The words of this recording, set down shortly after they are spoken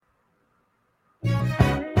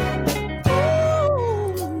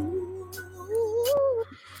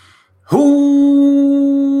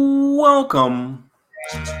welcome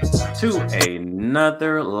to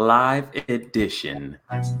another live edition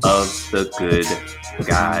of the Good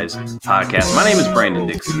Guys Podcast. My name is Brandon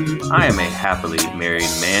Dixon. I am a happily married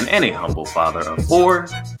man and a humble father of four.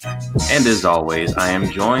 And as always, I am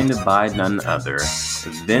joined by none other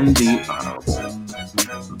than the Honorable,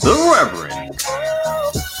 the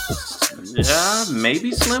Reverend,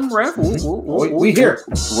 maybe Slim Rev. We here.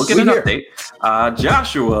 We'll get an update.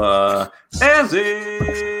 Joshua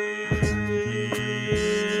Ezzy.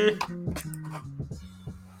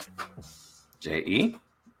 J.E.,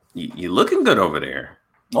 you looking good over there.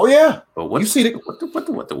 Oh yeah. But what's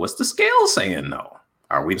the scale saying though?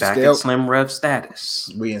 Are we back scale, in Slim Rev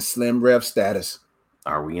status? We in Slim Rev status.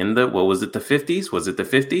 Are we in the, what was it, the 50s? Was it the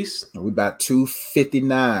 50s? We about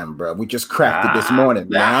 259, bro. We just cracked it this morning.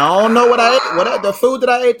 Now, I don't know the food that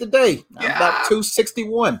I ate today. I'm about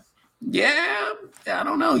 261. Yeah, I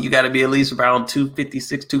don't know. You got to be at least around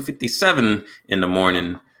 256, 257 in the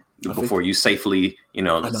morning before you safely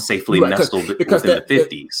nestled within the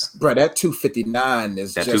 50s. Bro, that 259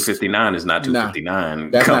 is that 259 is not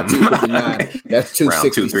 259. That's not 259. That's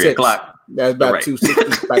 266. 2-3 o'clock. That's about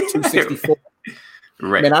 260, about 264.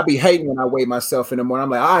 Right. Man, I be hating when I weigh myself in the morning.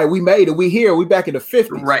 I'm like, all right, we made it. We here. We back in the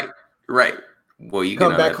 50s. Right. Well, you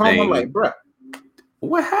come back home. I'm like, bro,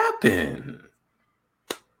 what happened?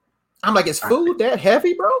 I'm like, is food that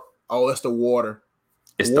heavy, bro? Oh, it's the water.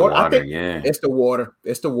 It's the water, yeah. It's the water.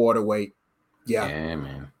 It's the water weight. Yeah. Yeah,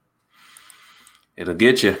 man. It'll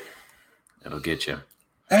get you.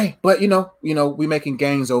 Hey, but you know, we making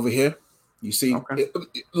gains over here. You see,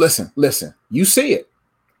 listen. You see it.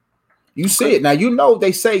 You see it. Now,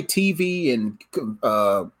 they say TV and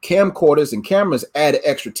camcorders and cameras add an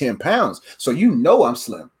extra 10 pounds. So I'm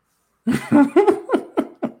slim.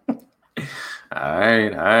 All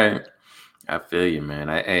right. I feel you, man.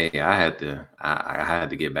 I had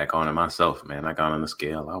to get back on it myself, man. I got on the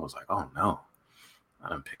scale. I was like, oh no, I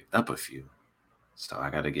done picked up a few. So I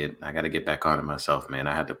gotta get back on it myself, man.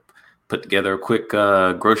 I had to put together a quick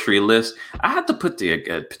grocery list. I had to put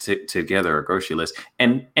together a grocery list,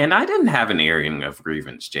 and I didn't have an airing of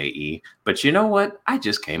grievance, J.E. But you know what? I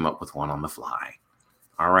just came up with one on the fly.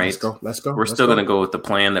 All right, let's go. We're still gonna go with the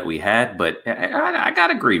plan that we had, but I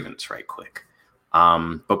got a grievance right quick.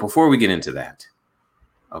 But before we get into that,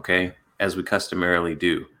 okay, as we customarily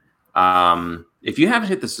do, if you haven't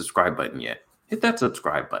hit the subscribe button yet, hit that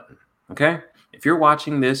subscribe button, okay? If you're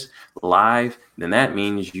watching this live, then that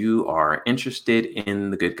means you are interested in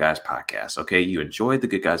the Good Guys Podcast, okay? You enjoy the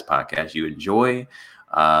Good Guys Podcast. You enjoy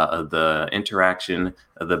the interaction,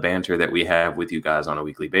 the banter that we have with you guys on a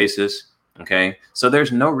weekly basis, okay? So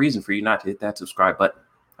there's no reason for you not to hit that subscribe button,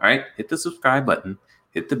 all right? Hit the subscribe button.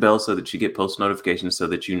 Hit the bell so that you get post notifications so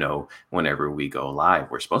that you know whenever we go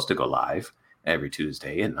live. We're supposed to go live every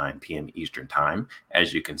Tuesday at 9 p.m. Eastern time.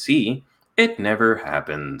 As you can see, it never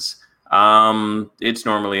happens. It's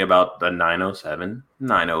normally about 9:07,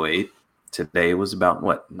 9:08. Today was about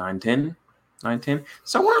what, 9:10? 9:10.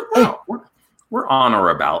 So we're on or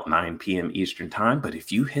about 9 p.m. Eastern time. But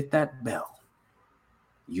if you hit that bell,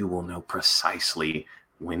 you will know precisely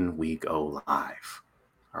when we go live.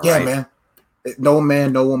 All right? Man. No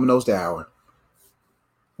man, no woman knows the hour.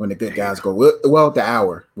 When the good guys go, well, the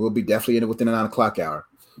hour. We'll be definitely in it within the 9 o'clock hour.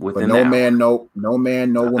 But no man, no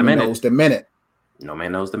woman knows the minute. No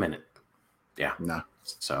man knows the minute. Yeah. Nah.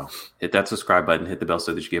 So hit that subscribe button, hit the bell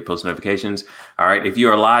so that you get post notifications. All right. If you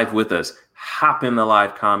are live with us, hop in the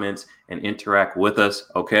live comments and interact with us.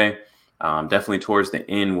 Okay. Definitely towards the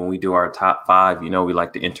end when we do our top 5, we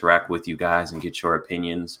like to interact with you guys and get your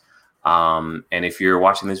opinions. And if you're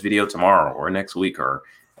watching this video tomorrow or next week or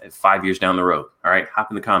 5 years down the road, all right, hop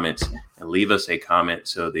in the comments and leave us a comment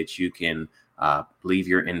so that you can leave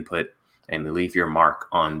your input and leave your mark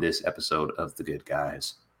on this episode of the Good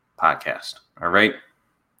Guys Podcast. All right.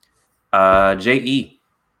 J.E.,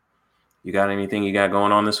 you got anything you got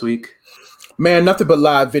going on this week? Man, nothing but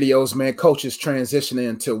live videos, man. Coach is transitioning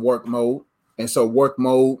into work mode. And so work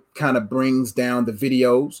mode kind of brings down the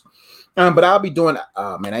videos. But I'll be doing,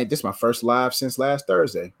 this is my first live since last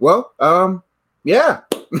Thursday. Well, yeah.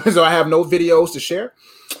 So I have no videos to share.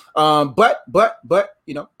 But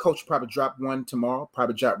Coach will probably drop one tomorrow,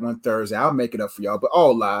 probably drop one Thursday. I'll make it up for y'all, but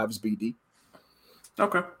all lives, BD.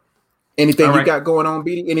 Okay. Anything you got going on,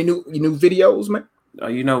 BD? Any new videos, man?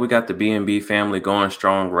 We got the B&B family going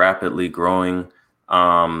strong, rapidly growing.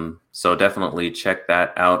 So definitely check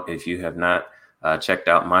that out if you have not checked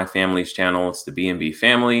out my family's channel. It's the B&B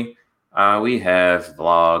family. We have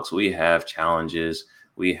vlogs, we have challenges,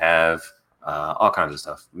 we have all kinds of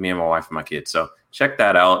stuff. Me and my wife and my kids. So check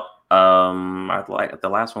that out. The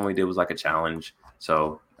last one we did was like a challenge.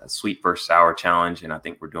 So sweet versus sour challenge, and I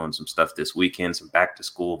think we're doing some stuff this weekend, some back to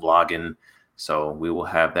school vlogging. So we will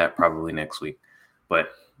have that probably next week.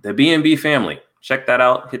 But the BNB family, check that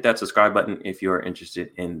out. Hit that subscribe button if you are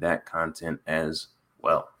interested in that content as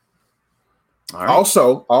well. All right.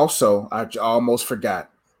 Also, I almost forgot.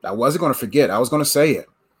 I wasn't going to forget. I was going to say it.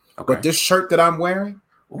 Okay. But this shirt that I'm wearing.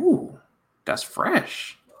 Ooh, that's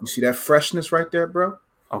fresh. You see that freshness right there, bro?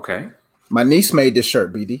 Okay. My niece made this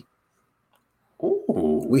shirt, BD.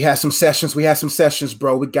 Ooh. We had some sessions,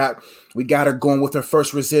 bro. We got her going with her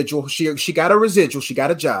first residual. She got a residual. She got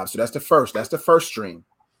a job. So that's the first stream.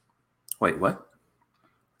 Wait, what?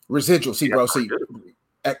 Residual. See, bro. See,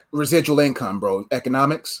 residual income, bro.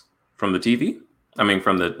 Economics. From the TV? I mean,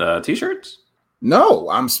 from the t-shirts? No,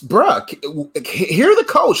 bruh. Hear the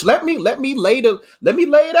coach. Let me lay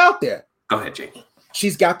it out there. Go ahead, Jake.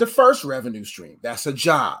 She's got the first revenue stream. That's a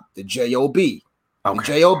job. The JOB. Okay.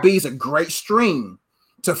 The JOB is a great stream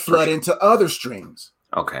to flood into other streams.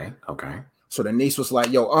 Okay. So the niece was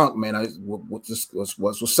like, "Yo, Unc, man,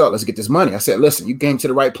 what's up? Let's get this money." I said, "Listen, you came to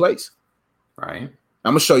the right place. Right.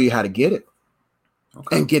 I'm gonna show you how to get it."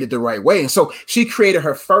 Okay. And get it the right way. And so she created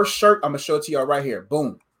her first shirt. I'm gonna show it to y'all right here.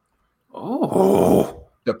 Boom. Oh,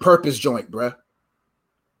 the purpose joint, bruh.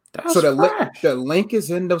 That's so the link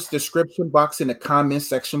is in the description box in the comment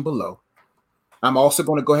section below. I'm also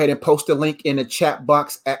going to go ahead and post the link in the chat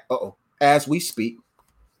box as we speak.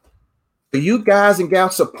 So you guys and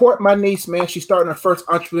gals support my niece, man. She's starting her first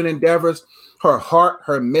entrepreneurial endeavors. Her heart,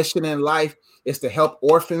 her mission in life is to help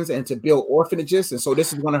orphans and to build orphanages. And so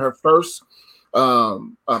this is one of her first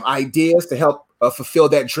ideas to help fulfill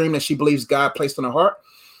that dream that she believes God placed on her heart.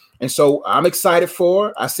 And so I'm excited for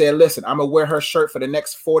her. I said, listen, I'm gonna wear her shirt for the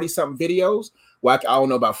next 40 something videos. Well, I don't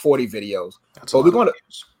know about 40 videos,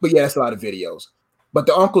 but yeah, that's a lot of videos. But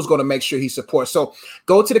the uncle's gonna make sure he supports. So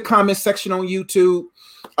go to the comment section on YouTube,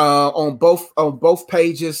 on both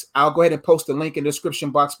pages. I'll go ahead and post the link in the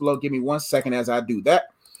description box below. Give me 1 second as I do that.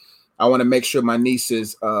 I want to make sure my niece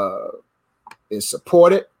is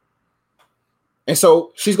supported. And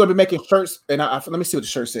so she's going to be making shirts. And let me see what the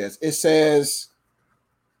shirt says. It says,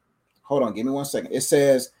 hold on, give me 1 second. It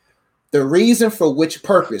says, the reason for which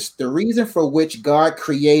God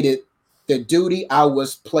created the duty I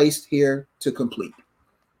was placed here to complete.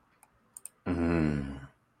 Mm-hmm.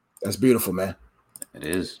 That's beautiful, man. It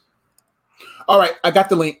is. All right, I got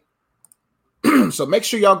the link. So make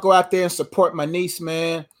sure y'all go out there and support my niece,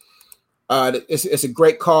 man. It's a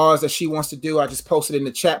great cause that she wants to do. I just posted in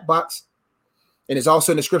the chat box. And it's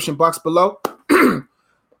also in the description box below.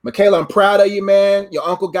 Michaela, I'm proud of you, man. Your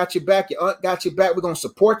uncle got your back. Your aunt got your back. We're going to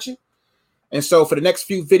support you. And so for the next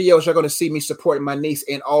few videos, you're going to see me supporting my niece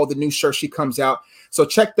and all the new shirts she comes out. So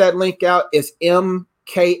check that link out. It's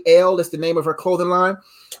MKL. That's the name of her clothing line.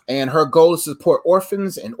 And her goal is to support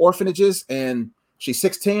orphans and orphanages. And she's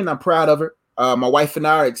 16. I'm proud of her. My wife and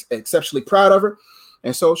I are exceptionally proud of her.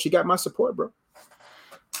 And so she got my support, bro.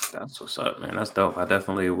 That's what's up, man. That's dope. I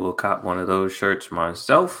definitely will cop one of those shirts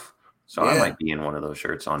myself. So yeah. I might be in one of those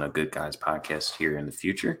shirts on a Good Guys podcast here in the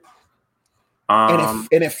future. And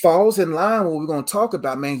it falls in line with what we're going to talk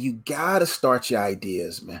about, man. You got to start your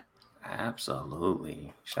ideas, man.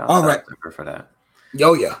 Absolutely. Shout out to her for that.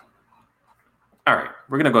 Yo, yeah. All right.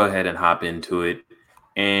 We're going to go ahead and hop into it.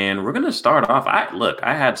 And we're going to start off.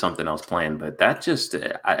 I had something else planned, but that just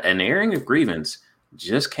an airing of grievance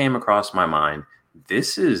just came across my mind.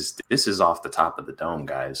 This is off the top of the dome,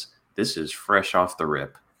 guys. This is fresh off the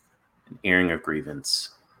rip. An airing of grievance.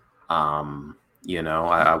 I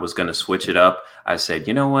was going to switch it up. I said,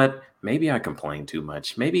 you know what? Maybe I complain too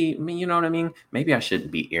much. Maybe, you know what I mean? Maybe I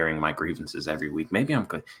shouldn't be airing my grievances every week. Maybe I'm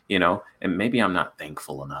good, and maybe I'm not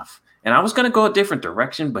thankful enough. And I was going to go a different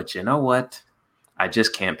direction, but you know what? I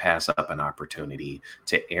just can't pass up an opportunity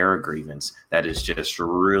to air a grievance that is just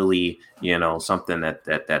really, something that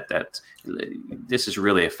this is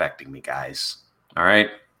really affecting me, guys. All right.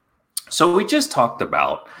 So we just talked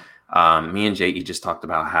about, me and J.E. just talked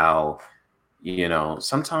about how,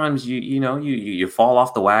 sometimes you fall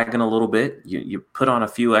off the wagon a little bit. You put on a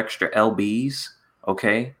few extra LBs.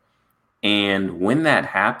 Okay. And when that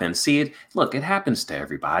happens, it happens to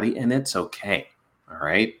everybody and it's okay. All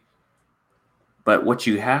right. But what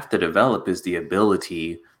you have to develop is the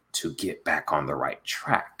ability to get back on the right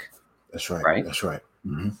track. That's right. Right. That's right.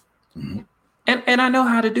 Mm-hmm. Mm-hmm. And I know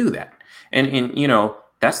how to do that. And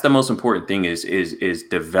that's the most important thing is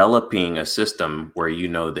developing a system where you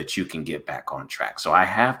know that you can get back on track. So I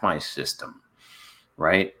have my system,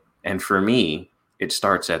 right? And for me, it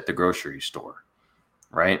starts at the grocery store,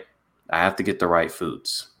 right? I have to get the right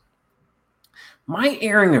foods. My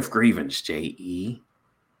airing of grievance, J.E.,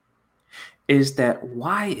 is that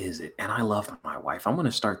why is it? And I love my wife. I'm going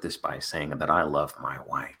to start this by saying that I love my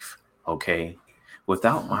wife. Okay.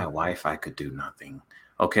 Without my wife, I could do nothing.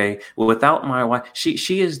 Okay. Without my wife,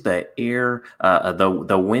 she is the air,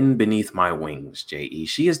 the wind beneath my wings, J.E.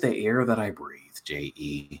 She is the air that I breathe,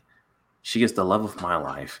 J.E. She is the love of my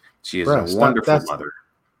life. She is Bro, a wonderful mother.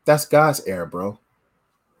 That's God's air, bro.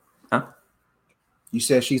 Huh? You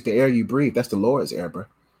said she's the air you breathe. That's the Lord's air, bro.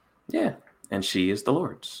 Yeah. And she is the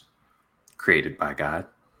Lord's, created by God,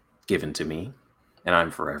 given to me, and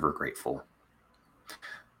I'm forever grateful.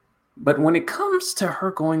 But when it comes to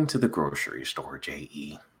her going to the grocery store,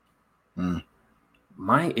 J.E.,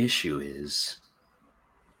 my issue is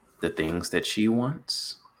the things that she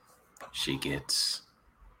wants, she gets.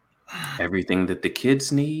 Everything that the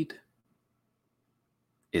kids need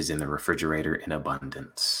is in the refrigerator in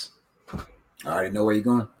abundance. I already know where you're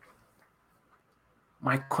going.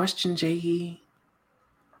 My question, J.E.,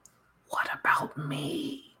 what about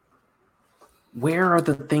me? Where are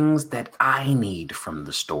the things that I need from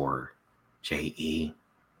the store, J.E.?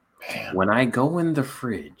 Man. When I go in the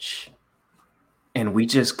fridge and we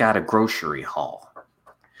just got a grocery haul,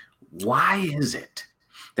 why is it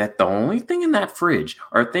that the only thing in that fridge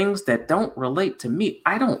are things that don't relate to me?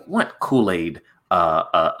 I don't want Kool-Aid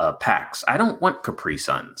packs. I don't want Capri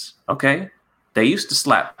Suns, okay? They used to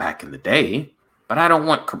slap back in the day, but I don't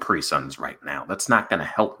want Capri Suns right now. That's not going to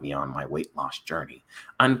help me on my weight loss journey.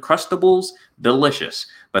 Uncrustables, delicious,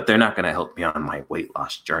 but they're not going to help me on my weight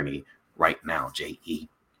loss journey right now, J.E.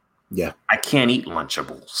 Yeah. I can't eat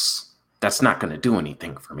Lunchables. That's not going to do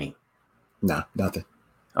anything for me. No, nothing.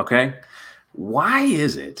 Okay? Why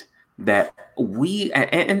is it that we,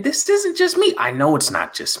 and this isn't just me. I know it's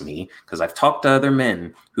not just me because I've talked to other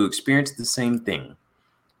men who experienced the same thing.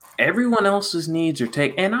 Everyone else's needs are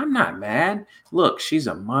taken, and I'm not mad. Look, she's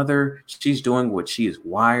a mother. She's doing what she is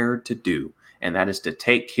wired to do, and that is to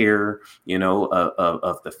take care,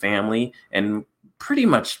 of the family and pretty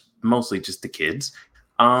much mostly just the kids.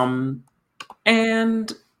 And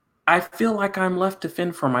I feel like I'm left to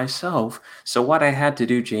fend for myself. So what I had to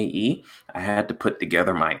do, J.E., I had to put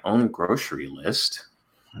together my own grocery list,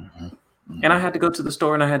 and I had to go to the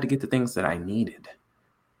store and I had to get the things that I needed.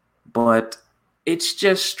 But it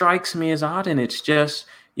just strikes me as odd, and it's just,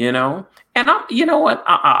 and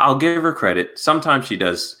I'll give her credit. Sometimes she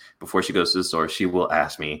does, before she goes to the store, she will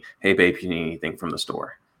ask me, hey, babe, you need anything from the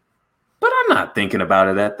store? But I'm not thinking about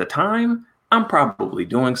it at the time. I'm probably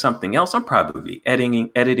doing something else. I'm probably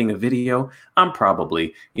editing a video. I'm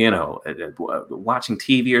probably, watching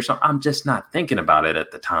TV or something. I'm just not thinking about it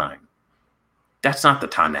at the time. That's not the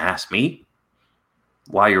time to ask me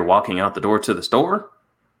while you're walking out the door to the store.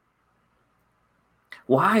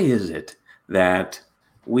 Why is it that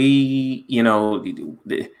we,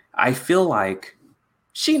 I feel like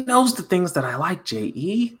she knows the things that I like,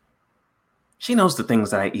 J.E. She knows the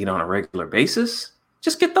things that I eat on a regular basis.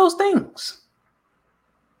 Just get those things.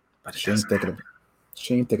 But she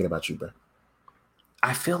ain't thinking about you, bro.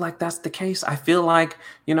 I feel like that's the case. I feel like,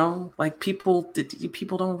 people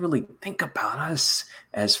don't really think about us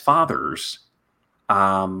as fathers.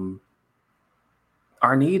 Our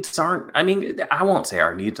needs aren't, I won't say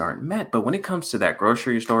our needs aren't met, but when it comes to that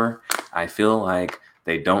grocery store, I feel like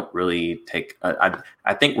they don't really take,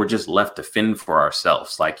 I think we're just left to fend for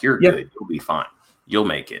ourselves. Like, you're good, you'll be fine, you'll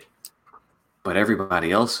make it. But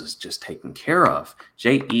everybody else is just taken care of.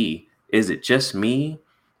 J.E., is it just me,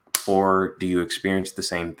 or do you experience the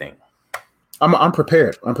same thing? I'm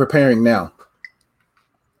prepared. I'm preparing now.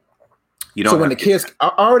 You don't. So when the kids, I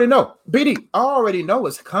already know, BD, I already know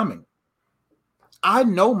it's coming. I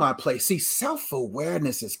know my place. See,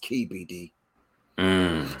 self-awareness is key, BD.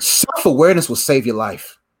 Self-awareness will save your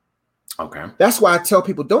life. Okay. That's why I tell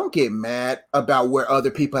people, don't get mad about where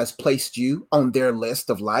other people has placed you on their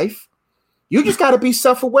list of life. You just got to be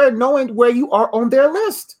self-aware, knowing where you are on their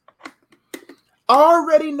list. I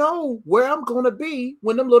already know where I'm going to be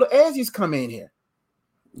when them little Azzies come in here.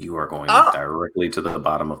 You are going directly to the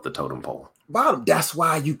bottom of the totem pole. Bottom. That's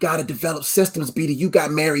why you got to develop systems, BD. You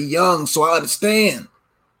got married young, so I understand.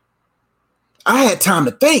 I had time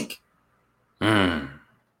to think.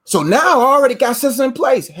 So now I already got systems in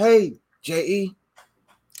place. Hey, J.E.,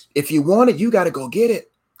 if you want it, you got to go get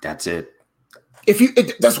it. That's it.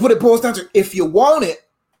 That's what it boils down to. If you want it,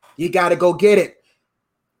 you got to go get it.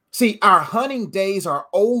 See, our hunting days are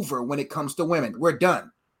over when it comes to women. We're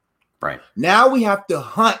done. Right. Now we have to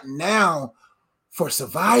hunt now for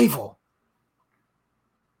survival.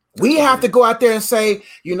 We have to go out there and say,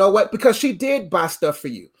 you know what? Because she did buy stuff for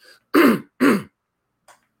you.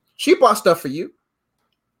 She bought stuff for you.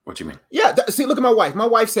 What you mean? Yeah, see, look at my wife. My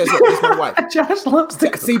wife says, look, this is my wife. Josh loves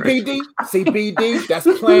to see, BD,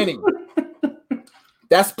 that's planning.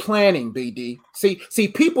 That's planning, BD. See,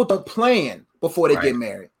 people don't plan before they get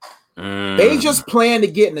married. They just plan to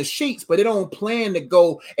get in the sheets, but they don't plan to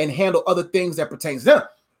go and handle other things that pertains to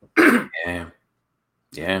them.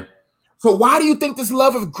 Yeah. So why do you think this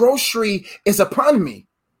love of grocery is upon me?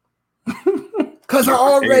 Because I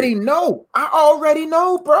already know. I already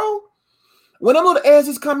know, bro. When them little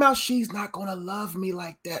edges come out, she's not gonna love me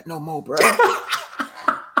like that no more, bro.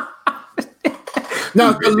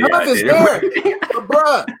 Now the love is there, but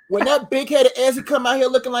bro. When that big-headed Ezzy come out here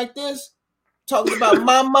looking like this, talking about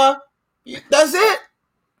mama, that's it.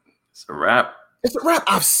 It's a wrap. It's a wrap.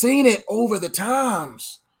 I've seen it over the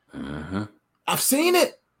times. Mm-hmm. I've seen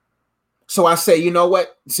it. So I say, you know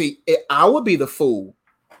what? See, I would be the fool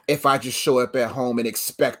if I just show up at home and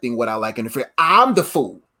expecting what I like in the fridge. I'm the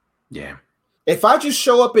fool. Yeah. If I just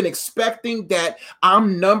show up and expecting that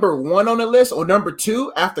I'm number one on the list or number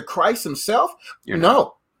two after Christ himself, you're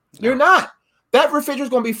not. That refrigerator is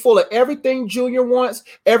going to be full of everything Junior wants,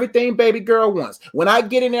 everything baby girl wants. When I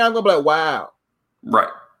get in there, I'm going to be like, wow.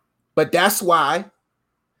 Right. But that's why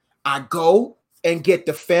I go and get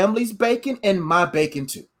the family's bacon and my bacon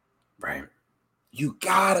too. Right. You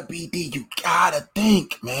gotta, BD. You gotta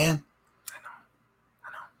think, man. I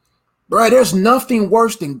know. Bro, there's nothing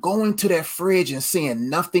worse than going to that fridge and seeing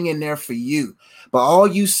nothing in there for you. But all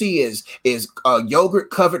you see is yogurt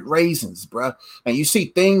covered raisins, bro. And you see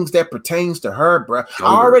things that pertains to her, bro.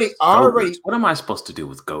 Already. What am I supposed to do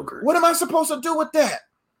with Go-Gurt? What am I supposed to do with that?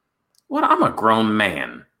 What? I'm a grown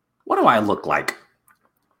man. What do I look like?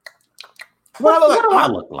 What do I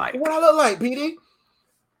look like? What I look like, BD?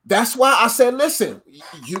 That's why I said, listen,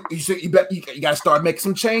 you got to start making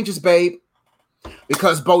some changes, babe.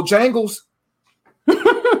 Because Bojangles,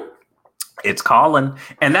 it's calling.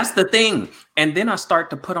 And that's the thing. And then I start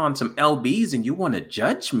to put on some LBs and you want to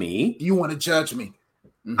judge me.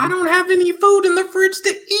 Mm-hmm. I don't have any food in the fridge to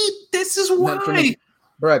eat. This is why.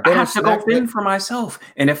 Bro, I have to go fend for myself.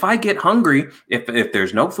 And if I get hungry, if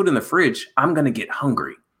there's no food in the fridge, I'm going to get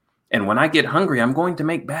hungry. And when I get hungry, I'm going to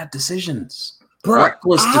make bad decisions.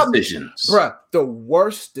 Reckless decisions. Bruh, the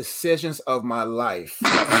worst decisions of my life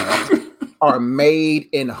are made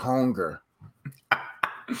in hunger.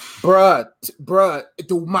 Bruh,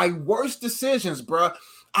 my worst decisions, bruh.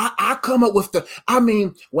 I come up with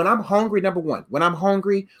when I'm hungry, number one,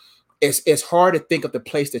 it's hard to think of the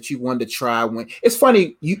place that you want to try when it's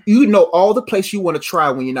funny, you know all the place you want to try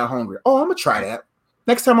when you're not hungry. Oh, I'm gonna try that.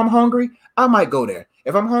 Next time I'm hungry, I might go there.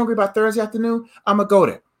 If I'm hungry by Thursday afternoon, I'm gonna go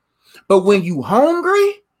there. But when you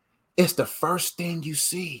hungry, it's the first thing you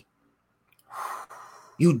see.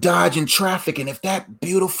 You dodging traffic, and if that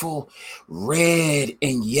beautiful red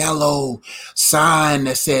and yellow sign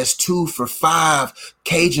that says 2 for $5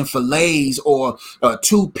 Cajun fillets or a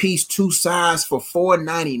 2-piece 2 size for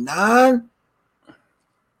 $4.99,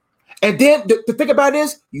 and then the thing about it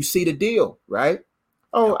is, you see the deal, right?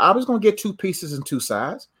 Oh, I was gonna get 2 pieces and 2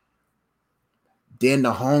 sides. Then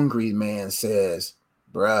the hungry man says,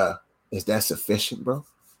 bruh, is that sufficient, bro?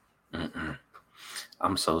 Mm-mm.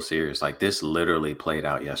 I'm so serious. Like, this literally played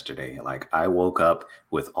out yesterday. Like, I woke up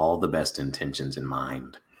with all the best intentions in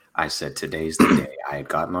mind. I said, today's the day. I had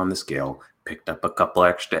gotten on the scale, picked up a couple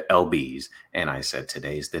extra LBs, and I said,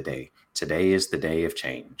 today's the day. Today is the day of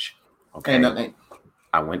change. Okay.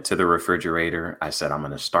 I went to the refrigerator. I said, I'm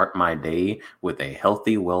going to start my day with a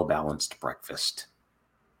healthy, well-balanced breakfast.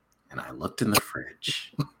 And I looked in the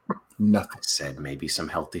fridge. Nothing. I said, maybe some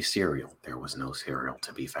healthy cereal. There was no cereal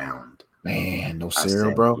to be found. Man, no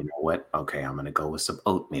cereal, bro. You know what? Okay, I'm going to go with some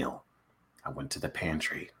oatmeal. I went to the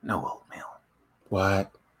pantry. No oatmeal.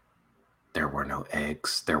 What? There were no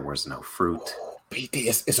eggs. There was no fruit. PT,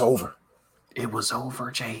 it's over. It was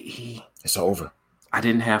over, J.E. It's over. I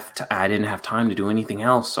didn't have time to do anything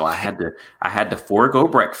else, so I had to forego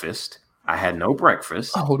breakfast. I had no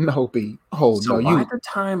breakfast. Oh no, B. Oh so no, by the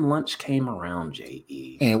time lunch came around,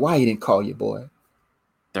 J.E. And why you didn't call your boy?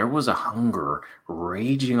 There was a hunger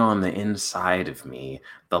raging on the inside of me,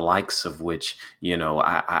 the likes of which,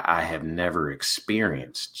 I have never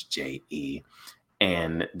experienced, J.E.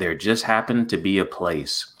 And there just happened to be a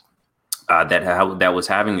place that was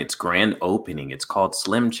having its grand opening. It's called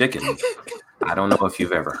Slim Chicken. I don't know if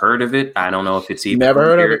you've ever heard of it. I don't know if it's even never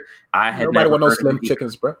heard of it. I had Nobody never want no heard Slim of it.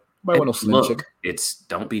 Chickens, bro. Nobody want no Slim Chicken. It's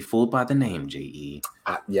don't be fooled by the name, J.E.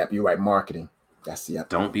 Yep, you're right. Marketing. That's yep.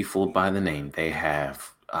 Don't be fooled by the name. They have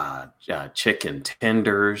chicken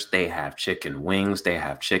tenders. They have chicken wings. They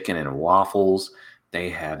have chicken and waffles.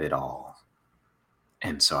 They have it all.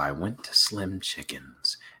 And so I went to Slim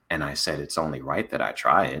Chickens And I said, it's only right that I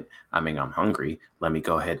try it. I mean, I'm hungry. Let me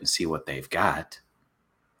go ahead and see what they've got.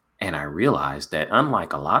 And I realized that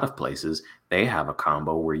unlike a lot of places, they have a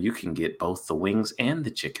combo where you can get both the wings and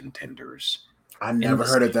the chicken tenders. I never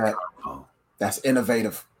heard of that. Combo. That's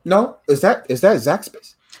innovative. No, is that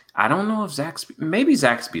Zaxby's? I don't know if maybe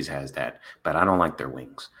Zaxby's has that, but I don't like their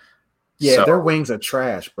wings. Yeah, so, their wings are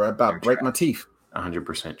trash, bro. About break my teeth.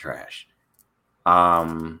 100% trash.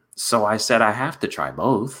 So I said I have to try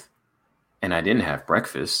both, and I didn't have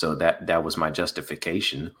breakfast, so that was my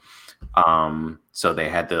justification. So they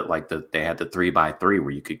had the 3x3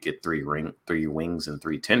 where you could get three wings and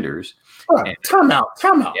 3 tenders. Bro, time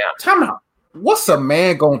out. What's a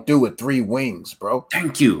man gonna do with 3 wings, bro?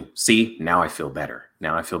 Thank you. See, now I feel better.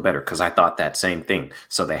 Because I thought that same thing.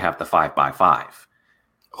 So they have the 5x5.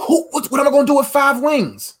 What am I gonna do with 5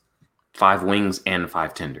 wings? 5 wings and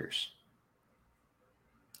 5 tenders.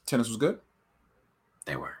 Tenders was good?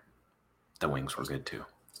 They were. The wings were good too.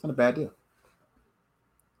 It's not a bad deal.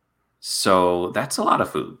 So that's a lot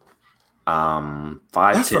of food. 5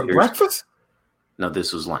 that's tenders. For breakfast? No,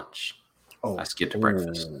 this was lunch. Oh, I skipped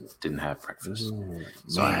breakfast. Didn't have breakfast.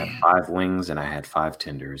 So I had 5 wings and I had 5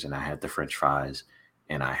 tenders and I had the French fries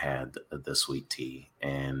and I had the sweet tea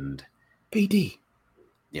and BD.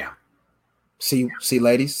 Yeah. See,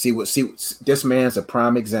 ladies, this man's a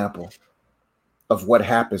prime example of what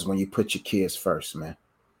happens when you put your kids first, man.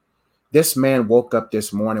 This man woke up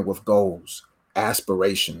this morning with goals,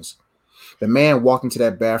 aspirations. The man walked into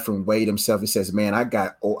that bathroom, weighed himself, and says, "Man, I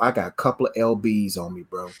got a couple of lbs on me,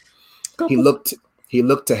 bro." He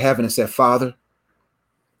looked to heaven and said, "Father,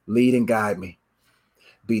 lead and guide me."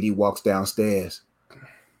 BD walks downstairs.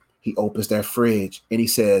 He opens that fridge and he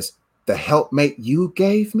says, "The helpmate you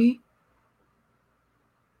gave me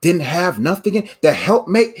didn't have nothing in the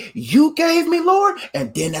helpmate you gave me, Lord."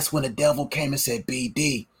 And then that's when the devil came and said,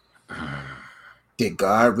 "BD, did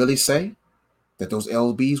God really say that those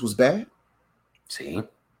lbs was bad? See?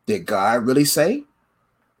 Did God really say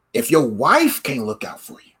if your wife can't look out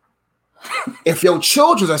for you? If your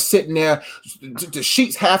children are sitting there, the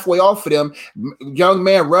sheets halfway off of them, young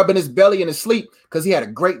man rubbing his belly in his sleep because he had a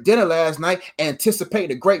great dinner last night,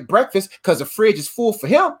 anticipating a great breakfast because the fridge is full for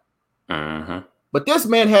him." Mm-hmm. But this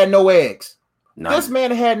man had no eggs. None. This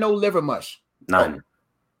man had no liver mush. None.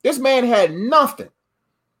 This man had nothing.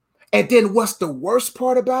 And then what's the worst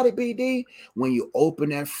part about it, BD? When you open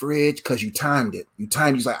that fridge, because you timed it. You're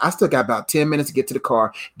like, I still got about 10 minutes to get to the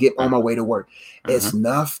car, get on my way to work. Mm-hmm. It's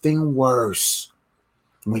nothing worse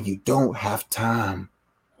when you don't have time.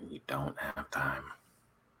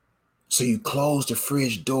 So you close the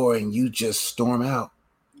fridge door and you just storm out.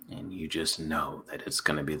 And you just know that it's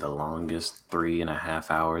going to be the longest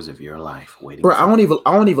 3.5 hours of your life waiting. Bro, I don't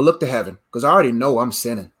even look to heaven because I already know I'm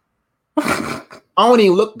sinning. I don't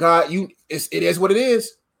even look, God. It is what it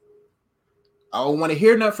is. I don't want to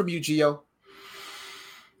hear nothing from you, Gio.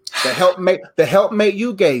 The helpmate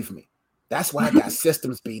you gave me. That's why I got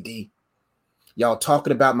systems, BD. Y'all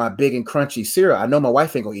talking about my big and crunchy cereal. I know my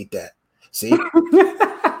wife ain't gonna eat that. See? See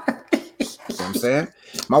what I'm saying?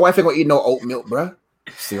 My wife ain't gonna eat no oat milk, bro.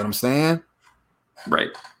 See what I'm saying? Right.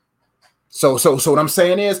 So what I'm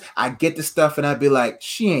saying is I get the stuff and I'd be like,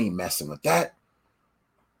 she ain't messing with that.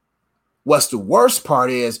 What's the worst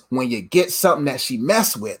part is when you get something that she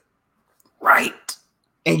mess with. Right.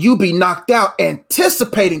 And you be knocked out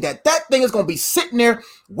anticipating that thing is going to be sitting there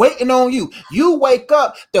waiting on you. You wake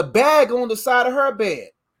up, the bag on the side of her bed.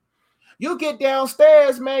 You get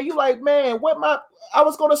downstairs, man. You like, man, I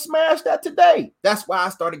was going to smash that today. That's why I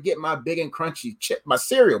started getting my big and crunchy my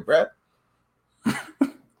cereal, bro.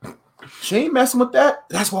 She ain't messing with that.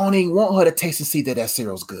 That's why I don't even want her to taste and see that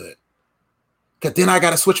cereal's good. Because then I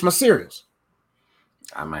got to switch my cereals.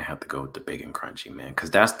 I might have to go with the big and crunchy, man. Because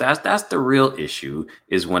that's the real issue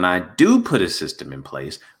is when I do put a system in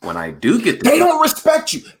place, when I do get they don't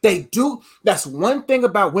respect you. They do. That's one thing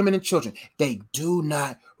about women and children. They do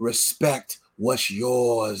not respect what's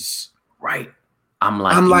yours. Right. I'm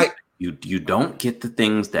like, you don't get the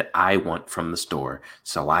things that I want from the store.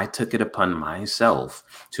 So I took it upon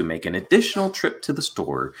myself to make an additional trip to the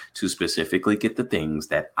store to specifically get the things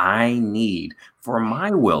that I need for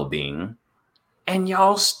my well-being. And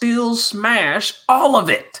y'all still smash all of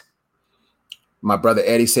it. My brother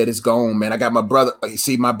Eddie said it's gone, man. I got my brother. You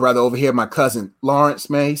see my brother over here, my cousin Lawrence,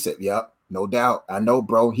 man. He said, yep, no doubt. I know,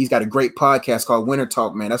 bro. He's got a great podcast called Winter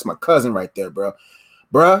Talk, man. That's my cousin right there, bro.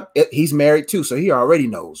 He's married too, so he already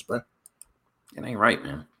knows, bro. It ain't right,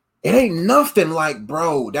 man. It ain't nothing like,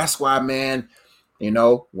 bro. That's why, man,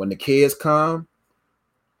 when the kids come,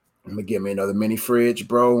 I'm gonna get me another mini fridge,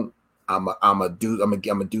 bro. I'm gonna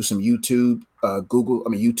do some YouTube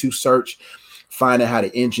YouTube search, finding how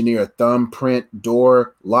to engineer a thumbprint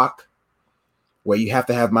door lock where you have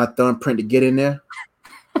to have my thumbprint to get in there.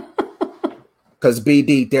 Because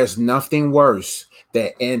BD, there's nothing worse than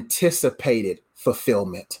anticipated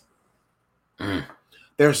fulfillment.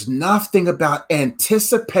 There's nothing about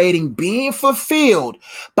anticipating being fulfilled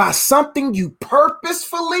by something you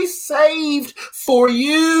purposefully saved for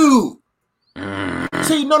you.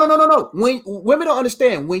 See, no. When women don't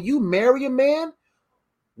understand, when you marry a man,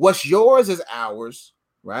 what's yours is ours,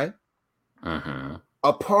 right?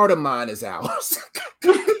 A part of mine is ours.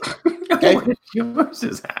 Okay? Yours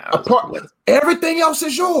is ours. Everything else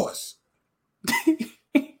is yours.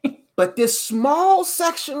 But this small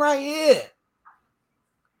section right here,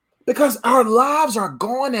 because our lives are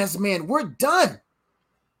gone as men, we're done.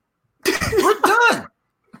 We're done.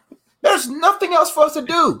 There's nothing else for us to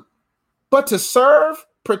do but to serve,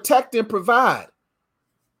 protect, and provide.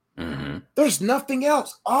 There's nothing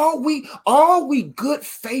else. All we good,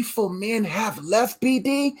 faithful men have left,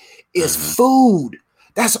 BD, is food.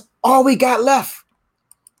 That's all we got left.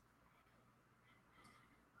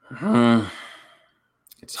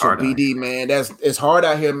 It's hard, BD, man. It's hard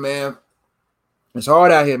out here, man. It's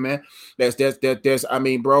hard out here, man. There's. I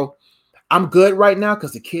mean, bro, I'm good right now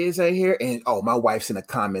because the kids ain't here, and my wife's in the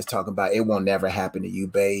comments talking about it won't never happen to you,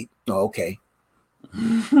 babe. Oh, okay.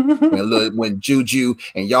 when Juju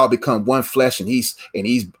and y'all become one flesh, and he's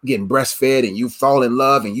getting breastfed, and you fall in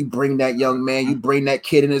love, and you bring that young man, you bring that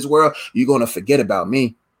kid in his world, you're gonna forget about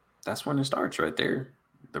me. That's when it starts, right there.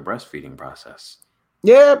 The breastfeeding process.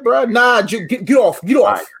 Yeah, bro. Nah, get off.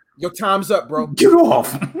 Right. Your time's up, bro. Get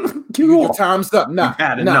off. Your time's up. Nah,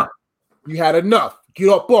 enough. You had enough. Get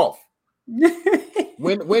off.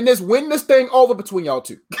 When this thing over between y'all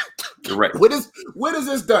two. You're right. When is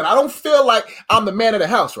this done? I don't feel like I'm the man of the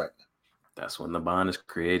house right now. That's when the bond is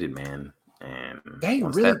created, man. And they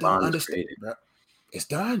really don't understand, bro. It's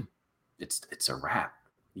done. It's a wrap.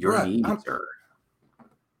 Your needs are.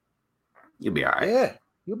 You'll be all right. Yeah.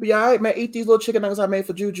 You'll be all right, man. Eat these little chicken nuggets I made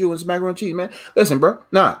for Juju and some macaroni and cheese, man. Listen, bro.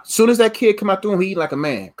 Nah, as soon as that kid come out through him, he eat like a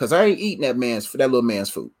man. Because I ain't eating that little man's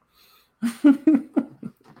food.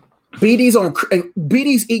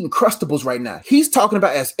 BD's eating Crustables right now. He's talking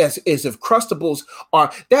about as if Crustables are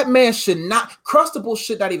Crustables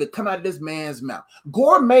should not even come out of this man's mouth.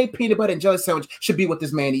 Gourmet peanut butter and jelly sandwich should be what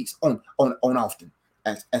this man eats on often.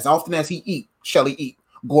 As often as he shall he eat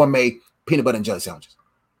gourmet peanut butter and jelly sandwiches.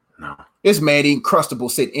 No. This man eating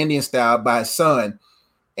Crustables sitting Indian style by his son,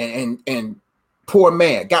 and poor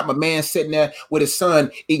man. Got my man sitting there with his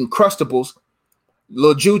son eating Crustables.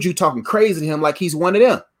 Little Juju talking crazy to him like he's one of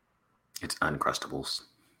them. It's Uncrustables.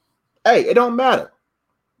 Hey, it don't matter.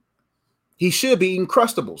 He should be eating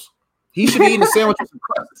Crustables. He should be eating a sandwich with some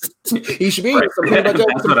crust. He should be eating some peanut butter.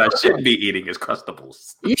 That's what I should be eating is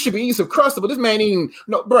Crustables. You should be eating some Crustables. This man eating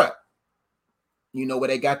bruh. You know where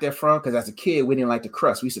they got that from? Because as a kid, we didn't like the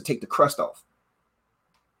crust. We used to take the crust off.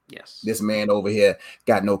 Yes. This man over here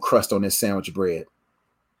got no crust on his sandwich bread.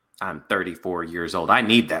 I'm 34 years old. I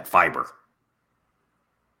need that fiber.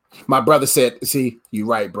 My brother said, see, you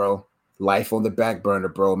right, bro. Life on the back burner,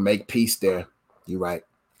 bro. Make peace there. You right.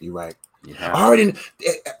 Yeah.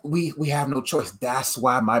 We have no choice. That's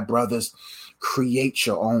why, my brothers, create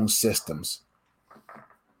your own systems.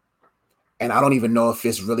 And I don't even know if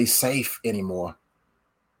it's really safe anymore.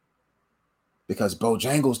 Because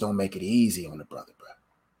Bojangles don't make it easy on the brother,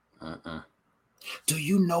 bro. Do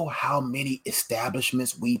you know how many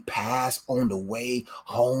establishments we pass on the way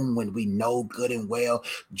home when we know good and well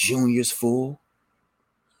Junior's full?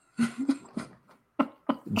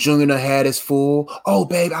 Junior had his fool. Oh,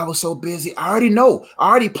 babe, I was so busy. I already know. I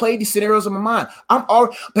already played these scenarios in my mind.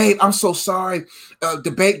 Babe, I'm so sorry.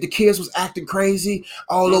 The kids was acting crazy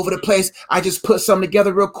all over the place. I just put something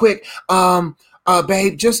together real quick.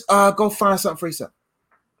 Babe, just go find something for yourself.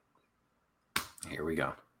 Here we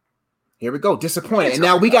go. Disappointed. And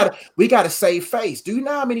now we gotta save face. Do you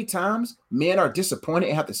know how many times men are disappointed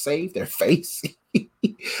and have to save their face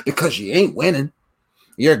because you ain't winning?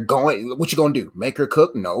 What you gonna do? Make her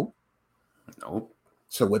cook? No. Nope.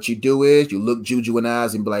 So what you do is you look Juju in the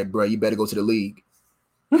eyes and be like, bro, you better go to the league.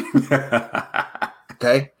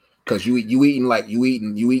 Okay? Because you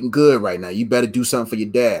eating good right now. You better do something for your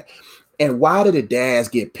dad. And why do the dads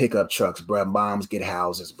get pickup trucks, bro? Moms get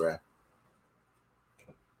houses, bro.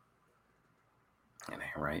 It ain't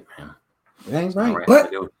right, man. It ain't right.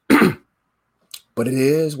 But it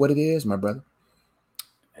is what it is, my brother.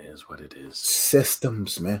 It is what it is.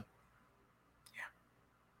 Systems, man. Yeah.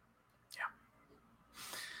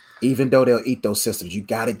 Even though they'll eat those systems, you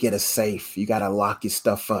got to get a safe. You got to lock your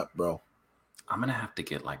stuff up, bro. I'm gonna have to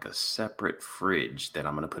get like a separate fridge that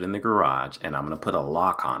I'm gonna put in the garage, and I'm gonna put a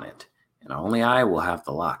lock on it, and only I will have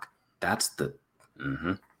the lock. That's the.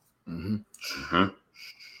 Mm-hmm. Mm-hmm. Mm-hmm.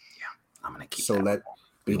 Yeah, I'm gonna keep. So that let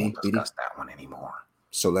we won't discuss that one anymore.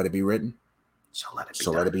 So let it be written. So let it be.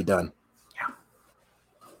 So done. let it be done. Yeah.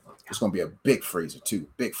 It's gonna be a big freezer too.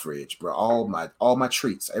 Big fridge, bro. All my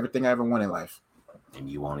treats, everything I ever want in life. And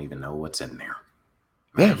you won't even know what's in there.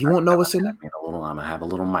 Yeah, you won't know what's in there. I'm gonna have a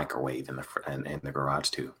little microwave in the garage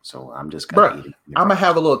too. So I'm just gonna eat it. I'm gonna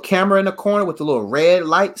have a little camera in the corner with the little red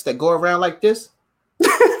lights that go around like this.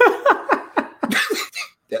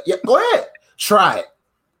 Yeah, go ahead, try it,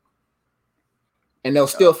 and they'll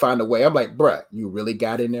still find a way. I'm like, bruh, you really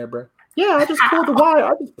got in there, bruh? Yeah, I just pulled the wire.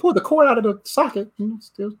 I just pulled the cord out of the socket. And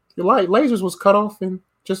still, the light lasers was cut off, and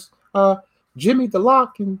just jimmied the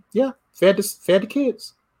lock, and yeah, fed the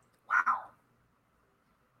kids. Wow.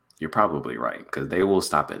 You're probably right, because they will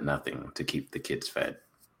stop at nothing to keep the kids fed.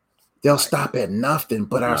 They'll stop at nothing,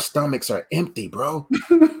 but our stomachs are empty, bro.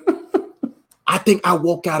 I think I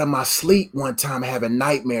woke out of my sleep one time having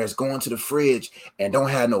nightmares, going to the fridge and don't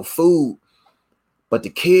have no food. But the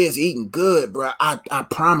kids eating good, bro. I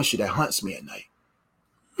promise you that haunts me at night.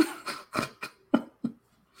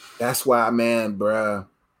 That's why, man, bro.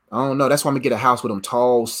 I don't know. That's why I'm gonna get a house with them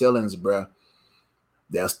tall ceilings, bro.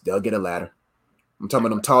 They'll get a ladder. I'm talking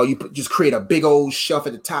about them tall. Just create a big old shelf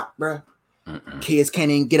at the top, bro. Kids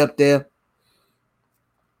can't even get up there.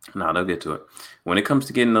 No, they'll get to it. When it comes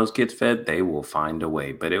to getting those kids fed, they will find a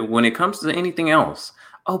way. But when it comes to anything else,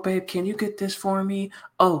 oh, babe, can you get this for me?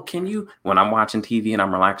 Oh, can you? When I'm watching TV and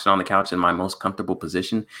I'm relaxing on the couch in my most comfortable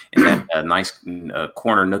position, in that nice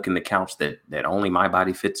corner nook in the couch that only my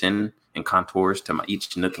body fits in and contours to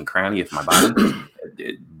each nook and cranny of my body,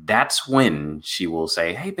 that's when she will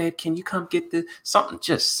say, hey, babe, can you come get this? Something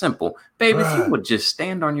just simple. Babe, if you would just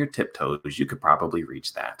stand on your tiptoes, you could probably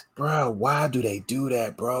reach that. Bro, why do they do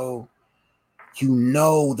that, bro? You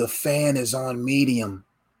know the fan is on medium.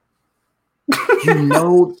 You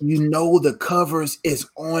know the covers is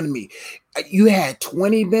on me. You had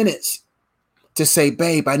 20 minutes to say,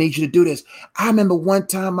 babe, I need you to do this. I remember one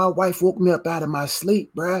time my wife woke me up out of my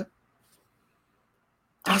sleep, bruh.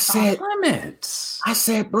 I said,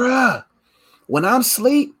 bruh, when I'm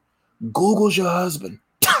asleep, Google's your husband.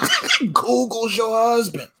 Google's your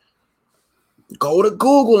husband. Go to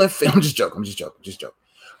Google and film. I'm just joking.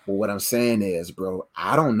 But what I'm saying is, bro,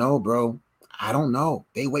 I don't know, bro. I don't know.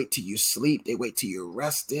 They wait till you sleep. They wait till you're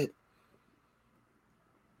rested.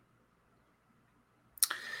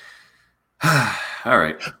 All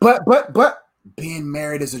right. But being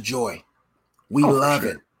married is a joy. We love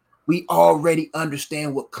it. We already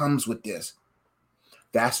understand what comes with this.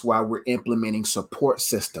 That's why we're implementing support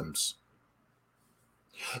systems.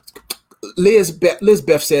 Liz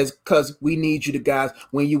Beth says, because we need you to guys.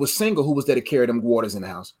 When you were single, who was there to carry them waters in the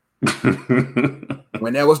house?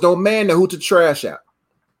 When there was no man to hoot the trash out.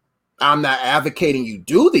 I'm not advocating you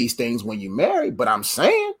do these things when you marry, but I'm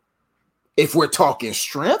saying if we're talking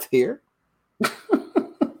strength here,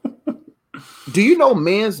 do you know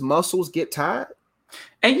men's muscles get tired?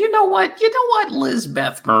 And you know what,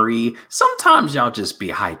 Lizbeth Marie? Sometimes y'all just be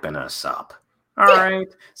hyping us up. All right.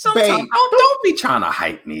 Sometimes don't be trying to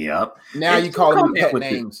hype me up. Now you call them pet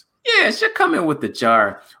names. She'll come in with the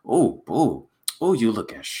jar. Oh, you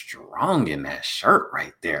looking strong in that shirt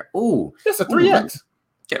right there. Oh, it's a 3X.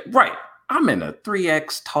 Yeah, right. I'm in a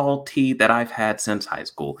 3X tall tee that I've had since high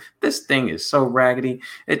school. This thing is so raggedy.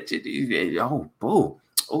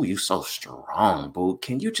 Oh, you so strong, boo.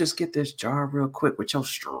 Can you just get this jar real quick with your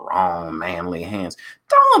strong, manly hands?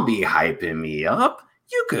 Don't be hyping me up.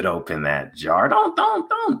 You could open that jar. Don't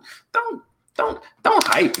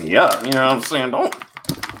hype me up. You know what I'm saying? Don't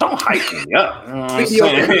hype me up. You know what I'm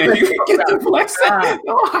saying? You get the flexing.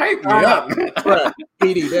 Don't hype me up. Right.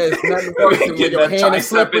 Petey, there's nothing worse than when your hand is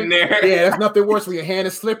slippery. Yeah, there's nothing worse when your hand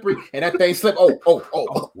is slippery and that thing slip. Oh.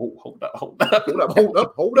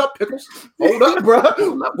 Hold up, Pickles. Hold up, bro.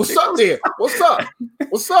 What's up there? What's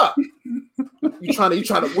up? You trying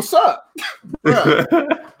to, what's up? Bro.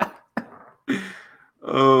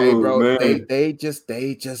 Oh, hey, bro, man. They just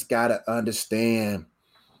gotta understand.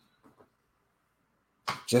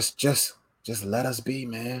 Just let us be,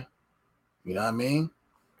 man. You know what I mean?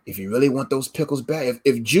 If you really want those pickles back,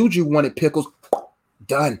 if Juju wanted pickles,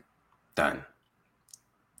 done.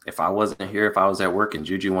 If I wasn't here, if I was at work and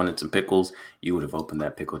Juju wanted some pickles, you would have opened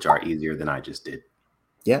that pickle jar easier than I just did.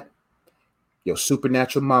 Yep. Your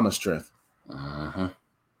supernatural mama strength. Uh-huh.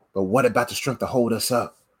 But what about the strength to hold us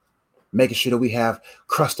up? Making sure that we have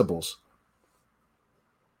crustables.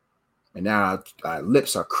 And now our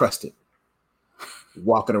lips are crusted.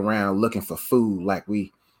 walking around looking for food like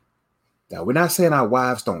now we're not saying our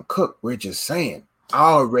wives don't cook. We're just saying I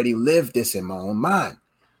already lived this in my own mind.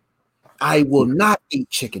 I will not eat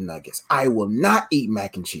chicken nuggets. I will not eat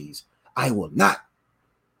mac and cheese. I will not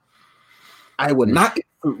eat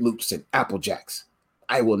Fruit Loops and Apple Jacks.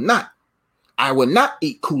 I will not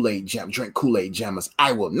eat Kool-Aid jam, drink Kool-Aid jammers.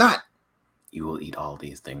 I will not. You will eat all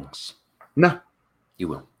these things. No. You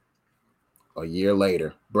will. A year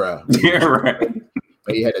later, bruh. Yeah, right.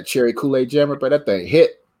 You had a cherry Kool-Aid jammer, but that thing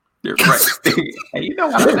hit. You're right. Hey, you know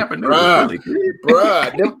what? I never knew really good.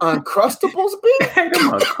 Bruh, them Uncrustables, bitch. Hey,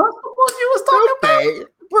 them Uncrustables you was talking about?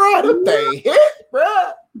 Bruh, them thing hit,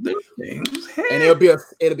 bruh. Them things hit. And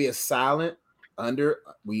it'll be a silent under.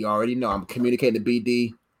 We already know. I'm communicating to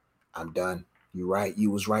BD. I'm done. You right.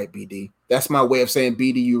 You was right, BD. That's my way of saying,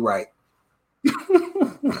 BD, you right.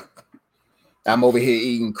 I'm over here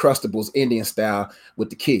eating Crustables Indian style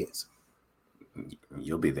with the kids.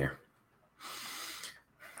 You'll be there.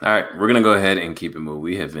 All right, we're gonna go ahead and keep it moving.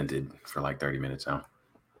 We have vented for like 30 minutes now.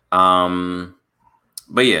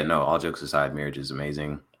 But yeah, no. All jokes aside, marriage is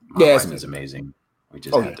amazing. My wife is amazing. We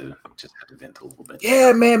just have to vent a little bit.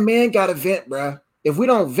 Yeah, man, gotta vent, bro. If we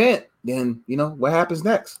don't vent, then what happens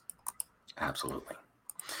next? Absolutely.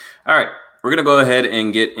 All right. We're going to go ahead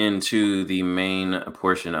and get into the main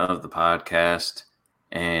portion of the podcast.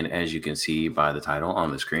 And as you can see by the title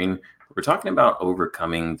on the screen, we're talking about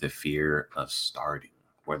overcoming the fear of starting,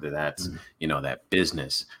 whether that's, that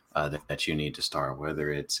business that you need to start, whether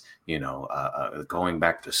it's, going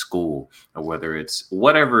back to school, or whether it's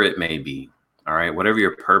whatever it may be. All right. Whatever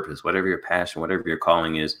your purpose, whatever your passion, whatever your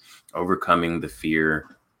calling is, overcoming the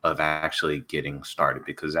fear of actually getting started,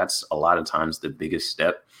 because that's a lot of times the biggest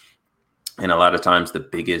step. And a lot of times the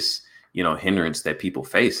biggest, hindrance that people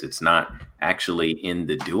face. It's not actually in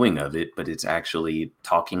the doing of it, but it's actually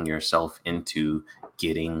talking yourself into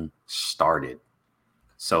getting started.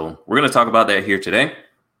 So we're going to talk about that here today.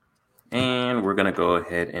 And we're going to go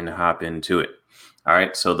ahead and hop into it. All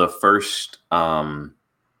right. So the first, I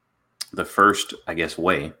guess,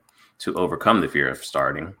 way to overcome the fear of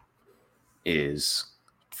starting is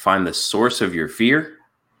find the source of your fear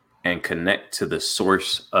and connect to the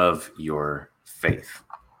source of your faith.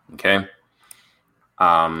 Okay.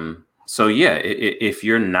 So yeah, if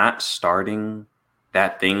you're not starting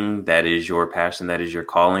that thing that is your passion, that is your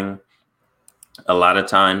calling, a lot of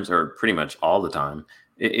times, or pretty much all the time,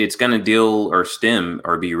 it's going to deal or stem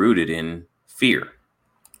or be rooted in fear,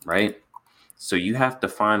 right? So you have to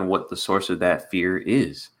find what the source of that fear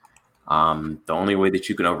is. The only way that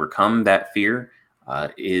you can overcome that fear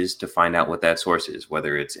is to find out what that source is,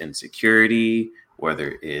 whether it's insecurity,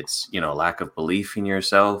 whether it's, lack of belief in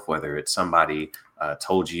yourself, whether it's somebody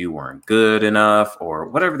told you weren't good enough, or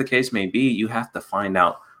whatever the case may be. You have to find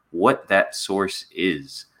out what that source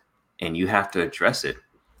is, and you have to address it.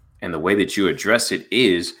 And the way that you address it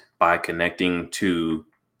is by connecting to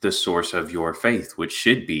the source of your faith, which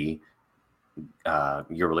should be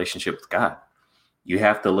your relationship with God. You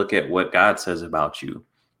have to look at what God says about you.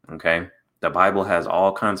 Okay. The Bible has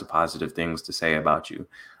all kinds of positive things to say about you.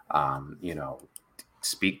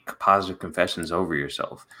 Speak positive confessions over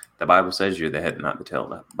yourself. The Bible says you're the head, not the tail.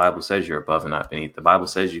 The Bible says you're above and not beneath. The Bible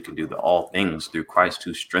says you can do all things through Christ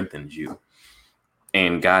who strengthens you.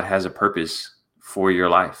 And God has a purpose for your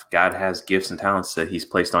life. God has gifts and talents that he's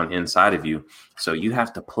placed on inside of you. So you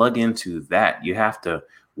have to plug into that. You have to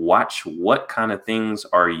watch what kind of things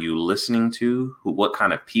are you listening to? What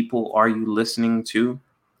kind of people are you listening to?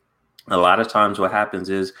 A lot of times what happens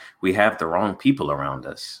is we have the wrong people around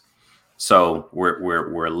us. So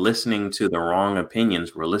we're listening to the wrong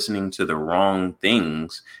opinions. We're listening to the wrong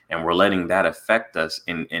things, and we're letting that affect us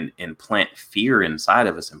and plant fear inside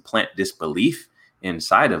of us and plant disbelief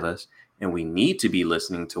inside of us. And we need to be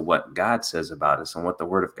listening to what God says about us and what the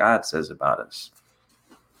Word of God says about us.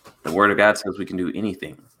 The Word of God says we can do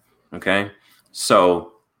anything. Okay.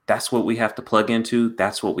 So that's what we have to plug into.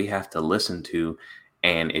 That's what we have to listen to.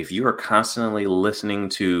 And if you are constantly listening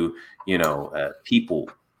to, people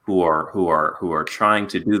who are trying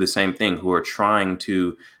to do the same thing, who are trying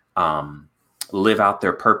to live out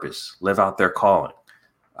their purpose, live out their calling,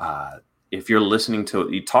 if you're listening to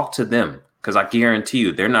it, you talk to them, because I guarantee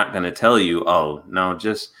you they're not going to tell you, oh no,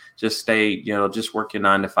 just stay, just work your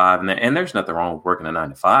 9 to 5, and there's nothing wrong with working a 9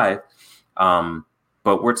 to 5.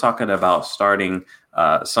 But we're talking about starting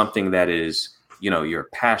something that is, your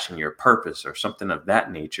passion, your purpose, or something of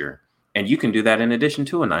that nature. And you can do that in addition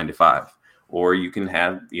to a 9 to 5, or you can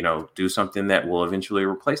have, do something that will eventually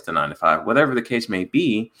replace the 9 to 5, whatever the case may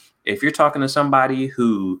be. If you're talking to somebody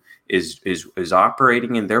who is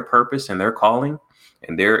operating in their purpose and their calling,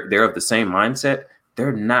 and they're of the same mindset,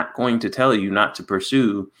 they're not going to tell you not to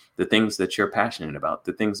pursue the things that you're passionate about,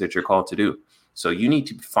 the things that you're called to do. So you need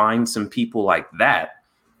to find some people like that.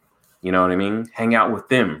 You know what I mean? Hang out with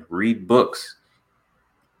them, read books,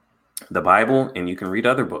 the Bible, and you can read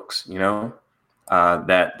other books,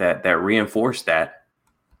 that reinforce that.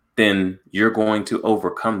 Then you're going to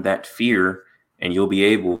overcome that fear, and you'll be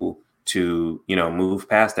able to, move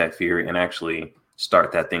past that fear and actually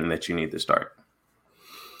start that thing that you need to start.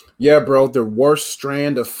 Yeah, bro. The worst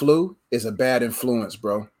strand of flu is a bad influence,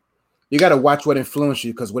 bro. You got to watch what influences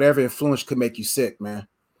you, because whatever influence could make you sick, man.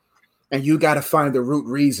 And you got to find the root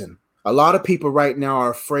reason. A lot of people right now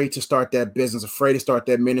are afraid to start that business, afraid to start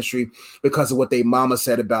that ministry because of what their mama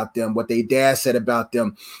said about them, what their dad said about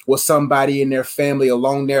them, what somebody in their family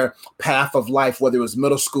along their path of life, whether it was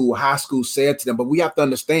middle school, high school, said to them. But we have to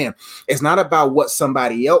understand, it's not about what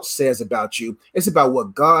somebody else says about you. It's about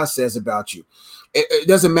what God says about you. It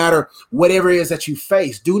doesn't matter whatever it is that you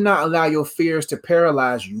face. Do not allow your fears to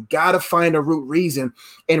paralyze you. You got to find a root reason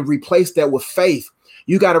and replace that with faith.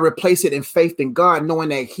 You got to replace it in faith in God, knowing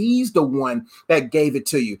that he's the one that gave it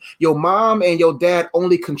to you. Your mom and your dad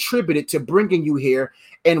only contributed to bringing you here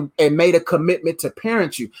and made a commitment to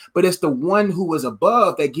parent you. But it's the one who is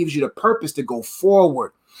above that gives you the purpose to go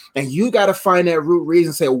forward. And you got to find that root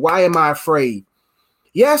reason. Say, why am I afraid?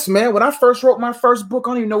 Yes, man. When I first wrote my first book, I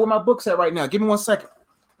don't even know where my book's at right now. Give me 1 second.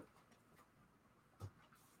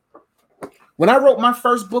 When I wrote my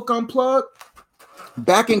first book, Unplugged,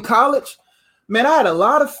 back in college, man, I had a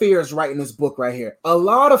lot of fears writing this book right here. A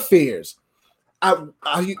lot of fears. I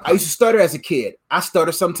used to stutter as a kid. I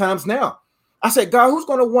stutter sometimes now. I said, God, who's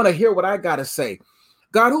going to want to hear what I got to say?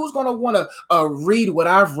 God, who's going to want to read what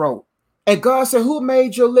I've wrote? And God said, who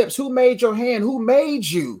made your lips? Who made your hand? Who made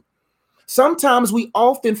you? Sometimes we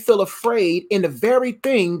often feel afraid in the very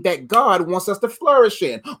thing that God wants us to flourish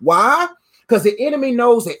in. Why? Because the enemy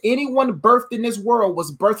knows that anyone birthed in this world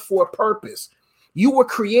was birthed for a purpose. You were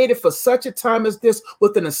created for such a time as this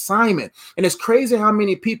with an assignment. And it's crazy how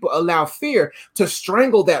many people allow fear to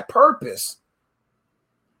strangle that purpose.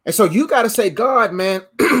 And so you got to say, God, man,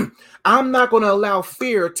 I'm not going to allow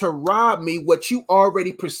fear to rob me what you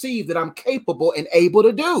already perceive that I'm capable and able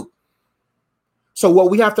to do. So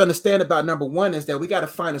what we have to understand about number one is that we got to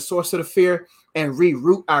find the source of the fear and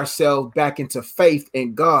reroute ourselves back into faith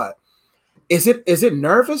in God. Is it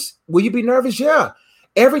nervous? Will you be nervous? Yeah.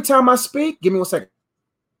 Every time I speak, give me 1 second.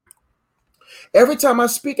 Every time I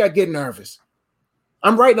speak, I get nervous.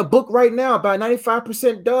 I'm writing a book right now, about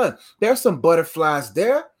 95% done. There's some butterflies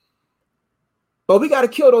there. But we got to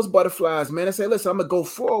kill those butterflies, man, and say, listen, I'm going to go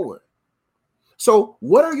forward. So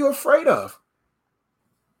what are you afraid of?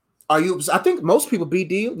 I think most people,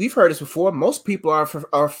 BD, we've heard this before. Most people are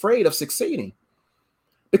afraid of succeeding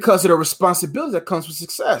because of the responsibility that comes with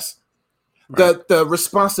success. Right. The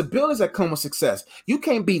responsibilities that come with success. You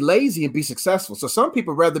can't be lazy and be successful. So some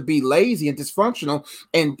people rather be lazy and dysfunctional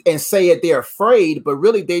and say that they're afraid, but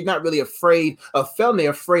really they're not really afraid of failing.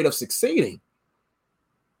 They're afraid of succeeding.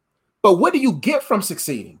 But what do you get from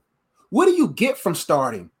succeeding? What do you get from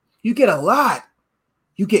starting? You get a lot.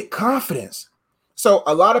 You get confidence. So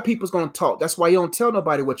a lot of people's going to talk. That's why you don't tell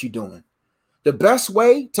nobody what you're doing. The best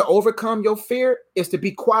way to overcome your fear is to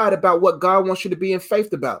be quiet about what God wants you to be in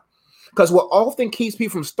faith about. Because what often keeps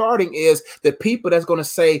people from starting is the people that's going to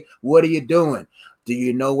say, what are you doing? Do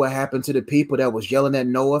you know what happened to the people that was yelling at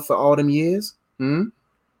Noah for all them years?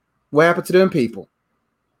 What happened to them people?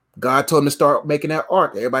 God told them to start making that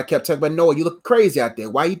ark. Everybody kept talking about Noah. You look crazy out there.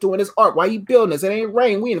 Why are you doing this ark? Why are you building this? It ain't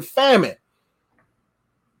rain. We in famine.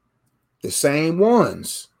 The same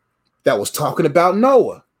ones that was talking about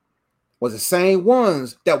Noah was the same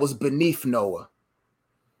ones that was beneath Noah.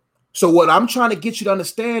 So what I'm trying to get you to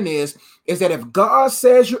understand is that if God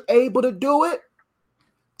says you're able to do it,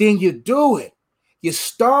 then you do it. You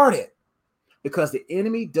start it because the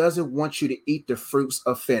enemy doesn't want you to eat the fruits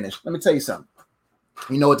of finish. Let me tell you something.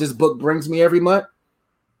 You know what this book brings me every month?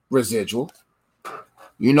 Residual.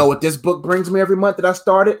 You know what this book brings me every month that I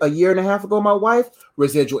started a year and a half ago, my wife?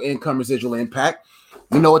 Residual income, residual impact.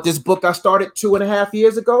 You know what this book I started 2.5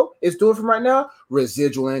 years ago is doing for me right now?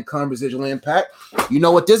 Residual income, residual impact. You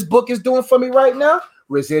know what this book is doing for me right now?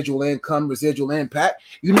 Residual income, residual impact.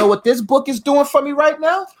 You know what this book is doing for me right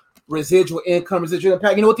now? Residual income, residual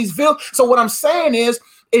impact. You know what these feel? So what I'm saying is,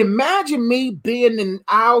 imagine me being in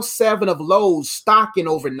aisle 7 of Lowe's stocking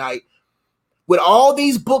overnight with all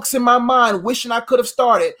these books in my mind, wishing I could have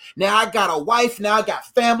started. Now I got a wife, now I got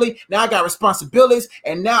family, now I got responsibilities,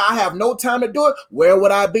 and now I have no time to do it. Where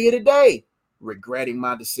would I be today? Regretting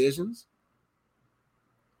my decisions?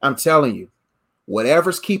 I'm telling you,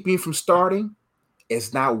 whatever's keeping you from starting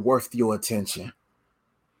is not worth your attention.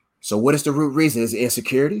 So what is the root reason? Is it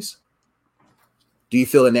insecurities? Do you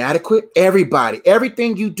feel inadequate? Everybody,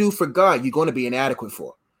 everything you do for God, you're going to be inadequate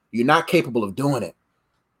for. You're not capable of doing it.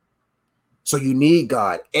 So you need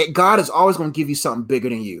God. God is always going to give you something bigger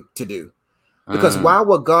than you to do. Because why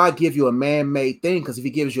would God give you a man-made thing? Because if he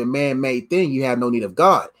gives you a man-made thing, you have no need of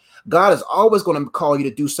God. God is always going to call you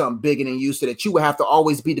to do something bigger than you so that you will have to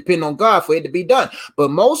always be dependent on God for it to be done.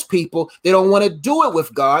 But most people, they don't want to do it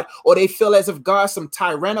with God, or they feel as if God's some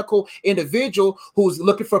tyrannical individual who's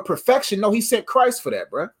looking for perfection. No, he sent Christ for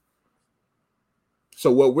that, bro.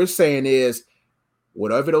 So what we're saying is,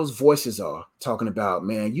 whatever those voices are talking about,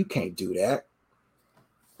 man, you can't do that.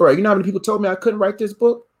 Bro, you know how many people told me I couldn't write this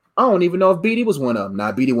book? I don't even know if BD was one of them.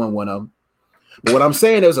 Nah, BD wasn't one of them. But what I'm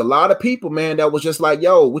saying, there's a lot of people, man, that was just like,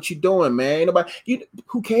 yo, what you doing, man? Ain't nobody,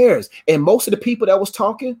 who cares? And most of the people that was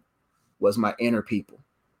talking was my inner people,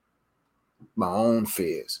 my own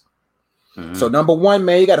fears. Mm-hmm. So number one,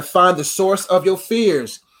 man, you got to find the source of your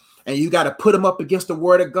fears, and you got to put them up against the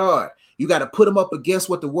word of God. You got to put them up against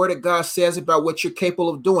what the word of God says about what you're capable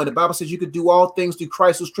of doing. The Bible says you could do all things through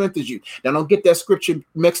Christ who strengthens you. Now, don't get that scripture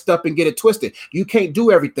mixed up and get it twisted. You can't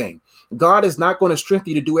do everything. God is not going to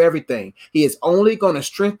strengthen you to do everything. He is only going to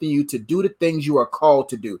strengthen you to do the things you are called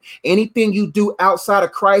to do. Anything you do outside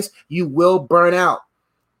of Christ, you will burn out.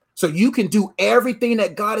 So you can do everything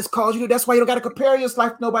that God has called you to. That's why you don't got to compare your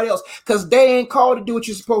life to nobody else, because they ain't called to do what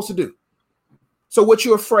you're supposed to do. So what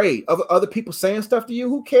you afraid of other people saying stuff to you?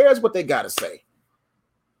 Who cares what they got to say?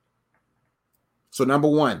 So number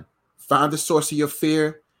one, find the source of your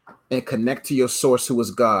fear and connect to your source, who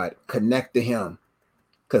is God. Connect to him,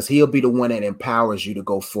 because he'll be the one that empowers you to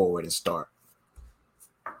go forward and start.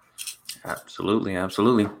 Absolutely.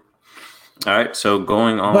 Absolutely. All right. So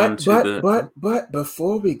going on But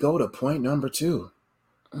before we go to point number two,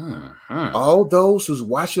 all those who's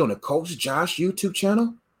watching on the Coach Josh YouTube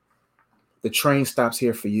channel, the train stops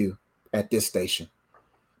here for you at this station.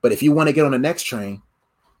 But if you want to get on the next train,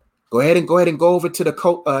 go ahead and go over to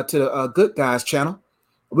the Good Guys channel.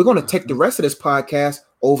 We're going to take the rest of this podcast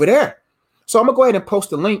over there. So I'm going to go ahead and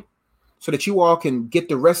post a link so that you all can get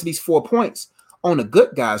the rest of these 4 points on the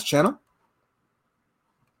Good Guys channel.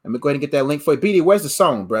 Let me go ahead and get that link for you. BD, where's the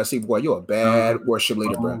song, bro? See, boy, you're a bad worship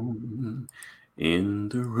leader, bro. In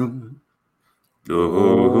the room.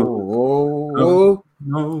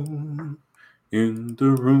 In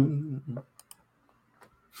the room.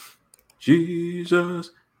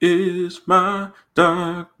 Jesus is my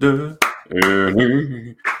doctor, and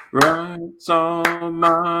he writes all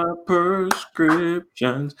my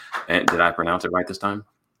prescriptions. And did I pronounce it right this time?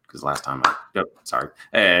 Because last time sorry.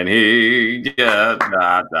 And he bro,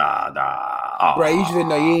 you didn't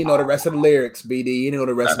know, you ain't know the rest of the lyrics, BD. You didn't know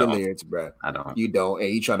the rest of the lyrics, bro. I don't. You don't,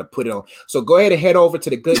 and you trying to put it on. So go ahead and head over to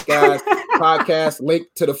the Good Guys podcast, link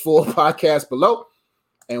to the full podcast below,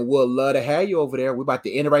 and we'll love to have you over there. We're about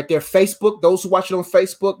to end it right there. Facebook, those who watch it on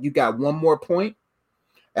Facebook, you got one more point.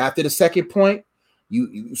 After the second point,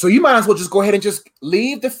 so you might as well just go ahead and just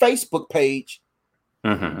leave the Facebook page.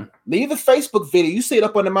 Mm-hmm. Leave the Facebook video. You see it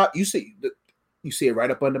up under my. You see it right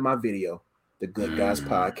up under my video. The Good Guys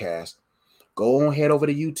podcast. Go on, head over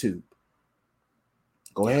to YouTube.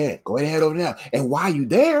 Go ahead, head over now. And while you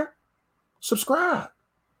there, subscribe.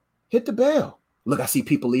 Hit the bell. Look, I see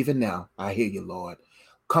people leaving now. I hear you, Lord.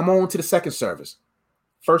 Come on to the second service.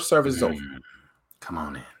 First service is over. Come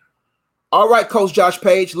on in. All right, Coach Josh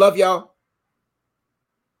Page. Love y'all.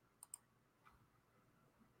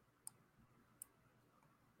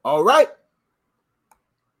 All right.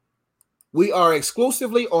 We are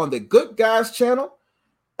exclusively on the Good Guys channel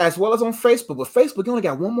as well as on Facebook. But Facebook, you only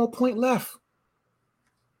got one more point left.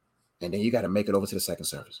 And then you got to make it over to the second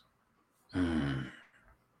service. Are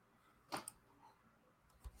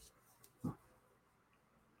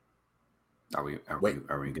we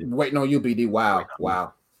good? Waiting on you, BD. Wow.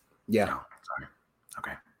 Yeah. No, sorry.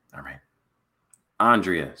 Okay. All right.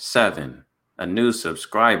 Andrea 7, a new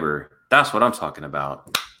subscriber. That's what I'm talking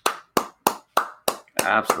about.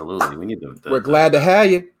 Absolutely. We need We're glad to have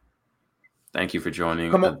you. Thank you for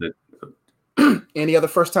joining. Come on. Any other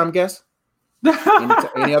first-time guests?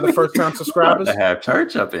 any other first-time subscribers? To have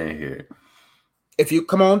church up in here. If you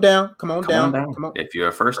come on down. Come on. If you're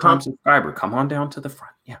a first-time subscriber, come on down to the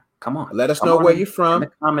front. Yeah, come on. Let us know where you're from. In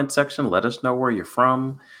the comment section, let us know where you're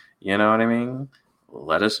from. You know what I mean?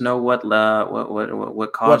 Let us know what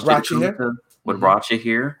caused what brought you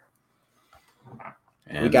here.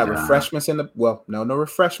 And we got refreshments no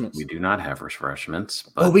refreshments. We do not have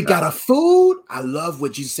refreshments. But we got a food. I love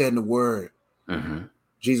what Jesus said in the word. Mm-hmm.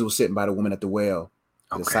 Jesus was sitting by the woman at the well.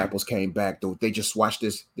 The disciples came back. They just watched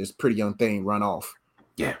this pretty young thing run off.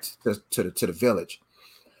 Yeah. To the village.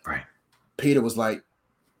 Right. Peter was like,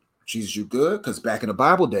 Jesus, you good? Because back in the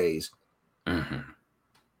Bible days,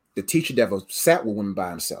 the teacher devil sat with women by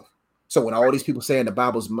himself. So when all these people saying the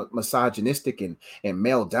Bible's misogynistic and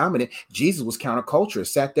male dominant, Jesus was counterculture,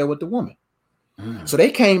 sat there with the woman. So they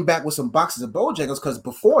came back with some boxes of Bojangles because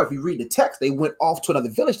before, if you read the text, they went off to another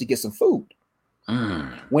village to get some food.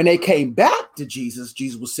 When they came back to Jesus,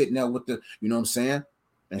 Jesus was sitting there with the, you know what I'm saying?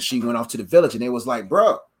 And she went off to the village and they was like,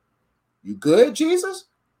 bro, you good, Jesus?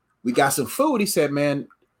 We got some food. He said, man,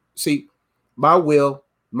 see, my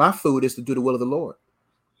food is to do the will of the Lord.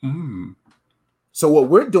 So what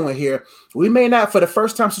we're doing here, we may not, for the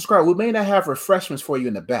first time subscriber, we may not have refreshments for you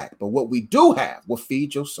in the back, but what we do have will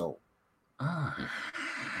feed your soul. All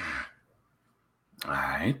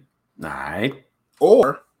right.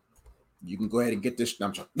 Or you can go ahead and get this.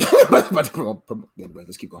 I'm trying. Anyway,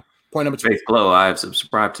 let's keep going. Point number 2. Faith Glow. I've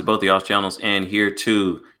subscribed to both of y'all's channels and here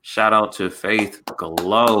too. Shout out to Faith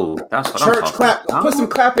Glow. That's what I'm talking clap. about. Put some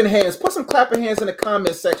clapping hands. Put some clapping hands in the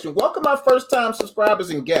comment section. Welcome our first time subscribers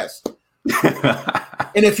and guests.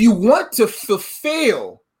 And if you want to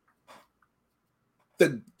fulfill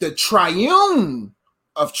the triune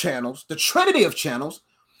of channels, the trinity of channels,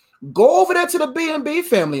 go over there to the B&B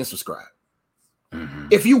family and subscribe.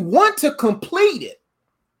 If you want to complete it,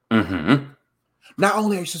 not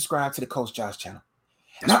only are you subscribed to the Coach Josh channel,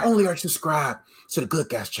 not only are you subscribed to the Good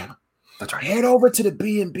Guys channel, that's right. Head over to the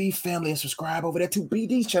B&B family and subscribe over there to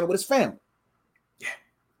BD's channel with his family. Yeah.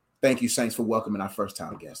 Thank you, Saints, for welcoming our first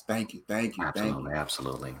time guests. Thank you.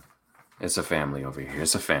 Absolutely. It's a family over here.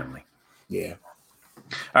 It's a family. Yeah.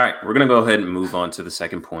 All right. We're going to go ahead and move on to the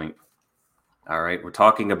second point. All right. We're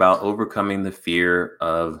talking about overcoming the fear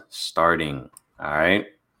of starting. All right.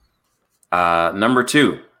 Number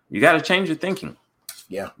 2, you got to change your thinking.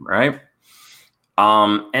 Yeah. Right.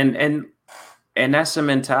 And that's a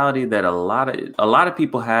mentality that a lot of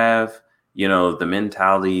people have, you know, the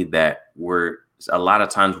mentality that a lot of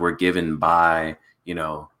times we're given by, you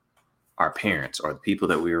know, our parents or the people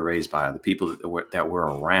that we were raised by, the people that we're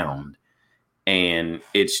around. And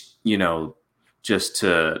it's, you know, just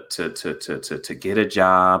to get a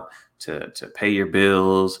job, to pay your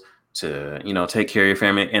bills, to, you know, take care of your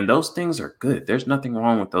family. And those things are good. There's nothing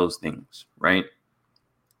wrong with those things. Right.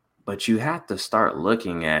 But you have to start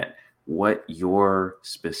looking at what your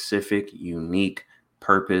specific, unique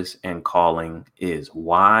purpose and calling is.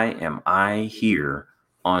 Why am I here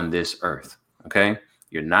on this earth? Okay.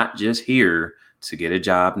 You're not just here to get a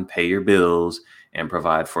job and pay your bills and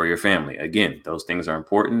provide for your family. Again, those things are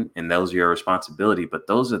important and those are your responsibility, but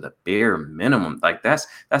those are the bare minimum. Like that's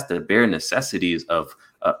the bare necessities of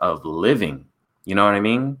living. You know what I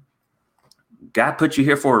mean? God put you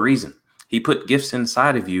here for a reason. He put gifts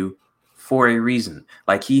inside of you for a reason.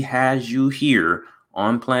 Like he has you here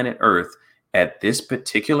on planet Earth at this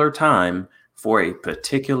particular time for a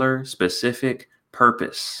particular specific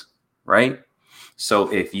purpose, right?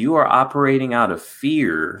 So if you are operating out of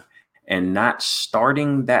fear and not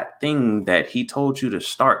starting that thing that he told you to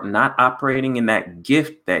start, not operating in that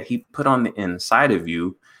gift that he put on the inside of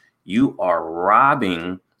you, you are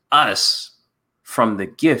robbing us from the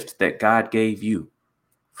gift that God gave you,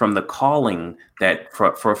 from the calling that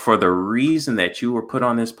for the reason that you were put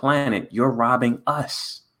on this planet. You're robbing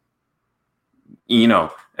us. You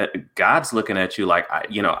know, God's looking at you like,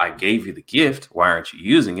 I gave you the gift. Why aren't you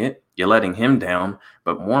using it? You're letting him down.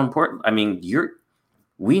 But more important, I mean,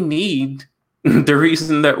 we need the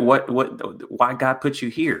reason that why God put you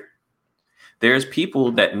here. There's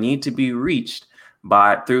people that need to be reached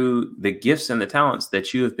through the gifts and the talents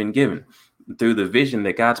that you have been given, through the vision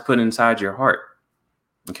that God's put inside your heart.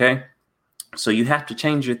 Okay. So you have to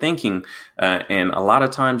change your thinking. And a lot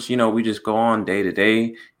of times, you know, we just go on day to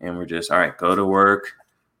day and we're just, all right, go to work,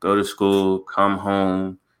 go to school, come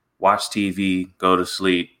home, watch TV, go to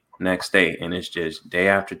sleep, next day. And it's just day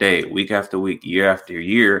after day, week after week, year after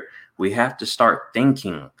year. We have to start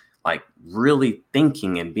thinking, like really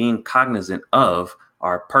thinking and being cognizant of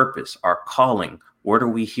our purpose, our calling. What are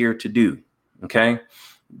we here to do? Okay.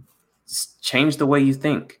 Change the way you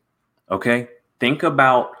think. Okay. Think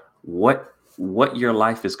about what your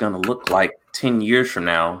life is going to look like 10 years from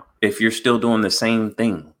now if you're still doing the same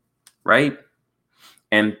thing, right?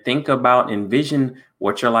 And envision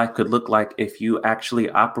what your life could look like if you actually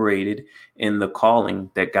operated in the calling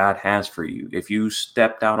that God has for you. If you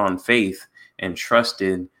stepped out on faith and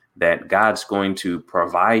trusted that God's going to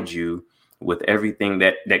provide you with everything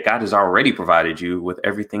that God has already provided you with,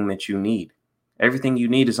 everything that you need. Everything you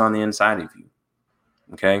need is on the inside of you.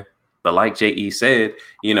 Okay. But like J.E. said,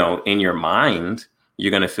 you know, in your mind, you're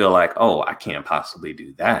going to feel like, oh, I can't possibly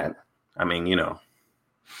do that. I mean, you know,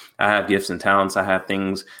 I have gifts and talents. I have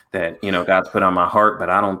things that, you know, God's put on my heart, but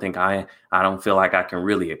I don't feel like I can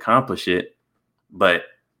really accomplish it. But,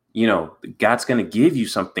 you know, God's going to give you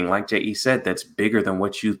something, like J.E. said, that's bigger than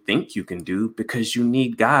what you think you can do, because you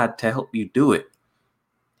need God to help you do it.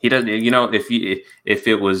 He doesn't, you know, if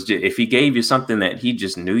he gave you something that he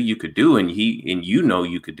just knew you could do, and you know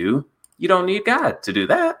you could do, you don't need God to do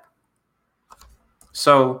that.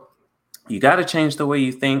 So you got to change the way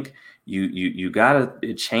you think. You got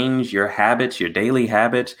to change your habits, your daily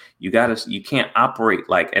habits. You can't operate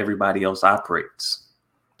like everybody else operates.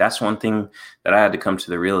 That's one thing that I had to come to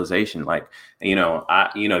the realization. Like, you know,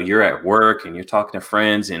 you're at work and you're talking to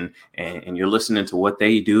friends and you're listening to what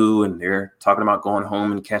they do, and they're talking about going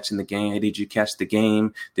home and catching the game. Hey, did you catch the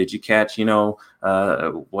game? Did you catch, you know,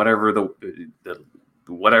 whatever the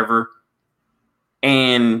whatever?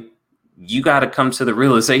 And you got to come to the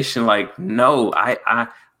realization, like, no, I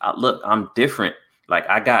look, I'm different. Like,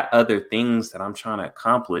 I got other things that I'm trying to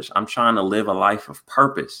accomplish. I'm trying to live a life of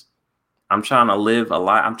purpose. I'm trying to leave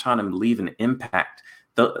an impact.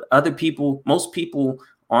 Most people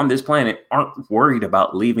on this planet aren't worried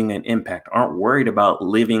about leaving an impact, aren't worried about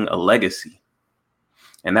living a legacy.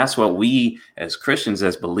 And that's what we as Christians,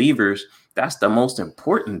 as believers, that's the most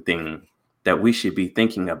important thing that we should be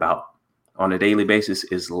thinking about on a daily basis,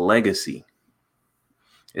 is legacy.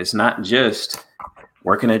 It's not just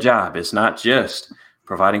working a job. It's not just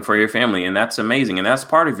providing for your family. And that's amazing. And that's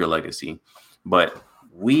part of your legacy. But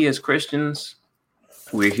we as Christians,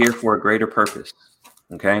 we're here for a greater purpose.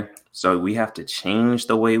 Okay. So we have to change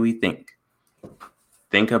the way we think.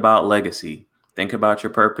 Think about legacy. Think about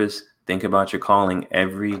your purpose. Think about your calling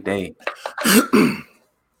every day. Let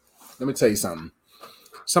me tell you something.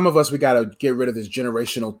 Some of us, we got to get rid of this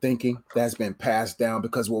generational thinking that's been passed down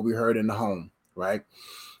because of what we heard in the home, right?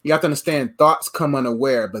 You have to understand, thoughts come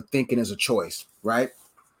unaware, but thinking is a choice, right?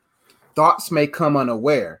 Thoughts may come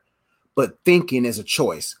unaware, but thinking is a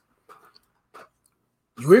choice.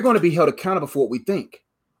 We're going to be held accountable for what we think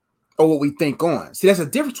or what we think on. See, that's a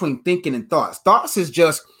difference between thinking and thoughts. Thoughts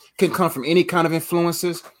can come from any kind of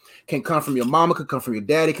influences, can come from your mama, can come from your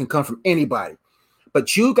daddy, can come from anybody.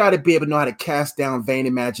 But you got to be able to know how to cast down vain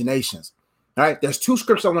imaginations. All right. There's two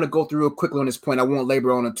scripts I want to go through real quickly on this point. I won't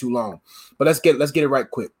labor on it too long, but let's get it right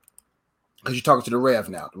quick. Because you're talking to the Rev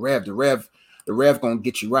now. The Rev gonna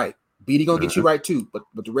get you right. BD gonna get you right too, but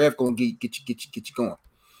the Rev gonna get you going. All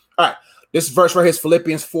right. This verse right here is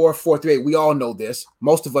Philippians 4:4-8. We all know this.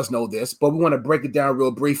 Most of us know this, but we want to break it down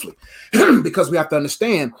real briefly because we have to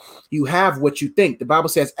understand you have what you think. The Bible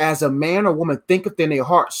says, as a man or woman thinketh in their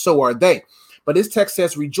heart, so are they. But this text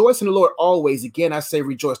says, rejoice in the Lord always. Again, I say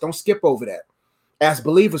rejoice. Don't skip over that. As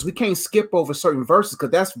believers, we can't skip over certain verses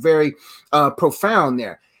because that's very profound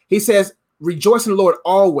there. He says, rejoice in the Lord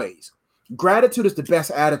always. Gratitude is the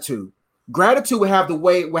best attitude. Gratitude will have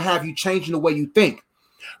you changing the way you think.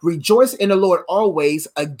 Rejoice in the Lord always.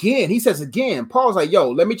 Again, he says again. Paul's like,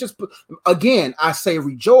 yo, let me just put again. I say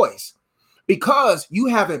rejoice because you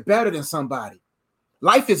have it better than somebody.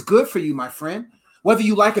 Life is good for you, my friend, whether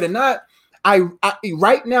you like it or not. I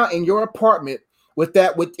right now in your apartment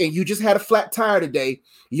and you just had a flat tire today.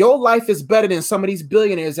 Your life is better than some of these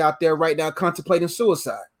billionaires out there right now contemplating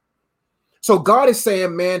suicide. So God is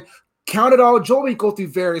saying, man, count it all joy when you go through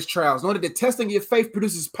various trials. Know that the testing of your faith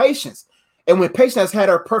produces patience. And when patience has had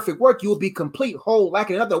her perfect work, you will be complete, whole,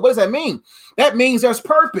 lacking nothing. What does that mean? That means there's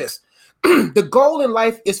purpose. The goal in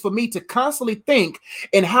life is for me to constantly think,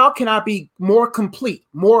 and how can I be more complete,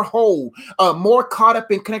 more whole, more caught up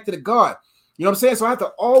and connected to God? You know what I'm saying? So I have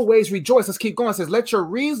to always rejoice. Let's keep going. It says, let your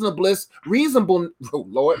reasonable, oh,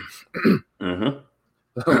 Lord.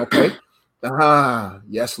 Okay.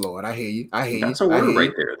 Yes, Lord. I hear you. That's a word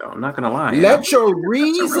right there, though. I'm not going to lie. Let your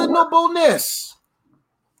reasonableness.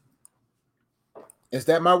 Is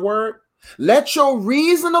that my word? Let your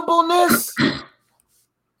reasonableness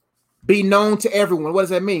be known to everyone. What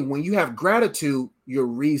does that mean? When you have gratitude, you're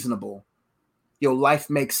reasonable. Your life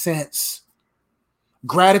makes sense.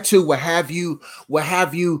 Gratitude will have you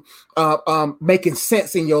making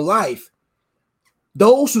sense in your life.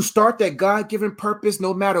 Those who start that God-given purpose,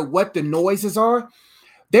 no matter what the noises are,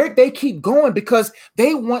 they keep going because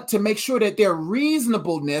they want to make sure that their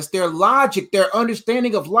reasonableness, their logic, their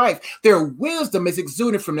understanding of life, their wisdom is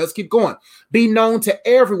exuded from them. Let's keep going. Be known to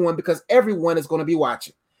everyone because everyone is going to be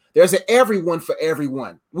watching. There's an everyone for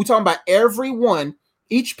everyone. We're talking about everyone,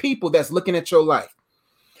 each people that's looking at your life.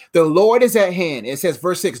 The Lord is at hand. It says,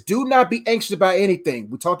 verse 6, do not be anxious about anything.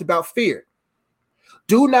 We talked about fear.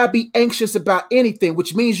 Do not be anxious about anything,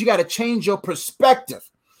 which means you got to change your perspective.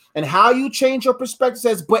 And how you change your perspective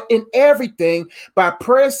says, but in everything, by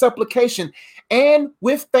prayer, supplication, And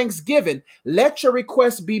with thanksgiving, let your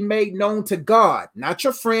requests be made known to God, not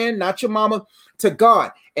your friend, not your mama, to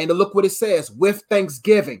God. And to look what it says, with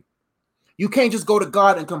thanksgiving. You can't just go to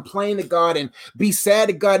God and complain to God and be sad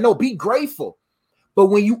to God. No, be grateful. But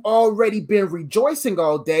when you already been rejoicing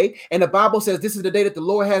all day, and the Bible says this is the day that the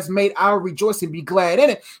Lord has made, our rejoicing, be glad in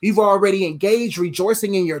it. You've already engaged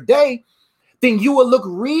rejoicing in your day. Then you will look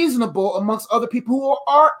reasonable amongst other people who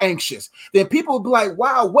are anxious. Then people will be like,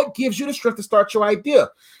 wow, what gives you the strength to start your idea?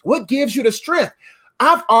 What gives you the strength?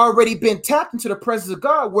 I've already been tapped into the presence of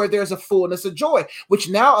God where there's a fullness of joy, which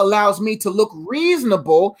now allows me to look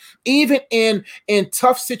reasonable even in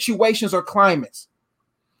tough situations or climates.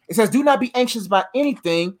 It says, do not be anxious about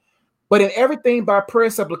anything, but in everything by prayer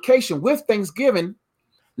and supplication with thanksgiving,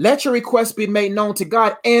 let your requests be made known to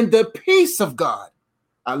God, and the peace of God.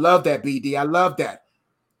 I love that, BD. I love that.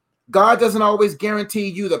 God doesn't always guarantee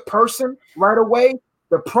you the person right away,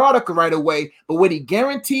 the product right away, but what he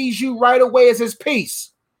guarantees you right away is his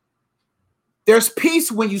peace. There's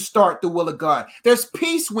peace when you start the will of God. There's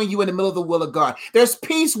peace when you're in the middle of the will of God. There's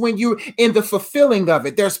peace when you're in the fulfilling of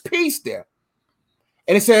it. There's peace there.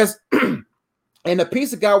 And it says, and the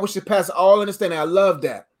peace of God which surpasses all understanding. I love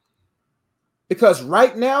that. Because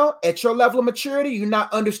right now, at your level of maturity, you're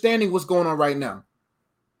not understanding what's going on right now.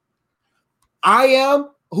 I am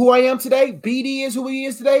who I am today. BD is who he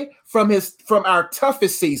is today from our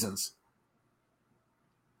toughest seasons,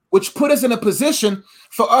 which put us in a position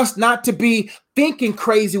for us not to be thinking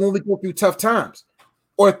crazy when we go through tough times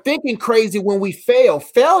or thinking crazy when we fail.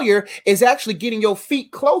 Failure is actually getting your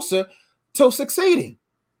feet closer to succeeding.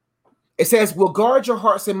 It says, we'll guard your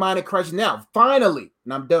hearts and mind in Christ. Now, finally,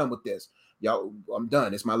 and I'm done with this. Y'all, I'm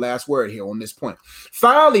done. It's my last word here on this point.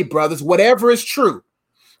 Finally, brothers, whatever is true,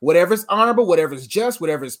 whatever is honorable, whatever is just,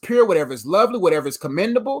 whatever is pure, whatever is lovely, whatever is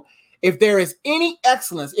commendable, if there is any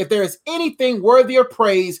excellence, if there is anything worthy of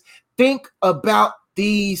praise, think about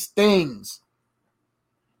these things.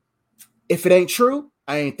 If it ain't true,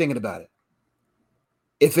 I ain't thinking about it.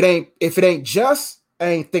 If it ain't just, I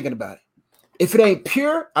ain't thinking about it. If it ain't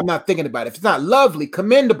pure, I'm not thinking about it. If it's not lovely,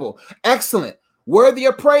 commendable, excellent, worthy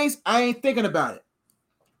of praise, I ain't thinking about it.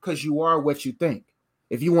 Because you are what you think.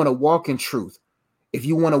 If you want to walk in truth, if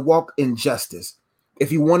you want to walk in justice,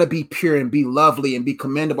 if you want to be pure and be lovely and be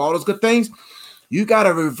commendable, all those good things, you got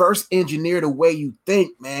to reverse engineer the way you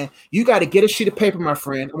think, man. You got to get a sheet of paper, my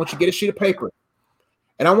friend. I want you to get a sheet of paper.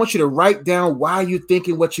 And I want you to write down why you're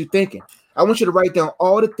thinking what you're thinking. I want you to write down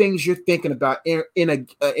all the things you're thinking about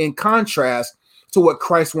in contrast to what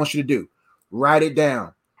Christ wants you to do. Write it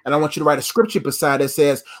down. And I want you to write a scripture beside it that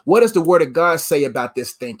says, what does the word of God say about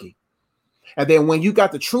this thinking? And then when you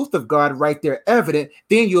got the truth of God right there evident,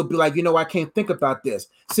 then you'll be like, I can't think about this.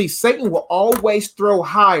 See, Satan will always throw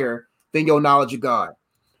higher than your knowledge of God.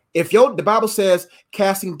 The Bible says,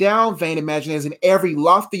 casting down vain imaginations and every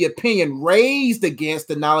lofty opinion raised against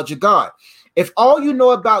the knowledge of God. If all you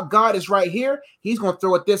know about God is right here, he's going to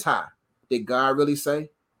throw it this high. Did God really say?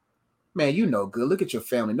 Man, you know good. Look at your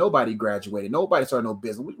family. Nobody graduated. Nobody started no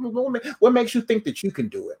business. What makes you think that you can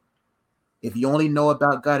do it? If you only know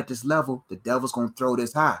about God at this level, the devil's going to throw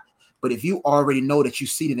this high. But if you already know that you're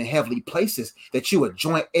seated in heavenly places, that you a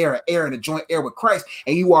joint heir and a joint heir with Christ,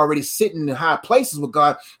 and you already sitting in high places with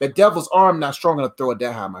God, the devil's arm not strong enough to throw it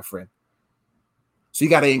that high, my friend. So you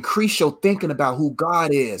got to increase your thinking about who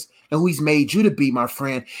God is and who he's made you to be, my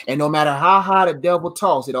friend. And no matter how high the devil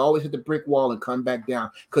talks, it always hit the brick wall and come back down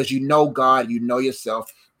because you know God, you know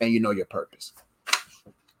yourself, and you know your purpose.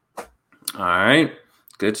 All right.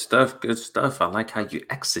 Good stuff. Good stuff. I like how you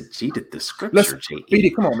exegeted the scripture, listen, J.E.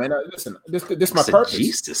 BD, come on, man. Listen, this is my purpose.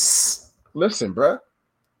 Jesus. Listen, bro.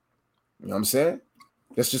 You know what I'm saying?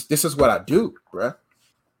 This is what I do, bro. All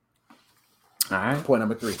right. Point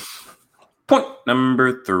number 3. Point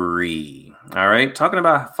number 3. All right. Talking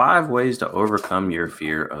about 5 ways to overcome your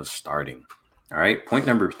fear of starting. All right. Point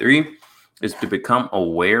number 3 is to become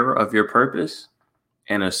aware of your purpose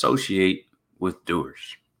and associate with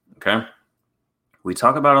doers. Okay. We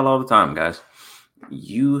talk about it all the time, guys.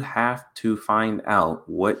 You have to find out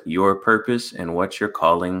what your purpose and what your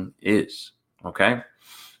calling is. Okay.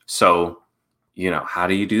 So, how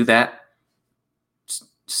do you do that?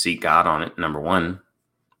 Seek God on it. Number 1.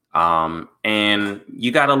 And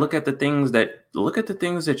you got to look at the things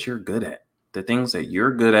that you're good at, the things that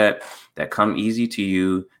you're good at that come easy to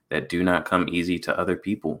you, that do not come easy to other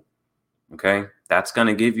people. Okay. That's going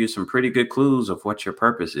to give you some pretty good clues of what your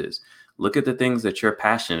purpose is. Look at the things that you're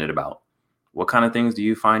passionate about. What kind of things do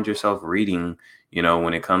you find yourself reading,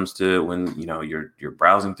 when it comes to when, you're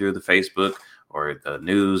browsing through the Facebook or the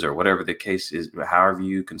news or whatever the case is, however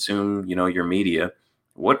you consume, your media.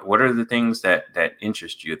 What are the things that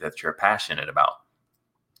interest you, that you're passionate about?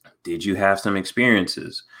 Did you have some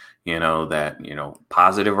experiences, that,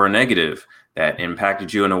 positive or negative, that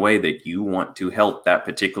impacted you in a way that you want to help that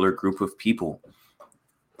particular group of people?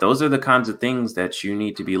 Those are the kinds of things that you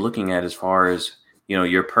need to be looking at as far as,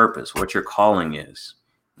 your purpose, what your calling is.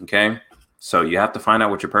 Okay. So you have to find out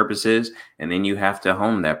what your purpose is, and then you have to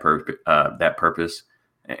hone that purpose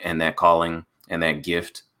and that calling and that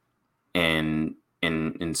gift. And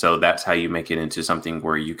so that's how you make it into something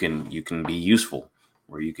where you can be useful,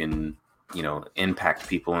 where you can, impact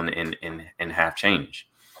people and have change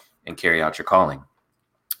and carry out your calling.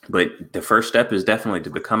 But the first step is definitely to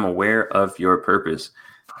become aware of your purpose.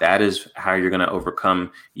 That is how you're going to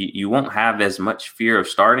overcome. You won't have as much fear of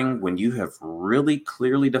starting when you have really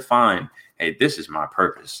clearly defined, hey, this is my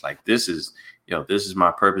purpose. Like, this is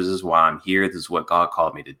my purpose. This is why I'm here. This is what God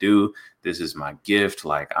called me to do. This is my gift.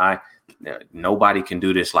 Like, nobody can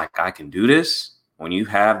do this like I can do this. When you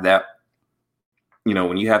have that,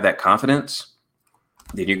 when you have that confidence,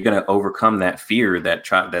 then you're going to overcome that fear that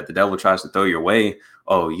the devil tries to throw your way.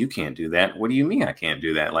 Oh, you can't do that. What do you mean I can't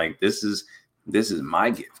do that? Like, this is my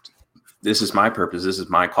gift. This is my purpose. This is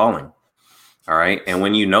my calling. All right. And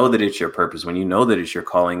when you know that it's your purpose, when you know that it's your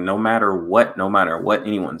calling, no matter what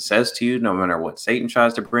anyone says to you, no matter what Satan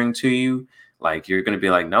tries to bring to you, like, you're going to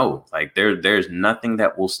be like, no, like there's nothing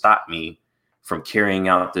that will stop me from carrying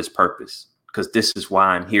out this purpose, because this is why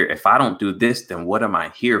I'm here. If I don't do this, then what am I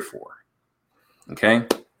here for? Okay.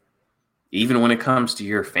 Even when it comes to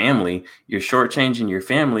your family, you're shortchanging your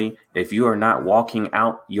family if you are not walking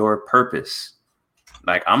out your purpose.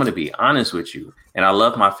 Like, I'm going to be honest with you. And I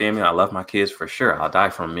love my family. I love my kids for sure. I'll die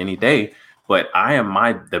for them any day. But I am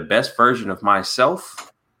the best version of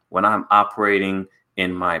myself when I'm operating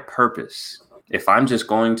in my purpose. If I'm just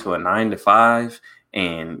going to a 9-to-5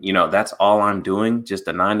 and, that's all I'm doing, just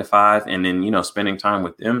a 9-to-5, and then, spending time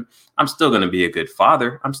with them, I'm still going to be a good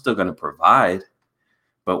father. I'm still going to provide.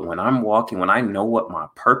 But when I'm walking, when I know what my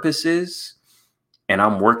purpose is and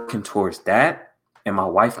I'm working towards that, and my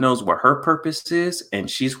wife knows what her purpose is and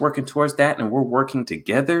she's working towards that, and we're working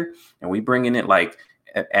together and we bringing it like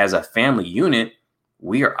as a family unit,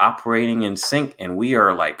 we are operating in sync, and we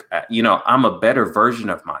are like, I'm a better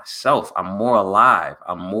version of myself. I'm more alive.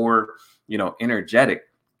 I'm more, energetic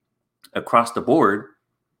across the board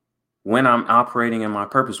when I'm operating in my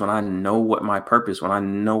purpose, when I know what my purpose, when I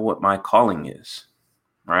know what my calling is.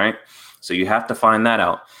 Right. So you have to find that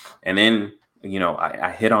out. And then,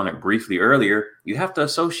 I hit on it briefly earlier. You have to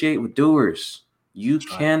associate with doers. You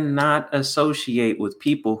cannot associate with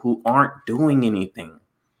people who aren't doing anything.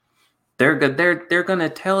 They're going to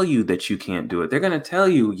tell you that you can't do it. They're going to tell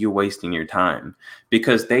you you're wasting your time,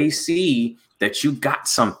 because they see that you got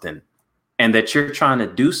something and that you're trying to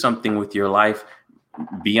do something with your life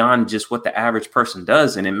beyond just what the average person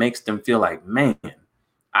does. And it makes them feel like, man,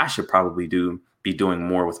 I should probably be doing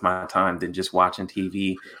more with my time than just watching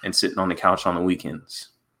TV and sitting on the couch on the weekends.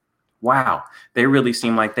 Wow. They really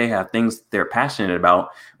seem like they have things they're passionate about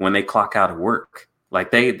when they clock out of work. Like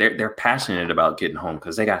they're passionate about getting home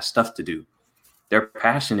because they got stuff to do. They're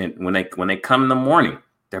passionate when they come in the morning.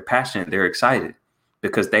 They're passionate. They're excited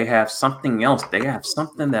because they have something else. They have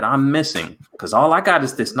something that I'm missing, because all I got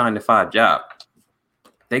is this 9-to-5 job.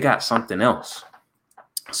 They got something else.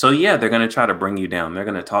 So yeah, they're going to try to bring you down. They're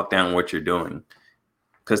going to talk down what you're doing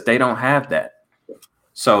because they don't have that.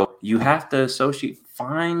 So you have to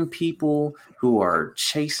find people who are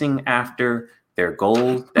chasing after their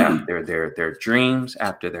goals, after their dreams,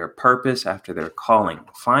 after their purpose, after their calling.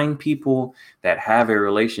 Find people that have a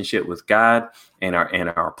relationship with God and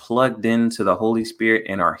are plugged into the Holy Spirit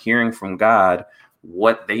and are hearing from God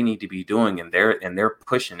what they need to be doing, and they're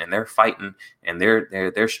pushing and they're fighting and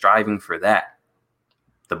they're striving for that.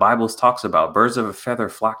 The Bible talks about birds of a feather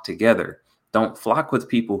flock together. Don't flock with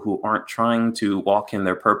people who aren't trying to walk in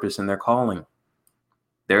their purpose and their calling.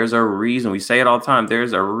 There's a reason. We say it all the time.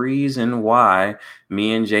 There's a reason why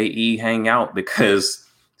me and JE hang out, because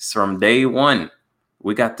from day one,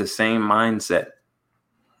 we got the same mindset.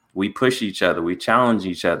 We push each other. We challenge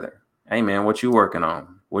each other. Hey, man, what you working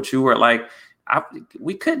on? What you were like?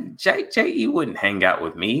 We couldn't. JE wouldn't hang out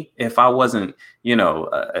with me if I wasn't,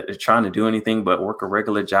 trying to do anything but work a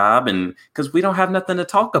regular job, and because we don't have nothing to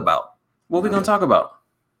talk about. What are we gonna talk about?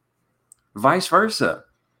 Vice versa.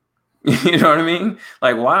 You know what I mean?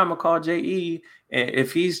 Like, why I'm gonna call JE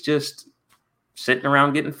if he's just sitting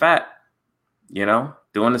around getting fat,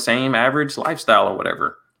 doing the same average lifestyle or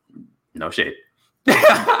whatever? No shade.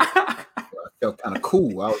 I felt kind of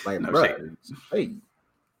cool. I was like, no shade. Hey.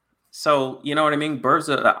 So, you know what I mean?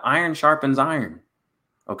 Iron sharpens iron.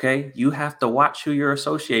 Okay, you have to watch who you're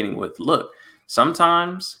associating with. Look,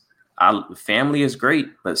 sometimes family is great,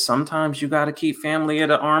 but sometimes you got to keep family at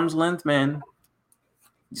an arm's length, man.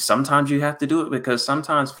 Sometimes you have to do it because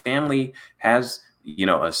sometimes family has,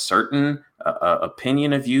 a certain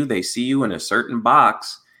opinion of you. They see you in a certain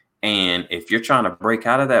box, and if you're trying to break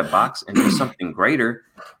out of that box and do something greater,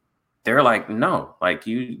 they're like, no, like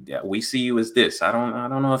we see you as this. I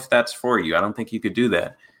don't know if that's for you. I don't think you could do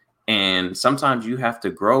that. And sometimes you have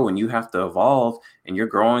to grow and you have to evolve, and you're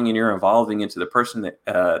growing and you're evolving into the person that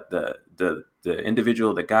the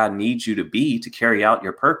individual that God needs you to be to carry out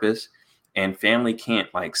your purpose. And family can't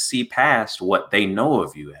like see past what they know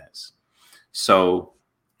of you as. So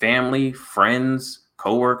family, friends,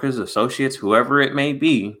 coworkers, associates, whoever it may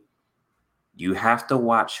be, you have to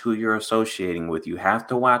watch who you're associating with. You have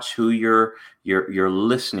to watch who you're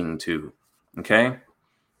listening to. Okay.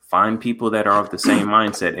 Find people that are of the same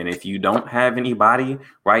mindset. And if you don't have anybody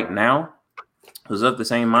right now who's of the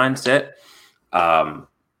same mindset,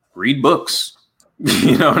 read books.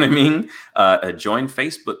 You know what I mean? Join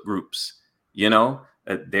Facebook groups.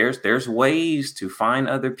 There's ways to find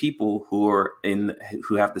other people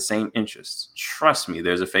who have the same interests. Trust me,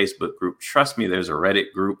 there's a Facebook group. Trust me, there's a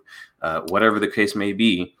Reddit group. Whatever the case may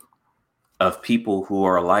be, of people who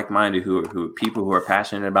are like-minded, who people who are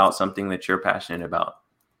passionate about something that you're passionate about.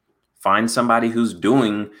 Find somebody who's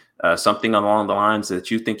doing something along the lines that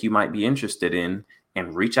you think you might be interested in,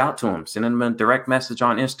 and reach out to them. Send them a direct message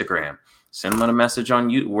on Instagram. Send them a message on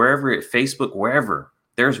wherever, Facebook, wherever.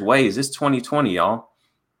 There's ways. It's 2020, y'all.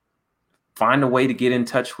 Find a way to get in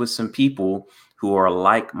touch with some people who are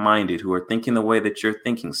like-minded, who are thinking the way that you're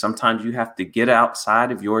thinking. Sometimes you have to get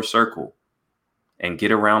outside of your circle and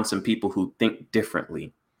get around some people who think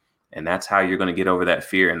differently. And that's how you're going to get over that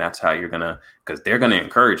fear. And that's how you're going to, because they're going to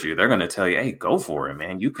encourage you. They're going to tell you, hey, go for it,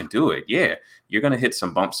 man. You can do it. Yeah, you're going to hit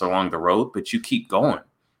some bumps along the road, but you keep going.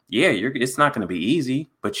 Yeah, it's not going to be easy,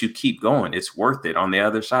 but you keep going. It's worth it on the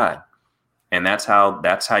other side. And that's how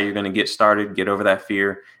you're going to get started, get over that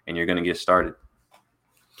fear, and you're going to get started.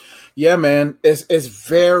 Yeah, man, it's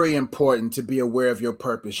very important to be aware of your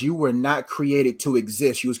purpose. You were not created to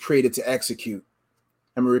exist. You was created to execute.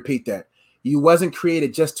 Let me repeat that. You wasn't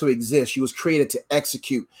created just to exist. You was created to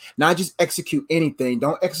execute, not just execute anything.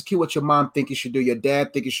 Don't execute what your mom think you should do, your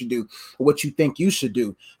dad think you should do, or what you think you should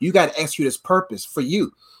do. You got to execute his purpose for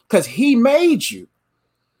you because he made you.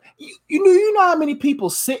 You know how many people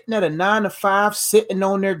sitting at a 9-to-5, sitting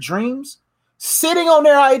on their dreams, sitting on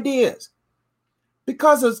their ideas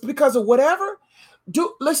because of whatever.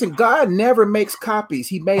 Listen, God never makes copies.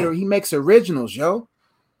 He makes originals, yo.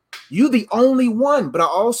 You the only one. But I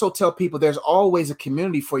also tell people there's always a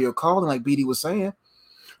community for your calling, like BD was saying.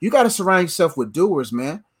 You got to surround yourself with doers,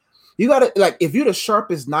 man. You got to, like, if you're the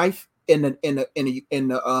sharpest knife in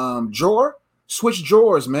the drawer, switch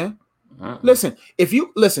drawers, man. Listen,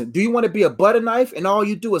 do you want to be a butter knife and all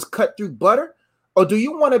you do is cut through butter? Or do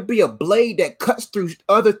you want to be a blade that cuts through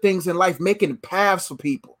other things in life, making paths for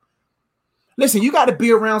people? Listen, you got to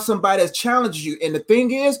be around somebody that challenges you. And the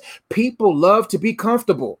thing is, people love to be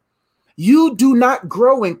comfortable. You do not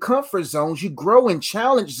grow in comfort zones. You grow in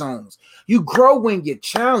challenge zones. You grow when you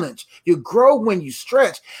challenge. You grow when you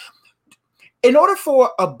stretch. In order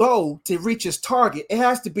for a bow to reach its target, it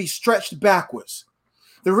has to be stretched backwards.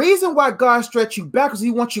 The reason why God stretched you backwards,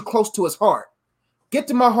 he wants you close to his heart. Get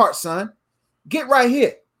to my heart, son. Get right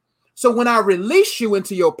here. So when I release you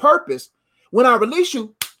into your purpose, when I release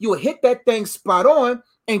you, you will hit that thing spot on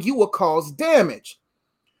and you will cause damage.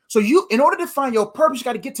 So in order to find your purpose, you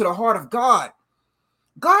got to get to the heart of God.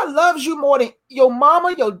 God loves you more than your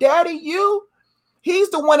mama, your daddy, you.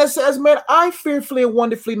 He's the one that says, man, I fearfully and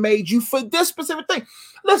wonderfully made you for this specific thing.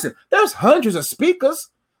 Listen, there's hundreds of speakers,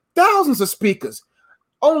 thousands of speakers.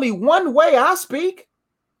 Only one way I speak.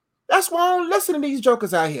 That's why I don't listen to these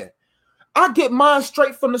jokers out here. I get mine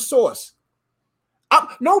straight from the source.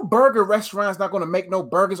 No burger restaurant's not going to make no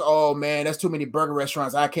burgers. Oh, man, that's too many burger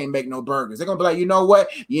restaurants. I can't make no burgers. They're going to be like, you know what?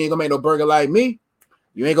 You ain't going to make no burger like me.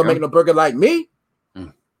 You ain't going to make no burger like me.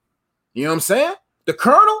 You know what I'm saying? The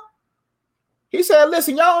Colonel, he said,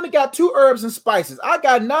 listen, y'all only got 2 herbs and spices. I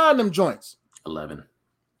got 9 of them joints. 11.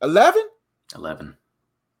 11? 11.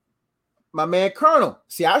 My man Colonel.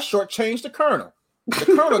 See, I shortchanged the Colonel. The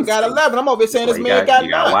Colonel got 11. I'm over here saying this man got 9.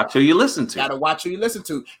 You gotta watch who you listen to. Gotta watch who you listen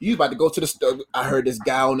to. You about to go to the store. I heard this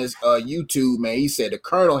guy on this YouTube, man. He said the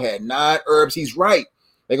Colonel had 9 herbs. He's right.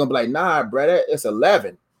 They're gonna be like, nah, brother, it's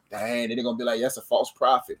 11. Dang, they're gonna be like, that's a false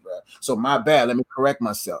prophet, bro. So my bad. Let me correct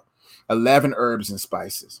myself. 11 herbs and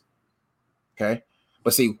spices. Okay.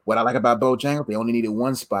 But see, what I like about Bojangles, they only needed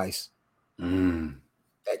 1 spice.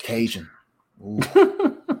 That Cajun. Ooh.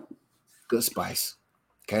 good spice.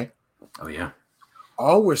 Okay. Oh, yeah.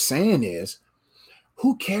 All we're saying is,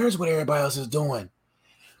 who cares what everybody else is doing?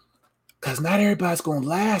 Because not everybody's going to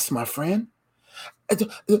last, my friend. Do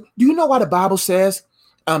you know why the Bible says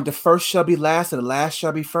the first shall be last and the last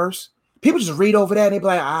shall be first? People just read over that and they be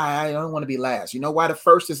like, I don't want to be last. You know why the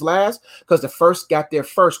first is last? Because the first got there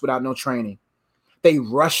first without no training. They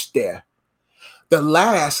rushed there. The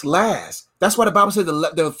last. That's why the Bible says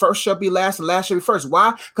the first shall be last and last shall be first.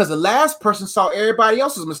 Why? Because the last person saw everybody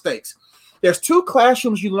else's mistakes. There's two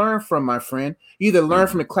classrooms you learn from, my friend. You either learn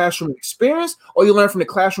from the classroom experience or you learn from the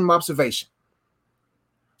classroom observation.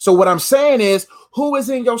 So what I'm saying is, who is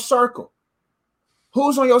in your circle?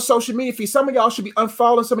 Who's on your social media feed? Some of y'all should be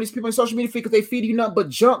unfollowing some of these people on social media feed because they feed you nothing but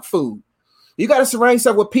junk food. You got to surround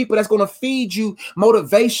yourself with people that's going to feed you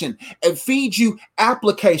motivation and feed you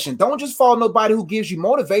application. Don't just follow nobody who gives you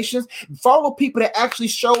motivations. Follow people that actually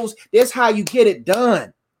shows this how you get it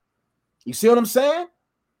done. You see what I'm saying?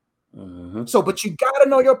 Mm-hmm. So, but you got to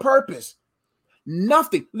know your purpose.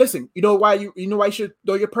 Nothing. Listen, you know why you should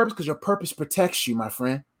know your purpose? Because your purpose protects you, my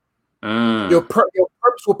friend. Your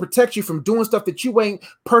purpose will protect you from doing stuff that you ain't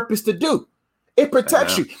purposed to do. It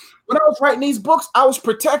protects you. When I was writing these books, I was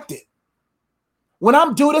protected. When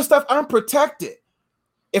I'm doing this stuff, I'm protected.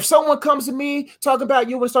 If someone comes to me talking about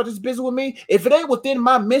you want to start this business with me, if it ain't within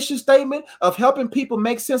my mission statement of helping people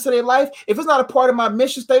make sense of their life, if it's not a part of my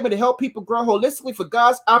mission statement to help people grow holistically for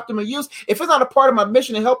God's optimal use, if it's not a part of my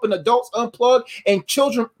mission to helping adults unplug and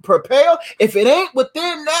children prepare, if it ain't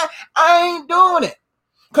within that, I ain't doing it.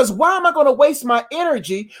 Because why am I going to waste my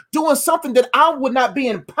energy doing something that I would not be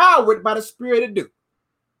empowered by the Spirit to do?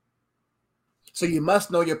 So you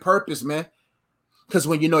must know your purpose, man. Because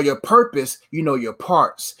when you know your purpose, you know your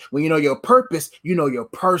parts. When you know your purpose, you know your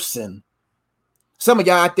person. Some of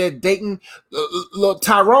y'all out there dating little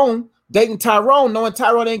Tyrone, knowing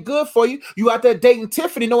Tyrone ain't good for you. You out there dating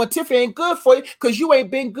Tiffany, knowing Tiffany ain't good for you because you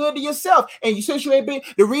ain't been good to yourself. And since you ain't been,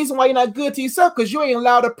 the reason why you're not good to yourself because you ain't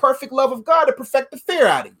allowed the perfect love of God to perfect the fear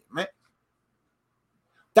out of you, man.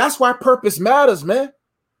 That's why purpose matters, man.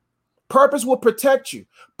 Purpose will protect you.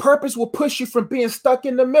 Purpose will push you from being stuck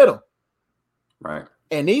in the middle. Right.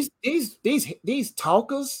 And these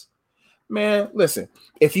talkers, man, listen,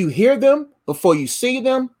 if you hear them before you see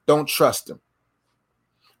them, don't trust them.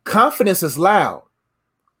 Confidence is loud.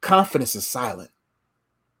 Confidence is silent.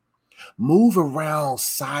 Move around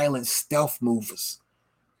silent stealth movers.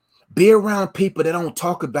 Be around people that don't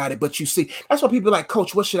talk about it, but you see. That's why people are like,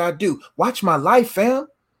 Coach, what should I do? Watch my life, fam.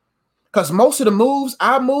 Because most of the moves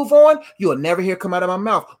I move on, you'll never hear come out of my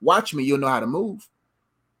mouth. Watch me, you'll know how to move.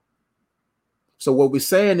 So what we're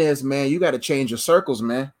saying is, man, you got to change your circles,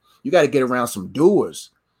 man. You got to get around some doers.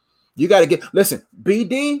 You got to listen,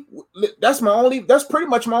 BD, that's pretty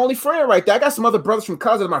much my only friend right there. I got some other brothers from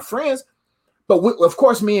college that are my friends, but of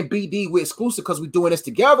course, me and BD, we're exclusive because we're doing this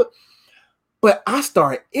together. But I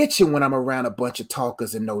start itching when I'm around a bunch of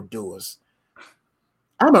talkers and no doers.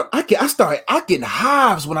 I start getting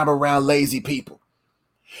hives when I'm around lazy people.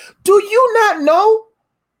 Do you not know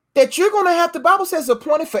that you're going to have, the Bible says,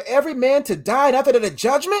 appointed for every man to die, and after that, a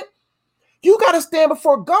judgment? You got to stand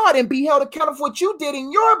before God and be held accountable for what you did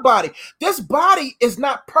in your body. This body is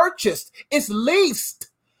not purchased. It's leased.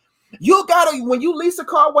 You got to, when you lease a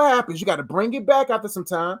car, what happens? You got to bring it back after some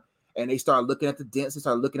time. And they start looking at the dents. They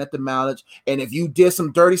start looking at the mileage. And if you did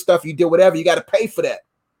some dirty stuff, you did whatever, you got to pay for that.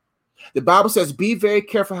 The Bible says, be very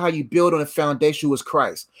careful how you build on a foundation who is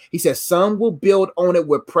Christ. He says, some will build on it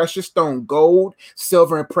with precious stone, gold,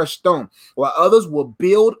 silver, and precious stone, while others will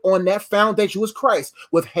build on that foundation who is Christ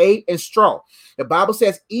with hay and straw. The Bible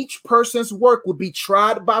says each person's work will be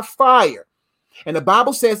tried by fire. And the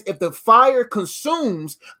Bible says if the fire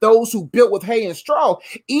consumes those who built with hay and straw,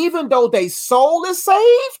 even though their soul is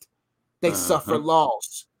saved, they suffer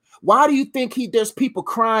loss. Why do you think there's people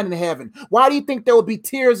crying in heaven? Why do you think there will be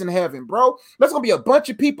tears in heaven, bro? There's going to be a bunch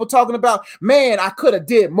of people talking about, man, I could have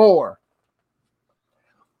did more.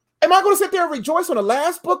 Am I going to sit there and rejoice on the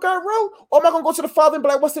last book I wrote? Or am I going to go to the Father and be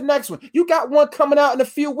like, what's the next one? You got one coming out in a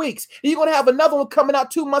few weeks. You're going to have another one coming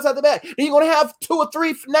out 2 months after that. And you're going to have 2 or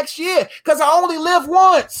 3 next year because I only live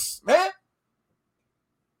once, man.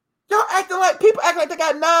 Y'all people acting like they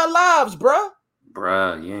got 9 lives, bro.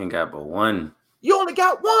 Bruh, you ain't got but one. You only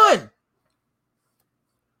got one.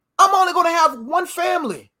 I'm only going to have one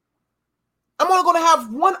family. I'm only going to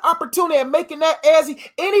have one opportunity at making that Ezzy.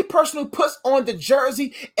 Any person who puts on the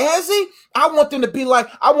jersey Ezzy, I want them to be like,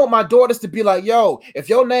 I want my daughters to be like, yo, if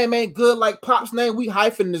your name ain't good like Pop's name, we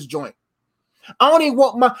hyphen this joint. I don't even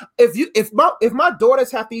want if my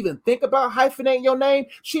daughters have to even think about hyphenating your name,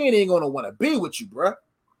 she ain't even going to want to be with you, bro.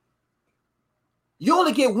 You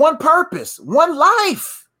only get one purpose, one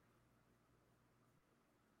life.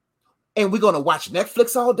 And we're going to watch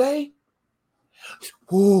Netflix all day?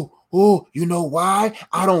 Oh, you know why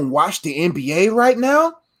I don't watch the NBA right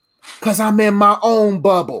now? Because I'm in my own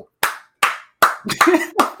bubble.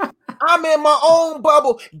 I'm in my own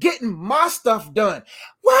bubble getting my stuff done.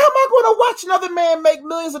 Why am I going to watch another man make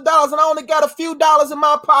millions of dollars and I only got a few dollars in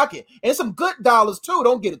my pocket? And some good dollars too,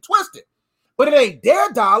 don't get it twisted. But it ain't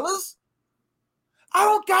their dollars. I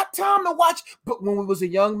don't got time to watch. But when we was a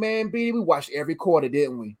young man, B, we watched every quarter,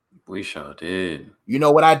 didn't we? We sure did. You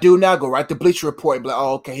know what I do now? Go right to Bleacher Report and be like,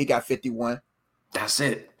 oh, okay, he got 51. That's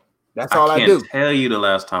it. That's all I do. I can't tell you the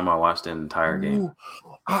last time I watched an entire game.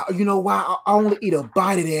 You know why? I only eat a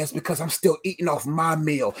bite of theirs because I'm still eating off my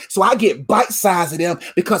meal. So I get bite size of them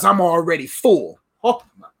because I'm already full. Oh,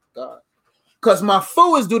 my God. Because my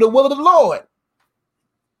food is due the will of the Lord.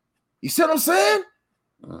 You see what I'm saying?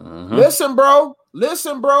 Mm-hmm. Listen,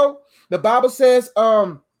 bro. The Bible says,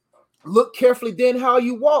 look carefully then how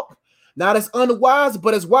you walk. Not as unwise,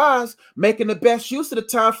 but as wise, making the best use of the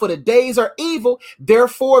time, for the days are evil.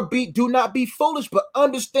 Therefore, do not be foolish, but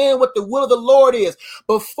understand what the will of the Lord is.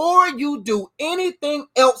 Before you do anything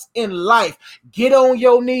else in life, get on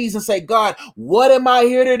your knees and say, God, what am I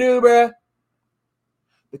here to do, bro?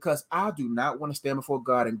 Because I do not want to stand before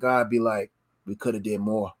God and God be like, we could have did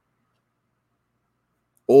more.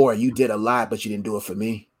 Or you did a lot, but you didn't do it for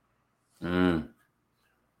me.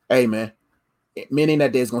 Hey, man. Many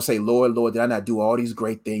that day is going to say, Lord, Lord, did I not do all these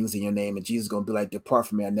great things in your name? And Jesus is going to be like, depart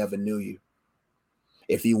from me, I never knew you.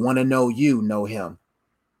 If you want to know you, know him.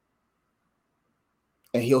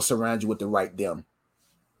 And he'll surround you with the right them.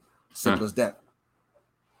 Simple as that.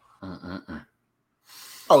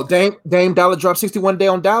 Oh, Dame Dollar dropped 61 day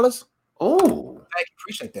on Dallas. Oh. Thank you.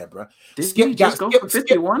 Appreciate that, bro. Skip he just go for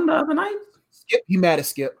 51 the other night? Skip, he mad at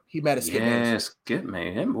Skip. Yeah, Skip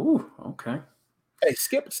made him. Ooh, okay. Hey,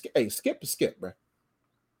 Skip, bro.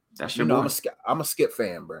 That's your boy. I'm a Skip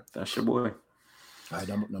fan, bro. That's your boy. All right,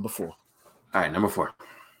 number 4. All right, number 4.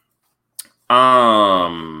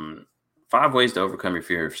 5 ways to overcome your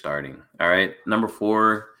fear of starting. All right, number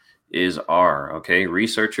 4 is R. Okay,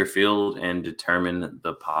 research your field and determine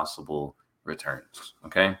the possible returns.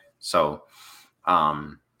 Okay, so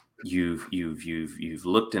you've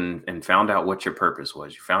looked and found out what your purpose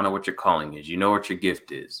was. You found out what your calling is. You know what your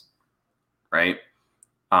gift is, right?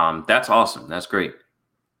 That's awesome. That's great.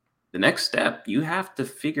 The next step, you have to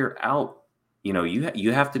figure out,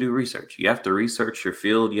 you have to do research. You have to research your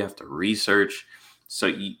field. You have to research. So,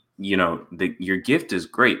 your gift is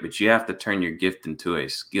great, but you have to turn your gift into a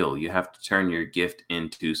skill. You have to turn your gift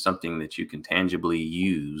into something that you can tangibly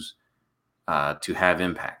use to have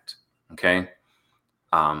impact. Okay.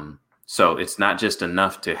 So it's not just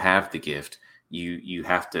enough to have the gift. You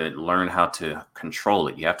have to learn how to control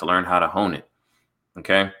it. You have to learn how to hone it.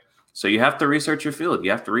 Okay. So you have to research your field.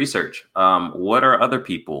 You have to research what are other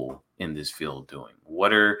people in this field doing?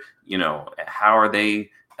 How are they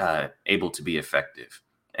able to be effective?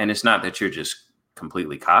 And it's not that you're just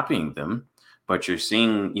completely copying them, but you're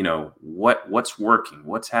seeing, what's working,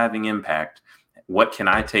 what's having impact. What can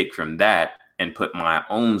I take from that and put my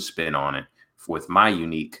own spin on it with my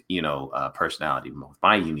unique, personality, with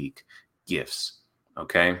my unique gifts.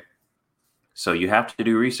 Okay. So you have to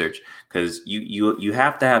do research because you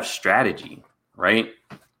have to have strategy, right?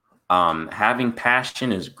 Having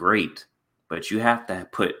passion is great, but you have to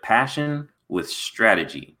put passion with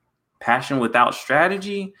strategy. Passion without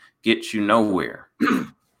strategy gets you nowhere,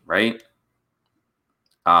 right?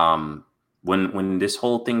 When this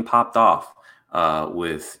whole thing popped off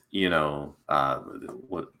with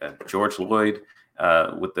George Floyd,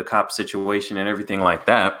 with the cop situation and everything like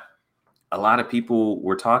that, a lot of people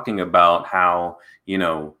were talking about how,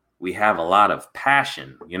 we have a lot of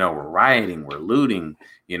passion, we're rioting, we're looting,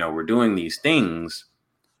 we're doing these things,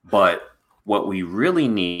 but what we really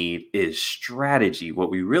need is strategy. What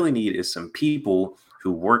we really need is some people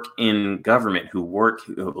who work in government, who work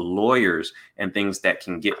lawyers and things that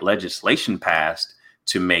can get legislation passed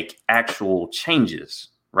to make actual changes,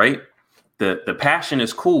 right? The passion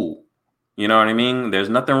is cool. You know what I mean? There's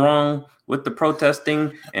nothing wrong with the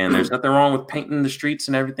protesting and there's nothing wrong with painting the streets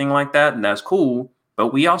and everything like that. And that's cool. But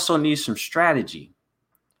we also need some strategy,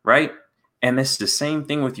 right? And it's the same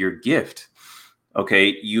thing with your gift.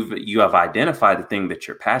 Okay, you have identified the thing that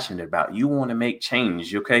you're passionate about. You want to make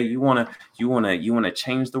change. Okay, you want to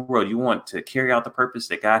change the world. You want to carry out the purpose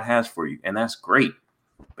that God has for you, and that's great.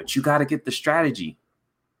 But you got to get the strategy.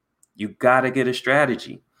 You got to get a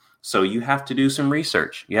strategy. So you have to do some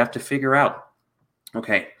research. You have to figure out,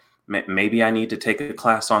 okay, maybe I need to take a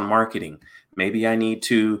class on marketing. Maybe I need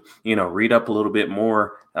to, read up a little bit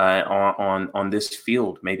more on this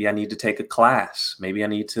field. Maybe I need to take a class. Maybe I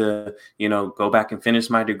need to, go back and finish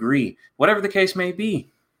my degree. Whatever the case may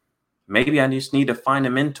be. Maybe I just need to find a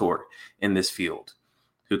mentor in this field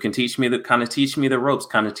who can teach me the ropes,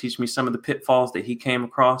 kind of teach me some of the pitfalls that he came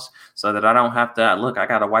across, so that I don't have to look. I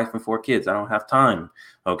got a wife and 4 kids. I don't have time,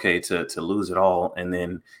 to lose it all and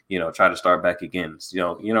then try to start back again. You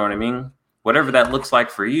know what I mean? Whatever that looks like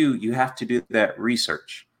for you, you have to do that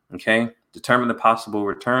research. Okay, determine the possible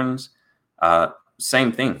returns.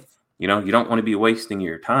 Same thing. You don't want to be wasting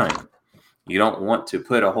your time. You don't want to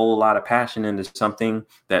put a whole lot of passion into something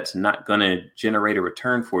that's not going to generate a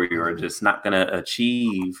return for you, or just not going to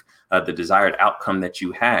achieve the desired outcome that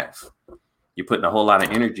you have. You're putting a whole lot of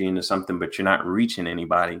energy into something, but you're not reaching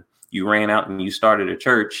anybody. You ran out and you started a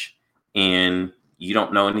church, and you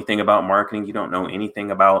don't know anything about marketing. You don't know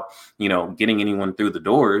anything about, getting anyone through the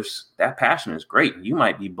doors. That passion is great. You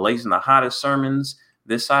might be blazing the hottest sermons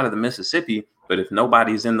this side of the Mississippi, but if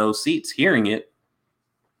nobody's in those seats hearing it,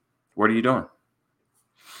 what are you doing?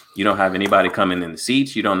 You don't have anybody coming in the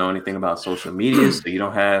seats. You don't know anything about social media. So you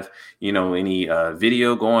don't have, any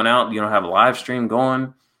video going out. You don't have a live stream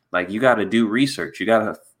going. Like, you got to do research. You got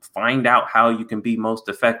to find out how you can be most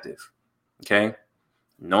effective. Okay.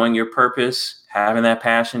 Knowing your purpose, having that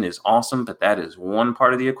passion is awesome, but that is one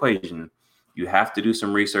part of the equation. You have to do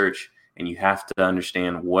some research, and you have to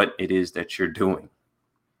understand what it is that you're doing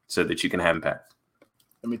so that you can have impact.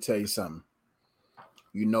 Let me tell you something.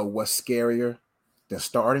 You know what's scarier than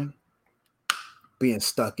starting? Being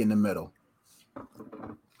stuck in the middle.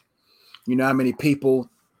 You know how many people,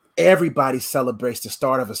 everybody celebrates the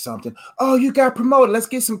start of something. Oh, you got promoted. Let's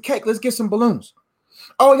get some cake. Let's get some balloons.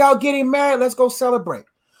 Oh, y'all getting married. Let's go celebrate.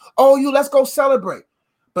 Oh, let's go celebrate.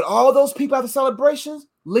 But all those people at the celebrations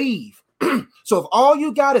leave. So if all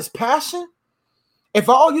you got is passion, if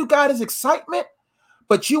all you got is excitement,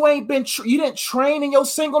 but you ain't been, you didn't train in your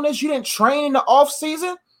singleness. You didn't train in the off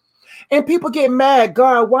season. And people get mad.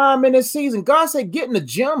 God, why I'm in this season? God said, get in the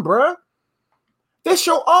gym, bro. This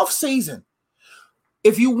your off season.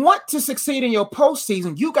 If you want to succeed in your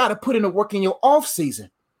postseason, you got to put in the work in your off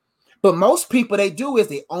season. But most people, they do is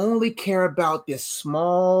they only care about this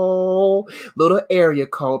small little area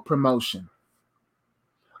called promotion.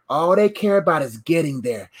 All they care about is getting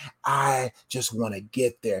there. I just want to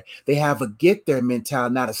get there. They have a get there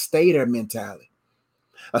mentality, not a stay there mentality.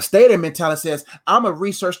 A stay there mentality says, I'm going to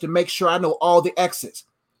research to make sure I know all the exits.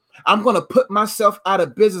 I'm going to put myself out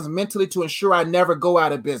of business mentally to ensure I never go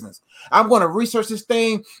out of business. I'm going to research this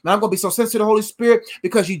thing, and I'm going to be so sensitive to the Holy Spirit,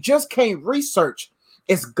 because you just can't research.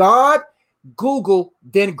 It's God, Google,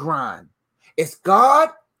 then grind. It's God,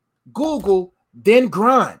 Google, then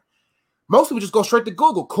grind. Most people just go straight to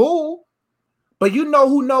Google. Cool. But you know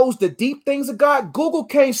who knows the deep things of God? Google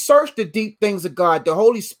can't search the deep things of God. The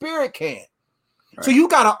Holy Spirit can. Right. So you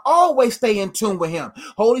got to always stay in tune with him.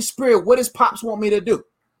 Holy Spirit, what does Pops want me to do?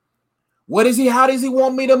 What is he? How does he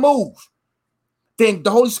want me to move? Then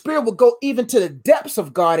the Holy Spirit will go even to the depths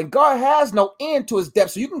of God, and God has no end to his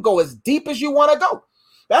depths. So you can go as deep as you want to go.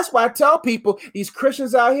 That's why I tell people, these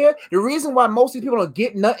Christians out here, the reason why most of these people don't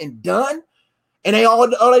get nothing done, and all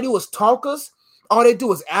they do is talkers, all they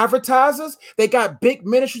do is advertisers. They got big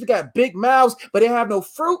ministries, they got big mouths, but they have no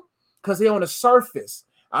fruit because they're on the surface.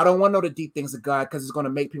 I don't want to know the deep things of God because it's going to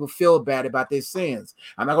make people feel bad about their sins.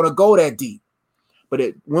 I'm not going to go that deep. But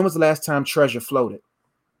when was the last time treasure floated?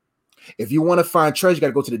 If you want to find treasure, you got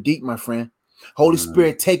to go to the deep, my friend. Holy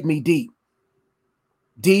Spirit, take me deep.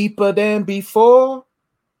 Deeper than before.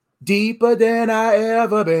 Deeper than I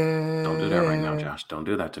ever been. Don't do that right now, Josh. Don't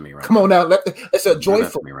do that to me right now. Come on now. It's a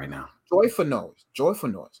joyful me right now. Joyful noise. Joyful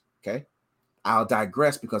noise. Okay. I'll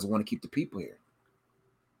digress because I want to keep the people here.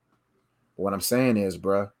 But what I'm saying is,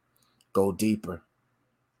 bro, go deeper.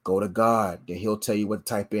 Go to God. Then he'll tell you what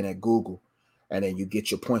to type in at Google. And then you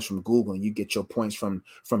get your points from Google, and you get your points from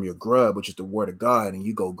your grub, which is the word of God, and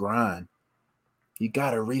you go grind. You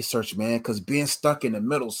got to research, man, because being stuck in the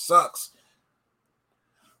middle sucks.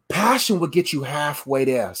 Passion will get you halfway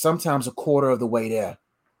there, sometimes a quarter of the way there.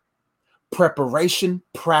 Preparation,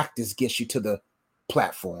 practice gets you to the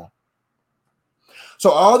platform. So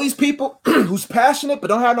all these people who's passionate but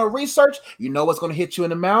don't have no research, you know what's going to hit you in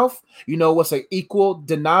the mouth? You know what's an equal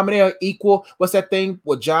denominator, what's that thing?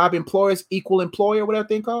 What job employers, equal employer, whatever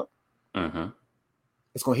thing called? Mm-hmm.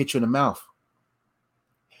 It's going to hit you in the mouth.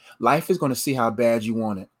 Life is going to see how bad you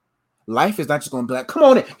want it. Life is not just going to be like, come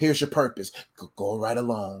on in, here's your purpose. Go right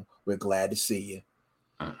along. We're glad to see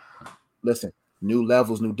you. Listen, new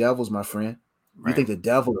levels, new devils, my friend. You think the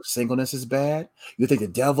devil of singleness is bad? You think the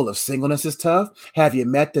devil of singleness is tough? Have you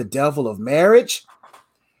met the devil of marriage?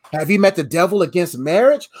 Have you met the devil against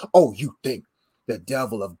marriage? Oh, you think the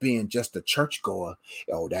devil of being just a churchgoer?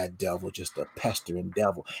 Oh, that devil, just a pestering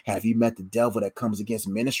devil. Have you met the devil that comes against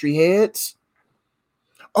ministry heads?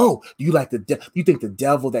 Oh, you think the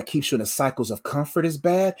devil that keeps you in the cycles of comfort is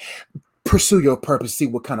bad? Pursue your purpose. See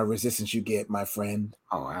what kind of resistance you get, my friend.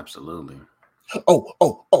 Oh, absolutely.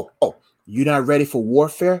 Oh. You're not ready for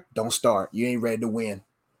warfare? Don't start. You ain't ready to win.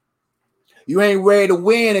 You ain't ready to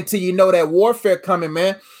win until you know that warfare coming,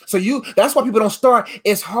 man. So that's why people don't start.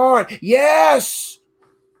 It's hard. Yes.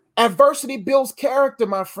 Adversity builds character,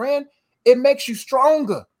 my friend. It makes you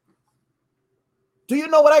stronger. Do you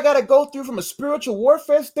know what I got to go through from a spiritual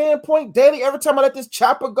warfare standpoint daily every time I let this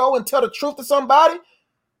chopper go and tell the truth to somebody?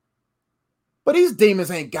 But these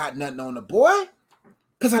demons ain't got nothing on the boy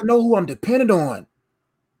because I know who I'm dependent on.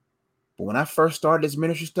 But when I first started this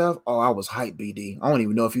ministry stuff, I was hyped, BD. I don't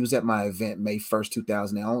even know if he was at my event May 1st,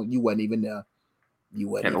 2000. You wasn't even there.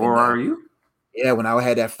 Or are you? Yeah, when I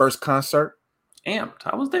had that first concert. Amped.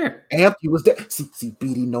 I was there. Amped, you was there. See,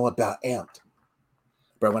 BD know about Amped.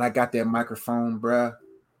 Bro, when I got that microphone, bro,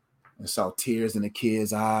 and saw tears in the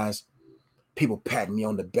kids' eyes, people patting me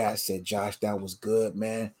on the back, said, Josh, that was good,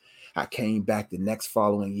 man. I came back the next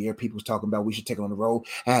following year. People was talking about we should take it on the road.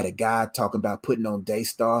 I had a guy talking about putting on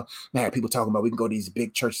Daystar. I had people talking about we can go to these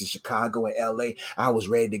big churches in Chicago and LA. I was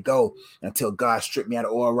ready to go until God stripped me out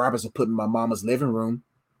of Oral Roberts and put me in my mama's living room.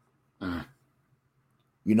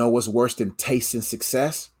 You know what's worse than tasting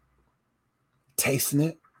success? Tasting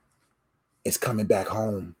it. It's coming back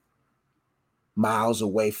home, miles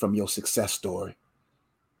away from your success story.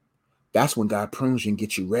 That's when God prunes you and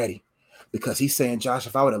gets you ready. Because he's saying, Josh,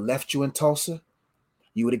 if I would have left you in Tulsa,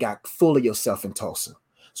 you would have got full of yourself in Tulsa.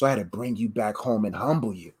 So I had to bring you back home and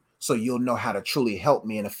humble you so you'll know how to truly help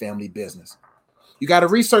me in a family business. You got to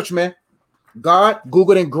research, man. God,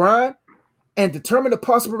 Google and grind, and determine the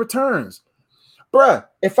possible returns. Bruh,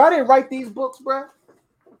 if I didn't write these books, bruh,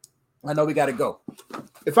 I know we got to go.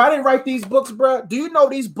 If I didn't write these books, bruh, do you know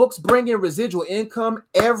these books bring in residual income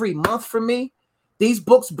every month for me? These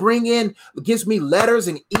books gives me letters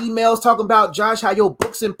and emails talking about, Josh, how your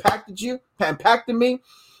books impacted me.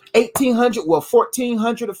 1,800, 1,400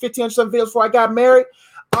 or 1,500 some videos before I got married.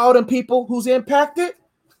 All them people who's impacted.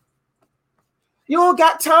 You don't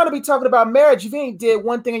got time to be talking about marriage if you ain't did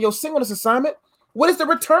one thing in your singleness assignment. What is the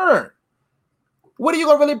return? What are you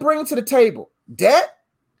going to really bring to the table? Debt?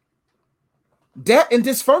 Debt and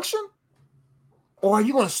dysfunction? Or are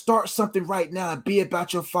you going to start something right now and be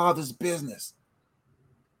about your father's business?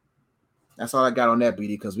 That's all I got on that, BD,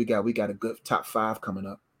 because we got a good top 5 coming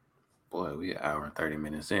up. Boy, we an hour and 30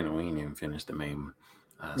 minutes in, and we ain't even finished the main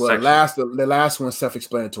section. The last one's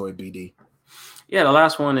self-explanatory, BD. Yeah, the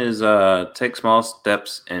last one is take small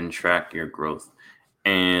steps and track your growth.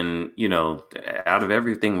 And, out of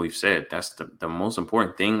everything we've said, that's the most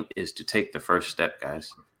important thing is to take the first step,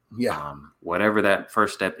 guys. Yeah. Whatever that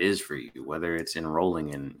first step is for you, whether it's enrolling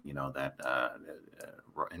in,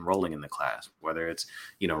 enrolling in the class, whether it's,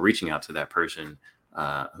 reaching out to that person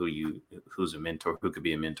who's a mentor, who could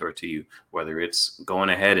be a mentor to you, whether it's going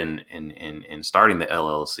ahead and starting the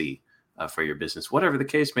LLC for your business, whatever the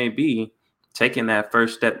case may be, taking that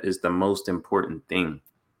first step is the most important thing.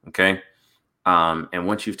 Okay. And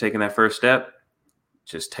once you've taken that first step,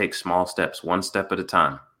 just take small steps, one step at a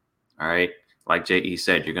time. All right. Like J.E.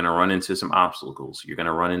 said, you're going to run into some obstacles. You're going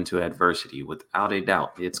to run into adversity without a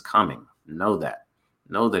doubt. It's coming. Know that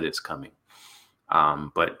it's coming.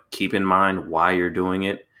 But keep in mind why you're doing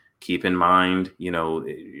it. Keep in mind,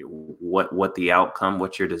 what the outcome,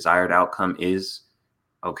 what your desired outcome is.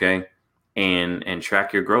 Okay. And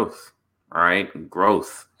track your growth. All right.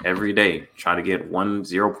 Growth every day. Try to get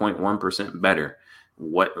 0.1% better.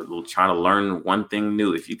 Try to learn one thing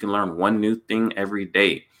new. If you can learn one new thing every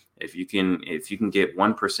day, if you can get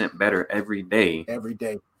 1% better every day,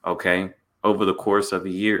 okay, over the course of a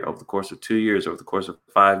year, over the course of 2 years, over the course of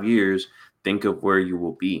 5 years, think of where you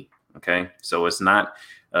will be. Okay. So it's not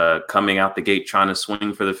coming out the gate trying to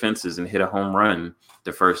swing for the fences and hit a home run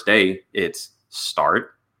the first day. It's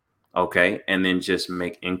start. Okay. And then just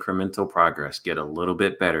make incremental progress, get a little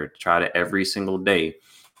bit better. Try to every single day,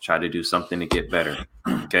 try to do something to get better.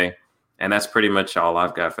 Okay. And that's pretty much all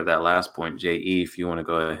I've got for that last point. J.E., if you want to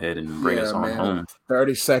go ahead and bring us on home.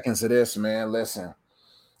 30 seconds of this, man. Listen,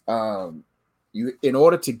 in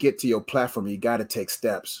order to get to your platform, you got to take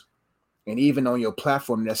steps. And even on your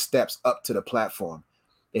platform, there's steps up to the platform.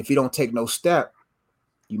 If you don't take no step,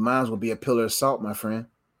 you might as well be a pillar of salt, my friend.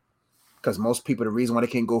 Because most people, the reason why they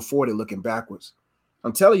can't go forward, they're looking backwards.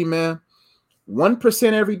 I'm telling you, man,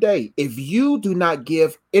 1% every day. If you do not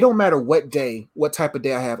give, it don't matter what day, what type of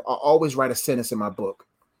day I have, I'll always write a sentence in my book.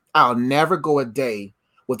 I'll never go a day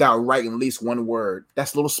without writing at least one word.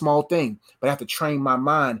 That's a little small thing, but I have to train my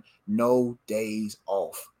mind. No days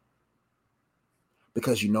off.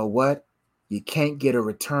 Because you know what? You can't get a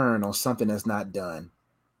return on something that's not done.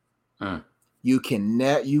 You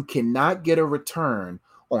cannot get a return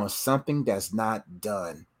on something that's not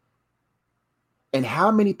done. And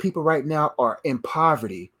how many people right now are in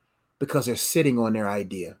poverty because they're sitting on their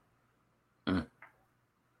idea?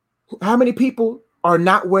 How many people are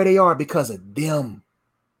not where they are because of them?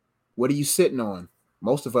 What are you sitting on?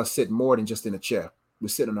 Most of us sit more than just in a chair. We're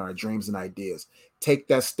sitting on our dreams and ideas. Take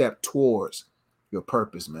that step towards your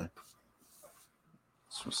purpose, man.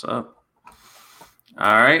 That's what's up.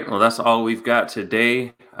 All right. Well, that's all we've got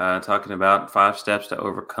today. Talking about 5 steps to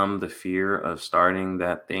overcome the fear of starting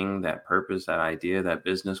that thing, that purpose, that idea, that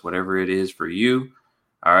business, whatever it is for you.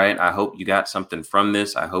 All right. I hope you got something from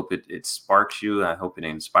this. I hope it sparks you. I hope it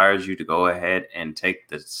inspires you to go ahead and take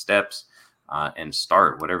the steps and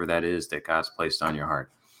start whatever that is that God's placed on your heart.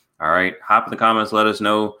 All right. Hop in the comments. Let us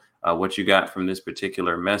know what you got from this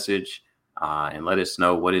particular message and let us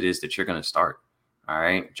know what it is that you're going to start. All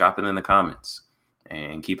right. Drop it in the comments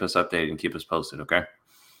and keep us updated and keep us posted. Okay.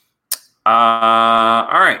 All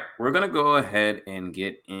right. We're going to go ahead and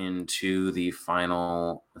get into the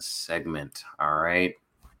final segment. All right.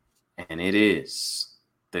 And it is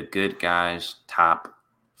the Good Guys Top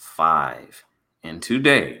 5. And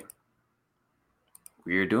today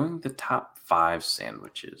we are doing the top 5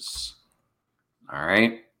 sandwiches. All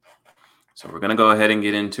right. So we're going to go ahead and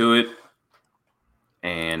get into it.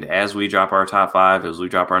 And as we drop our top 5, as we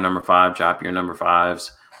drop our number 5, drop your number 5s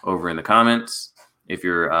over in the comments. If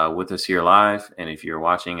you're with us here live, and if you're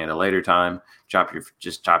watching at a later time, drop your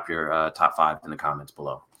top 5 in the comments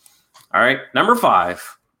below. All right. Number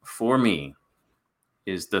 5 for me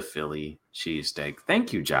is the Philly cheesesteak.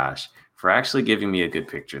 Thank you, Josh, for actually giving me a good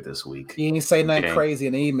picture this week. You didn't say nothing crazy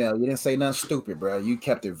in the email. You didn't say nothing stupid, bro. You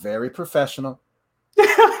kept it very professional.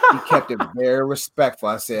 You kept it very respectful.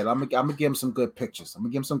 I said, I'm gonna give him some good pictures. I'm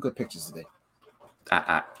gonna give him some good pictures today.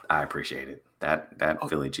 I appreciate it. That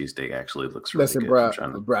Philly cheesesteak actually looks really Listen,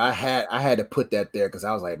 good. Bro, I had to put that there because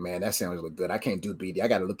I was like, man, that sandwich look good. I can't do BD. I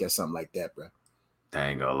got to look at something like that, bro. I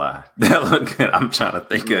ain't gonna lie. That look good. I'm trying to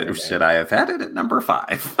think of should I have had it at number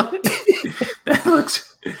 5? That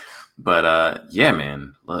looks. But yeah,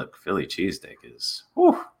 man. Look, Philly cheesesteak is.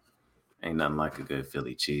 Whew, ain't nothing like a good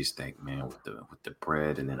Philly cheesesteak, man, with the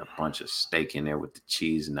bread and then a bunch of steak in there with the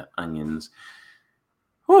cheese and the onions.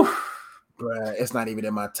 Whew. Bruh, it's not even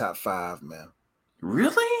in my top 5, man.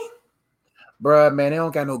 Really? Bruh, man, they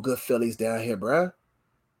don't got no good Phillies down here, bruh.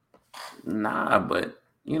 Nah, but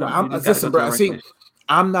you know, listen, bro. See,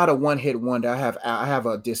 I'm not a one-hit wonder. I have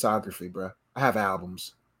a discography, bruh. I have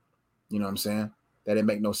albums. You know what I'm saying? That didn't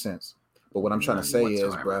make no sense. But what I'm trying to say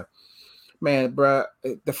is, bruh, man, bruh,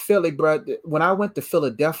 the Philly, bruh, when I went to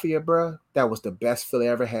Philadelphia, bruh, that was the best Philly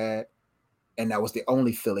I ever had. And that was the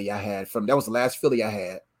only Philly I had that was the last Philly I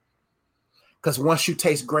had. Because once you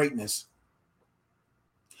taste greatness,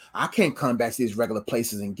 I can't come back to these regular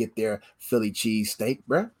places and get their Philly cheesesteak,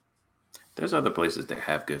 bruh. There's other places that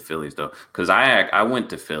have good Phillies, though. Because I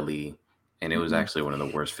went to Philly, and it was actually one of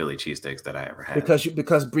the worst Philly cheesesteaks that I ever had.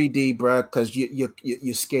 Because Bree D, bruh, because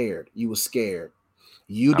you're scared. You were scared.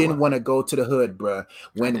 You didn't want to go to the hood, bruh.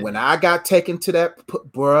 When I got taken to that,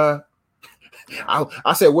 bruh,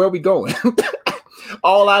 I said, where are we going?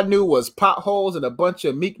 All I knew was potholes and a bunch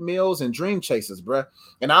of Meek Mills and dream chasers, bruh.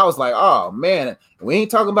 And I was like, oh, man, we ain't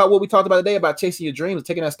talking about what we talked about today about chasing your dreams and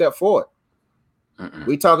taking that step forward.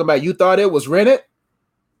 We talking about you thought it was rented?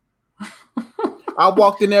 I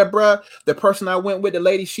walked in there, bruh. The person I went with, the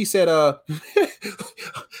lady, she said,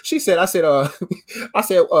 she said,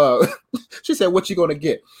 what you gonna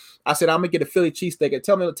get? I said, I'm gonna get a Philly cheesesteak and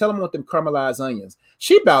tell them what them caramelized onions.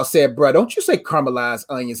 She about said, bruh, don't you say caramelized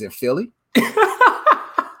onions in Philly?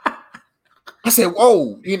 I said,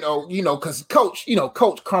 whoa, you know, because coach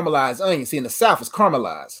caramelized onions. See, in the South, it's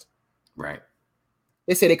caramelized. Right.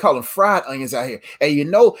 They say they call them fried onions out here. Hey,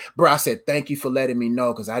 bro, I said, thank you for letting me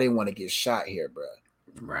know because I didn't want to get shot here, bro.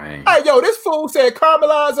 Right. Hey, yo, this fool said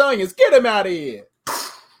caramelized onions. Get him out of here.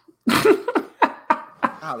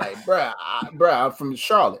 I'm like, bro, I'm from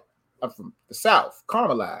Charlotte. I'm from the South.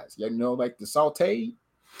 Caramelized. You know, like the sauteed.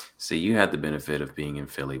 See, you had the benefit of being in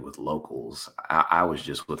Philly with locals. I was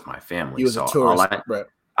just with my family. You was a tourist, bro.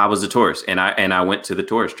 I was a tourist, and I went to the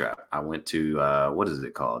tourist trap. I went to what is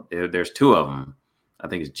it called? There's 2 of them. I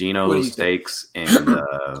think it's Geno's Steaks, and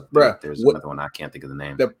there's another one I can't think of the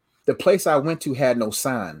name. The place I went to had no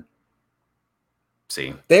sign.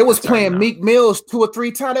 See, They was that's how you playing know. Meek Mills 2 or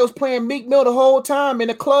 3 times. They was playing Meek Mill the whole time in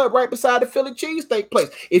the club right beside the Philly cheesesteak place.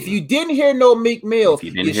 If you didn't hear no Meek Mill, If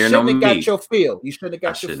you didn't you hear no shouldn't have got meat, your fill. You shouldn't have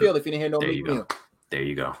I got your shouldn't. fill if you didn't hear no There Meek you go. Mill. There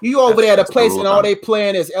you go. You over there at a That's the place rule and of all thumb. they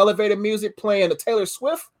playing is elevator music, playing the Taylor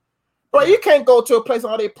Swift. Bro, you can't go to a place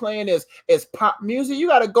and all they playing is pop music. You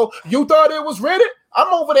gotta go. You thought it was ready?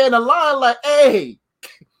 I'm over there in the line like, hey.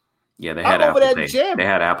 Yeah, they had I'm over Apple there Pay. jamming. They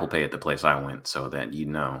had Apple Pay at the place I went, so that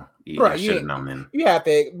Bro, I should have known then. You have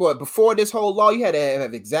to, boy, before this whole law, you had to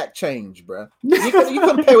have exact change, bro. You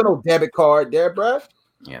couldn't pay with no debit card there, bro.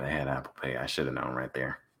 Yeah, they had Apple Pay. I should have known right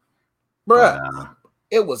there. Bro,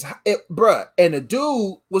 bro. And the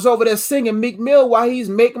dude was over there singing Meek Mill while he's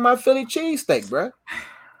making my Philly cheesesteak, bro.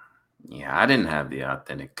 Yeah, I didn't have the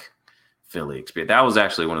authentic Philly experience. That was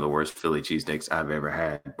actually one of the worst Philly cheesesteaks I've ever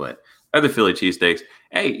had. But other Philly cheesesteaks,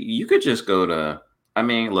 hey, you could just go to. I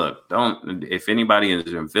mean, look, don't. If anybody is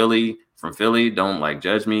from Philly, don't like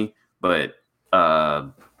judge me. But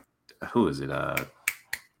who is it?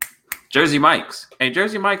 Jersey Mike's. Hey,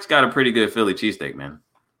 Jersey Mike's got a pretty good Philly cheesesteak, man.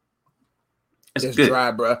 It's good.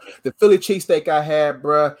 Dry, bro. The Philly cheesesteak I had,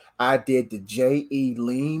 bro, I did the J.E.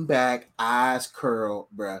 lean back, eyes curled,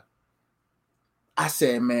 bro. I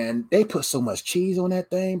said, man, they put so much cheese on that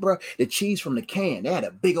thing, bro. The cheese from the can. They had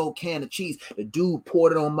a big old can of cheese. The dude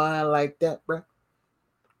poured it on mine like that, bro.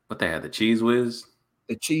 What they had, the Cheese Whiz?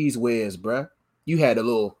 The Cheese Whiz, bro. You had a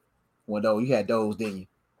little one, though. You had those, didn't you?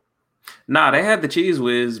 Nah, they had the Cheese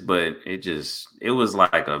Whiz, but it was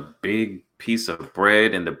like a big piece of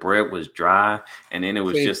bread, and the bread was dry, and then it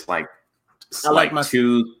was just like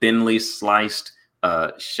two thinly sliced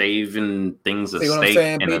shaven things of steak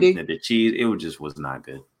and the cheese. It was not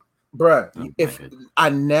good. Bruh, I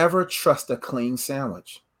never trust a clean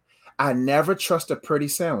sandwich. I never trust a pretty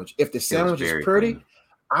sandwich. If the sandwich is pretty, clean.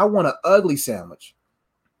 I want an ugly sandwich.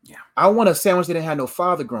 Yeah. I want a sandwich that didn't have no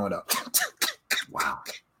father growing up. Wow.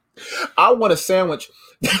 I want a sandwich.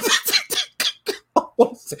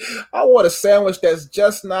 I want a sandwich that's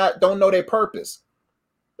just don't know their purpose.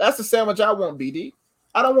 That's the sandwich I want, BD.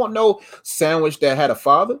 I don't want no sandwich that had a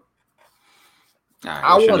father. Right,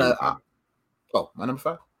 I want my number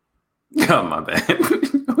 5. Oh, my bad.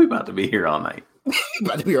 We about to be here all night.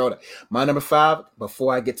 My number 5.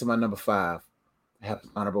 Before I get to my number 5, I have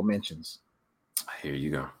honorable mentions. Here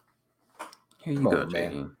you go. Here you go,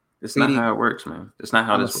 man. It's not how it works, man. It's not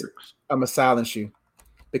how this works. I'm going to silence you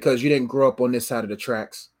because you didn't grow up on this side of the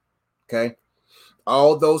tracks. Okay?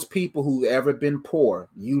 All those people who ever been poor,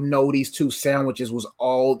 you know these 2 sandwiches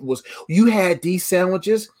you had these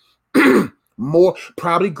sandwiches more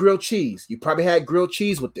probably grilled cheese. You probably had grilled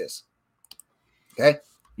cheese with this. Okay?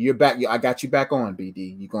 You're back. I got you back on,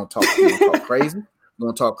 BD. You're gonna talk crazy. You're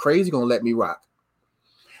gonna talk crazy, you're gonna let me rock.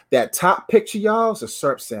 That top picture, y'all, is a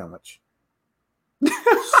syrup sandwich.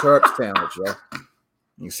 Syrup sandwich, yo.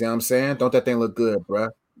 You see what I'm saying? Don't that thing look good, bro?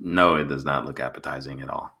 No, it does not look appetizing at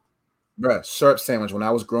all. Bruh, syrup sandwich. When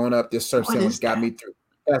I was growing up, this syrup sandwich got me through.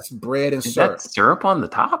 That's bread and syrup. That syrup on the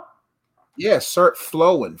top? Yeah, syrup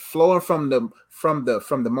flowing from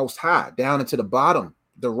the most high down into the bottom,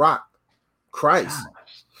 the rock, Christ.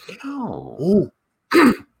 Ooh.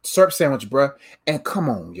 Syrup sandwich, bruh. And come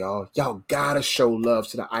on, y'all gotta show love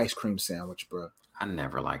to the ice cream sandwich, bruh. I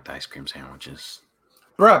never liked ice cream sandwiches,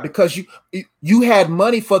 bruh, because you had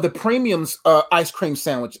money for the premiums ice cream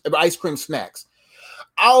snacks.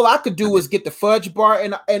 All I could do was get the fudge bar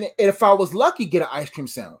and if I was lucky, get an ice cream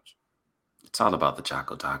sandwich. It's all about the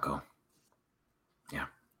Choco Taco. Yeah.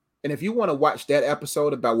 And if you want to watch that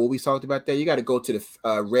episode about what we talked about there, you got to go to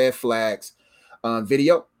the Red Flags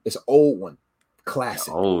video. It's an old one. Classic.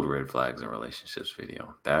 The old Red Flags and Relationships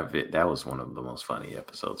video. That was one of the most funny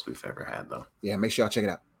episodes we've ever had, though. Yeah, make sure y'all check it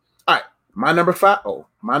out. All right. My number 5.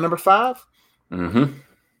 My number 5? Mm-hmm.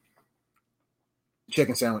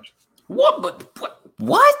 Chicken sandwich.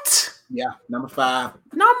 What? Yeah, number 5.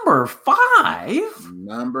 Number 5?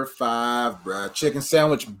 Number 5, bro. Chicken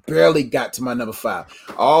sandwich barely got to my number 5.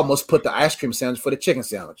 I almost put the ice cream sandwich for the chicken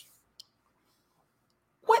sandwich.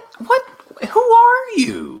 What? Who are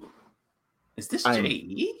you? Is this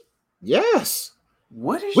J.E.? Yes.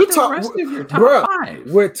 What is the rest of your top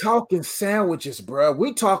 5? We're talking sandwiches, bro.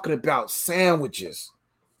 We're talking about sandwiches.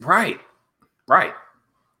 Right.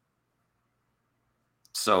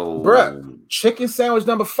 So, bruh, chicken sandwich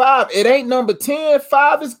number 5. It ain't number 10.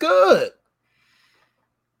 5 is good.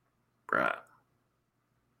 Bruh.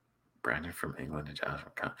 Brandon from England and Josh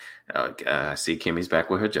from Compton. I see Kimmy's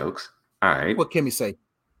back with her jokes. All right. What Kimmy say?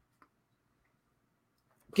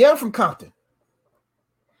 Yeah, I'm from Compton.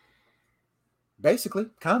 Basically,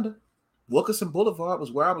 kinda. Wilkerson Boulevard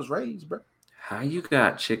was where I was raised, bro. How you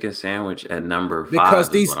got chicken sandwich at number Because 5 is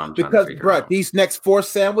these, what I'm trying to because figure bro, out. these next 4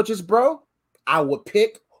 sandwiches, bro, I would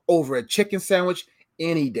pick over a chicken sandwich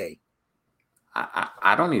any day.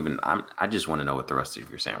 I don't even. I just want to know what the rest of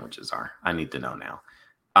your sandwiches are. I need to know now.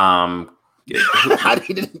 I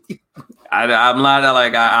needed I'm not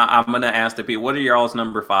like I'm gonna ask the people. What are your all's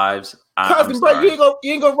number 5s? I'm cousin, bro. sorry.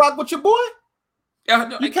 You ain't gonna rock with your boy.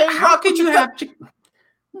 You can't How rock can with you your have,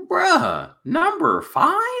 bruh? Number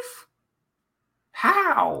 5?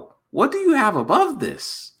 How? What do you have above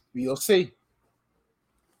this? You'll see.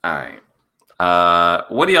 All right.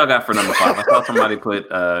 What do y'all got for number 5? I saw somebody put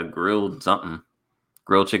grilled something,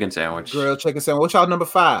 grilled chicken sandwich. Grilled chicken sandwich. What's y'all number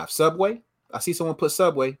 5? Subway. I see someone put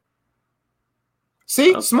Subway.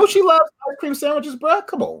 See, Okay. Smoochie loves ice cream sandwiches, bro.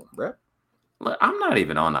 Come on, bro. Look, I'm not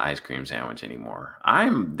even on the ice cream sandwich anymore.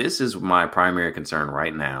 This is my primary concern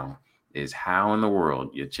right now is how in the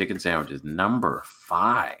world your chicken sandwich is number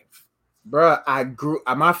 5. Bro,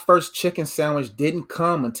 my first chicken sandwich didn't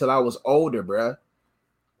come until I was older, bro.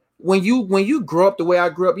 When you grow up the way I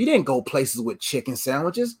grew up, you didn't go places with chicken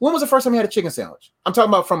sandwiches. When was the first time you had a chicken sandwich? I'm talking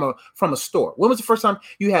about from a store. When was the first time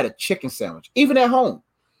you had a chicken sandwich? Even at home.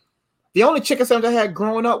 The only chicken sandwich I had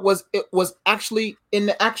growing up was actually in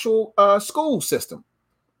the actual school system.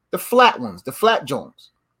 The flat ones, the flat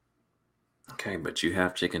joints. Okay, but you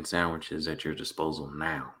have chicken sandwiches at your disposal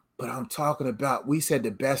now. But I'm talking about, we said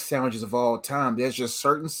the best sandwiches of all time. There's just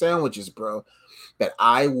certain sandwiches, bro, that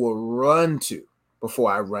I will run to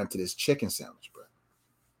before I run to this chicken sandwich, bro.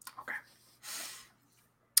 Okay.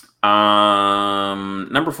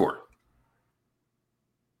 Number 4.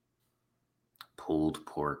 Pulled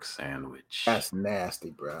pork sandwich. That's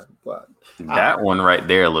nasty, bro. But that one right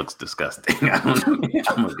there looks disgusting. I'm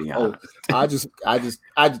gonna be honest. I just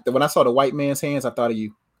when I saw the white man's hands, I thought of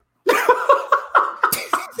you.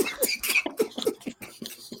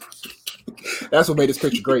 That's what made this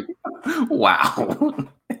picture great. Wow.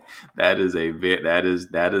 That is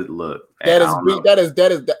look.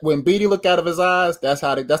 When Beatty looked out of his eyes, that's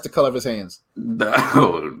the color of his hands.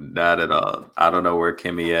 No, not at all. I don't know where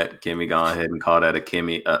Kimmy at. Kimmy go ahead and call that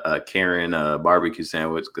a Karen barbecue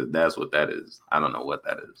sandwich, because that's what that is. I don't know what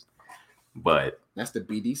that is. But that's the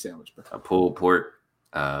BD sandwich, bro. A pulled pork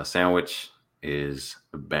sandwich is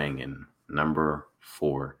banging. Number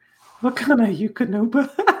 4. What kind of Yukonuba?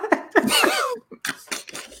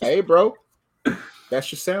 Hey, bro.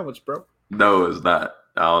 That's your sandwich, bro. No, it's not.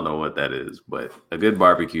 I don't know what that is, but a good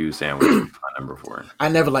barbecue sandwich is my number 4. I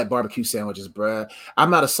never like barbecue sandwiches, bro. I'm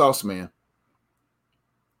not a sauce man.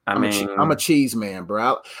 I'm a cheese man,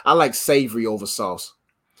 bro. I like savory over sauce.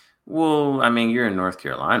 Well, I mean, you're in North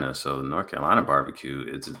Carolina, so North Carolina barbecue,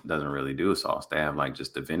 it doesn't really do a sauce. They have like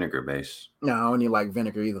just the vinegar base. No, I don't even like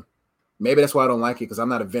vinegar either. Maybe that's why I don't like it, because I'm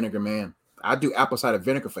not a vinegar man. I do apple cider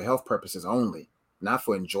vinegar for health purposes only, not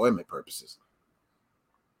for enjoyment purposes.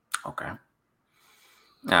 Okay.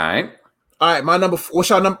 All right. My number.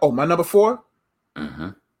 What's your number? Oh, my number 4. Mm-hmm.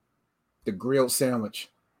 The grilled sandwich.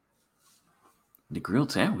 The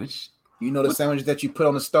grilled sandwich. You know the sandwiches that you put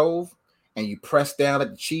on the stove and you press down,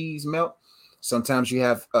 let the cheese melt. Sometimes you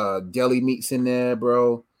have deli meats in there,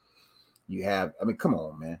 bro. You have. I mean, come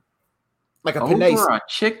on, man. Like a penne. A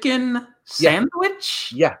chicken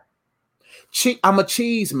sandwich. Yeah. I'm a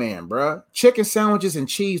cheese man, bro. Chicken sandwiches and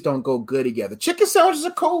cheese don't go good together. Chicken sandwiches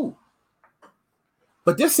are cool,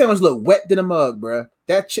 but this sandwich look wet than a mug, bro.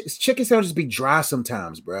 That chicken sandwiches be dry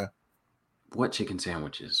sometimes, bro. What chicken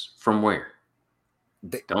sandwiches? From where?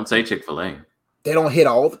 Don't say Chick-fil-A. They don't hit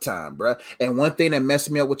all the time, bro. And one thing that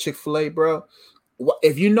messed me up with Chick-fil-A, bro,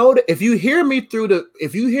 if you hear me through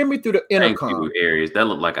the intercom, Aries, that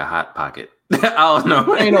look like a hot pocket. I don't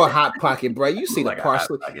know. Ain't no hot pocket, bro. You see the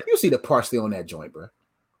parsley. You see the parsley on that joint, bro.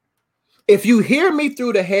 If you hear me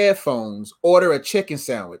through the headphones, order a chicken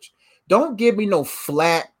sandwich. Don't give me no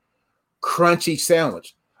flat, crunchy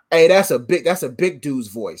sandwich. Hey, that's a big dude's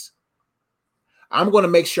voice. I'm gonna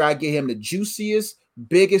make sure I get him the juiciest,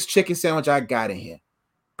 biggest chicken sandwich I got in here.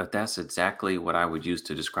 But that's exactly what I would use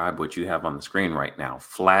to describe what you have on the screen right now.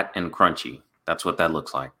 Flat and crunchy. That's what that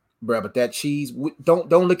looks like. Bro, but that cheese, don't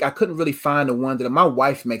look. I couldn't really find the one that my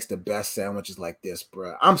wife makes the best sandwiches like this,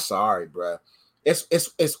 bro. I'm sorry, bro. It's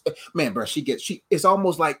man, bro. It's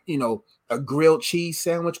almost like, a grilled cheese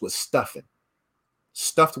sandwich with stuffing,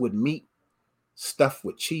 stuffed with meat, stuffed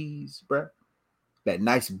with cheese, bro. That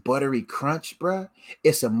nice buttery crunch, bro.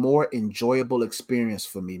 It's a more enjoyable experience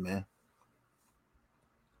for me, man.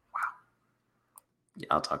 Wow. Yeah,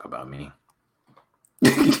 I'll talk about me.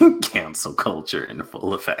 Cancel culture in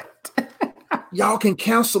full effect. Y'all can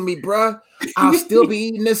cancel me, bruh. I'll still be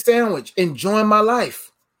eating this sandwich, enjoying my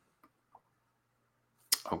life.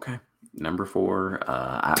 Okay. Number 4.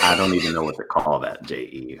 I don't even know what to call that.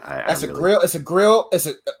 Je. That's a grill. It's a grill.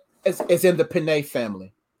 It's in the Panay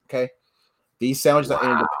family. Okay, these sandwiches are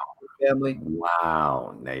in the Panay family.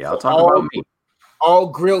 Wow. Now y'all talk about me. All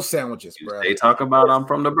grill sandwiches, bro. They talk about I'm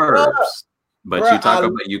from the burbs, but you talk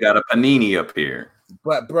about you got a panini up here.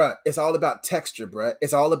 But bro, it's all about texture, bro.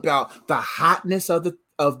 It's all about the hotness of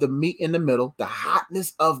the meat in the middle, the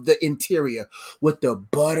hotness of the interior, with the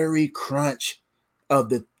buttery crunch of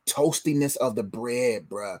the toastiness of the bread,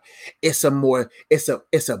 bro. It's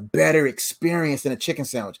a better experience than a chicken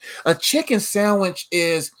sandwich. A chicken sandwich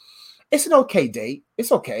it's an okay date.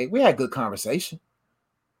 It's okay. We had good conversation.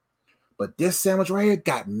 But this sandwich right here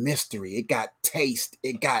got mystery. It got taste.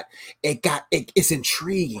 It's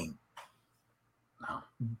intriguing. No.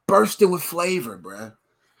 Bursting with flavor, bro.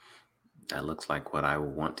 That looks like what I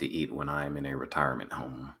will want to eat when I'm in a retirement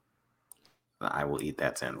home. I will eat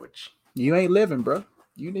that sandwich. You ain't living, bro.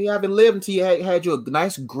 You haven't lived until you had you a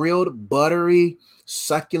nice grilled, buttery,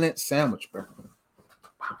 succulent sandwich, bro.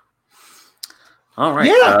 Wow. All right.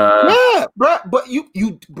 Yeah, bro. But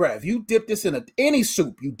bro, if you dip this in any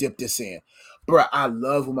soup, you dip this in, bro. I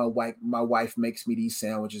love when my wife makes me these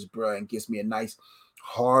sandwiches, bro, and gives me a nice,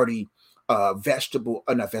 hearty, not vegetable,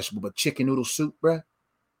 but chicken noodle soup, bro,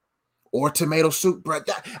 or tomato soup, bro.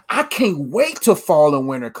 I can't wait till fall and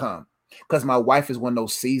winter come, because my wife is one of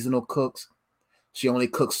those seasonal cooks. She only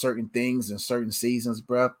cooks certain things in certain seasons,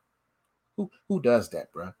 bro. Who does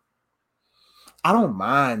that, bro? I don't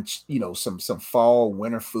mind, some fall,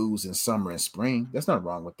 winter foods in summer and spring. There's nothing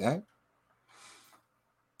wrong with that.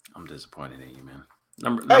 I'm disappointed in you, man.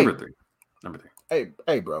 Number 3. Number 3.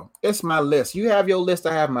 Hey, bro. It's my list. You have your list.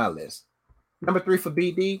 I have my list. Number 3 for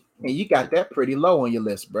BD, and you got that pretty low on your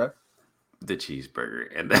list, bro. The cheeseburger,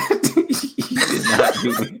 and that you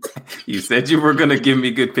did not. You said you were gonna give me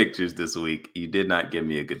good pictures this week. You did not give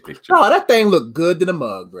me a good picture. Oh, that thing looked good in the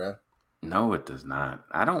mug, bro. No, it does not.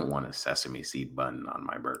 I don't want a sesame seed bun on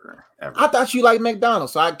my burger ever. I thought you liked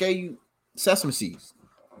McDonald's, so I gave you sesame seeds.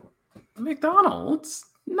 McDonald's?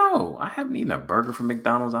 No, I haven't eaten a burger from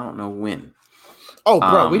McDonald's. I don't know when. Oh,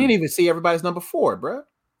 bro, we didn't even see everybody's number 4, bro.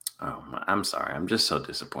 Oh, I'm sorry. I'm just so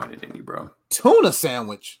disappointed in you, bro. Tuna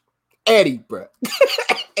sandwich. Eddie, bro.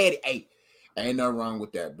 Eddie, hey, ain't nothing wrong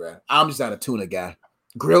with that, bro. I'm just not a tuna guy.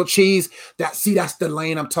 Grilled cheese, that's the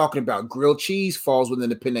lane I'm talking about. Grilled cheese falls within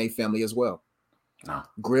the Panay family as well. No.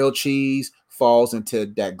 Grilled cheese falls into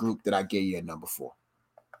that group that I gave you at number 4.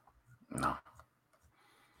 No.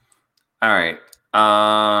 All right.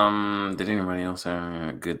 Did anybody else have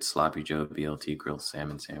a good sloppy Joe BLT grilled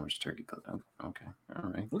salmon sandwich turkey? Okay. All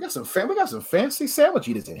right. We got some fancy sandwich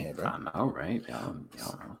eaters in here, bro. I know, right? Y'all,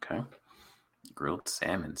 okay. Grilled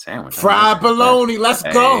salmon sandwich. Fried bologna. Let's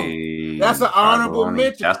go. That's an honorable bologna.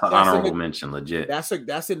 mention. That's an honorable mention, legit.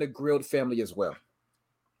 That's in the grilled family as well.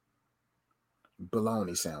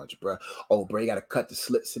 Bologna sandwich, bro. Oh, bro, you got to cut the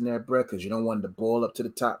slits in there, bro, because you don't want it to boil up to the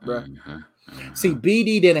top, bro. See,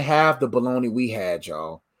 BD didn't have the bologna we had,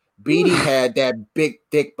 y'all. BD had that big,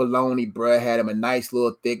 thick bologna, bro. Had him a nice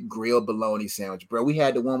little thick grilled bologna sandwich, bro. We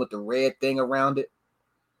had the one with the red thing around it,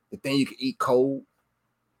 the thing you can eat cold.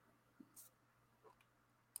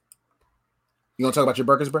 You gonna talk about your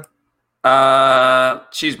burgers, bro?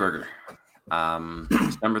 Cheeseburger.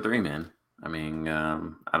 It's number 3, man. I mean,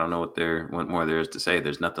 I don't know what more there is to say.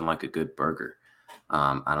 There's nothing like a good burger.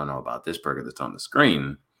 I don't know about this burger that's on the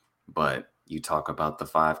screen, but you talk about the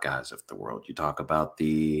Five Guys of the world. You talk about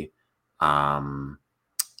the who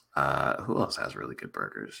else has really good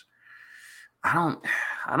burgers? I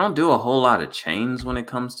don't do a whole lot of chains when it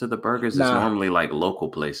comes to the burgers. It's normally like local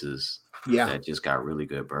places that just got really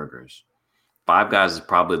good burgers. Five Guys is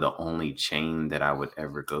probably the only chain that I would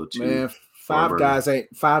ever go to. Man, Five Guys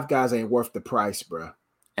ain't worth the price, bro.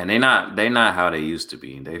 And they're not how they used to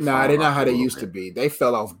be. They're not how they used to be. They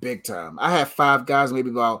fell off big time. I had Five Guys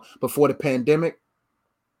maybe about before the pandemic.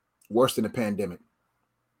 Worse than the pandemic.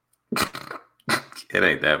 It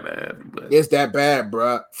ain't that bad. But it's that bad,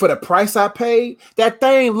 bro. For the price I paid, that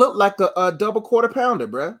thing looked like a double quarter pounder,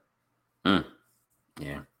 bro.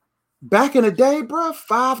 Yeah. Back in the day, bro,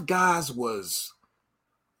 Five Guys was.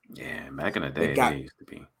 Yeah, back in the day, they used to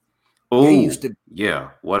be. Oh, yeah.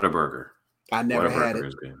 Whataburger. I never had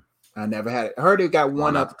it. I never had it. I heard they got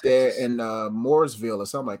one up there in Mooresville or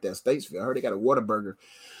something like that, Statesville. I heard they got a Whataburger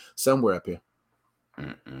somewhere up here.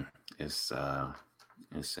 It's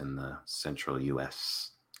in the central U.S.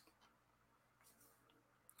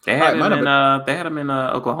 They had them in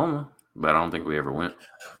Oklahoma, but I don't think we ever went.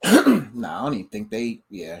 No, I don't even think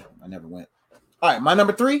I never went. All right, my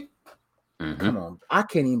number 3. Come on. I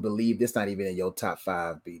can't even believe this not even in your top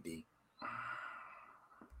 5, BD.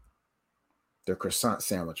 The croissant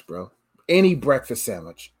sandwich, bro. Any breakfast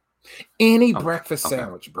sandwich. Any Okay. breakfast Okay.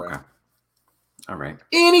 sandwich, bro. Okay. All right.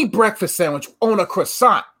 Any breakfast sandwich on a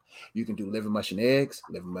croissant. You can do liver mush and eggs,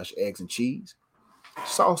 and cheese,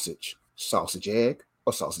 sausage, sausage egg,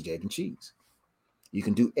 or sausage egg and cheese. You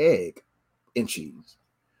can do egg and cheese.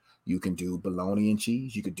 You can do bologna and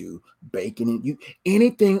cheese. You could do bacon and you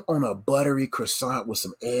anything on a buttery croissant with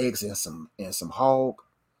some eggs and some hog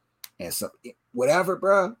and some whatever,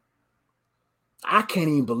 bro. I can't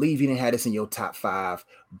even believe you didn't have this in your top 5.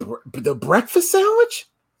 The breakfast sandwich?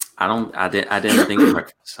 I didn't think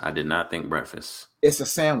breakfast. I did not think breakfast. It's a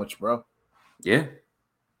sandwich, bro. Yeah.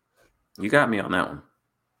 You got me on that one.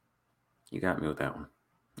 You got me with that one.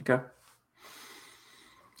 Okay.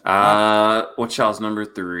 What's y'all's number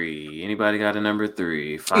 3? Anybody got a number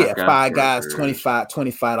 3? Five Guys,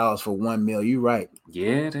 $25 for 1 meal. You right.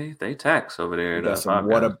 Yeah, they tax over there. We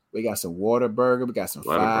got some Whataburger. We got some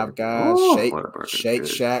Five Guys. Shake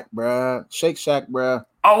Shack, bro. Shake Shack, bro.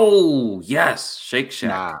 Oh yes, Shake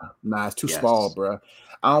Shack. Nah, it's too small, bro.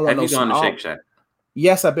 I don't want Have you gone to Shake Shack?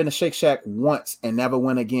 Yes, I've been to Shake Shack once and never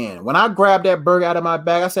went again. When I grabbed that burger out of my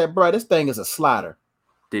bag, I said, bro, this thing is a slider.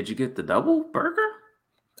 Did you get the double burger?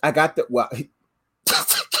 I got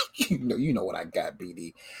you know what I got,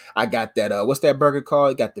 BD. I got that what's that burger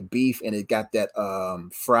called? It got the beef and it got that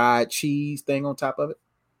fried cheese thing on top of it.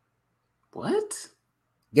 What?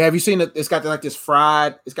 Yeah, have you seen it? It's got like this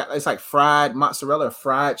fried, it's like fried mozzarella or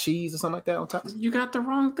fried cheese or something like that on top. You got the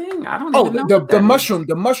wrong thing. I don't even know.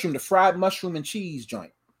 The fried mushroom and cheese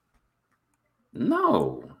joint.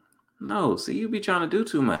 No. See, you be trying to do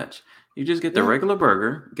too much. You just get the regular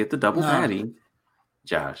burger, get the double patty.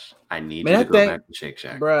 Josh, I need you to go back to Shake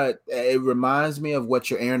Shack. Bruh, it reminds me of what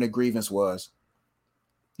your airing of grievance was.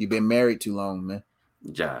 You've been married too long, man.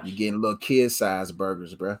 Josh. You're getting little kid-sized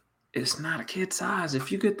burgers, bruh. It's not a kid size.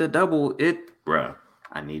 If you get the double, bruh,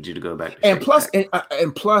 I need you to go back to Shake Shack.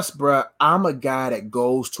 And plus, bruh, I'm a guy that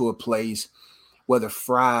goes to a place where the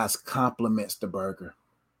fries complements the burger.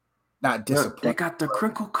 Not disappointing. They got the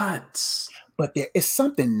crinkle cuts. But there is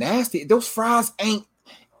something nasty. Those fries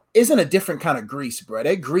isn't a different kind of grease, bro.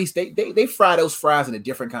 They fry those fries in a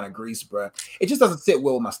different kind of grease, bro. It just doesn't sit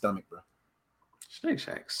well with my stomach, bro. Shake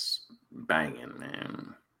Shack's banging,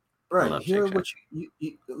 man. Bro, hear what you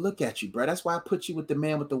look at you, bro. That's why I put you with the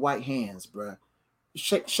man with the white hands, bro.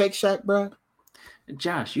 Shake Shack, bro.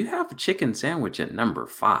 Josh, you have a chicken sandwich at number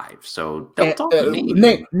 5, so don't talk to me.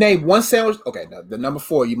 Name one sandwich. Okay, now the number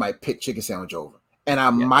 4, you might pick chicken sandwich over. And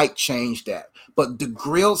I might change that. But the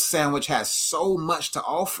grilled sandwich has so much to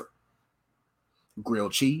offer.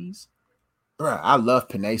 Grilled cheese. Bruh, I love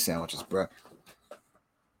penne sandwiches, bruh.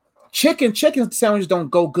 Chicken sandwiches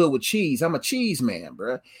don't go good with cheese. I'm a cheese man,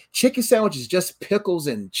 bruh. Chicken sandwiches just pickles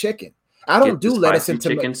and chicken. I don't do lettuce and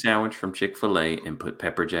tomato. Chicken sandwich from Chick-fil-A and put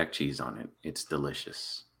pepper jack cheese on it. It's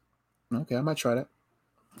delicious. Okay, I might try that.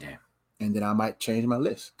 Yeah. And then I might change my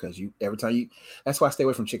list because that's why I stay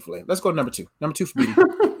away from Chick-fil-A. Let's go to number 2. Number 2 for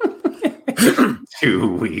BD.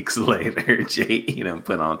 2 weeks later, Jay Edom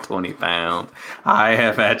put on 20 pounds. I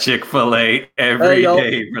have had Chick-fil-A every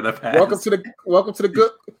day for the past. Welcome to the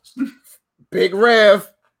good Big Rev.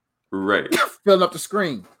 Right. Filling up the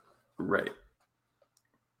screen. Right.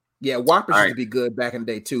 Yeah, Whoppers used to be good back in the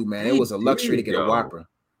day too, man. It was a luxury to get a Whopper.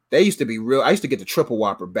 They used to be real. I used to get the triple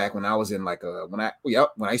Whopper back when I was in when I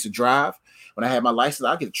used to drive. When I had my license,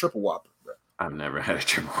 I'd get a triple Whopper. Bro. I've never had a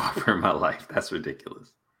triple Whopper in my life. That's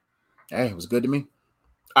ridiculous. Hey, it was good to me.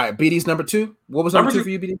 All right, BD's number 2. What was number 2 for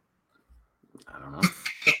you, BD? I don't know.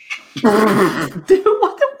 Dude,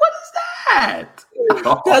 what is that?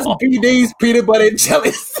 That's BD's peanut butter and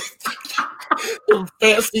jelly.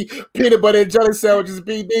 Fancy peanut butter and jelly sandwiches,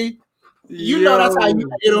 BD. You know that's how you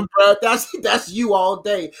get them, bro. That's you all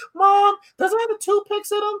day. Mom, does it have the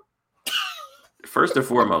toothpicks in them? First and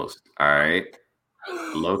foremost, all right.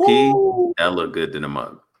 Low key, that look good in the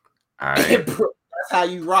mug. All right. Bro, that's how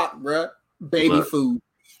you rock, bro. Baby food.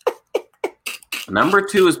 Number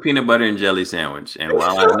 2 is peanut butter and jelly sandwich. And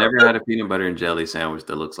while I've never had a peanut butter and jelly sandwich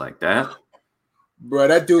that looks like that, bro,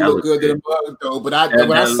 that dude look good in the mug though. But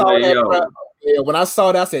when I saw that, bro. Yeah, when I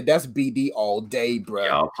saw that, I said, that's BD all day, bro.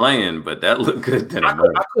 Y'all playing, but that looked good.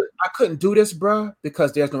 I couldn't do this, bro,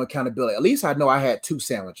 because there's no accountability. At least I know I had 2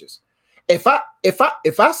 sandwiches. If I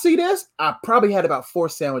see this, I probably had about 4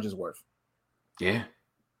 sandwiches worth. Yeah.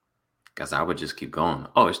 Because I would just keep going.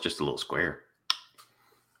 Oh, it's just a little square.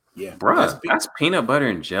 Yeah. Bro, that's peanut butter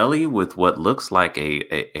and jelly with what looks like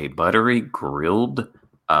a buttery grilled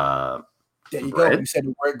there you bread. Go. You said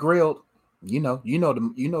the word grilled. You know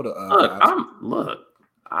the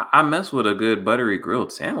I mess with a good buttery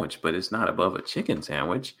grilled sandwich, but it's not above a chicken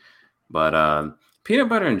sandwich. But peanut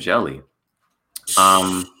butter and jelly,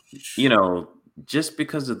 um, you know, just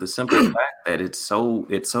because of the simple fact that it's so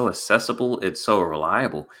accessible, it's so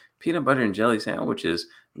reliable. Peanut butter and jelly sandwiches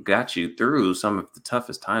got you through some of the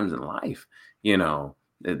toughest times in life. You know,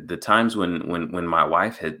 the times when my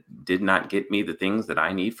wife had did not get me the things that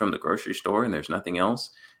I need from the grocery store and there's nothing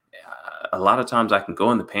else. A lot of times I can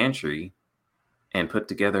go in the pantry and put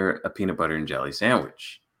together a peanut butter and jelly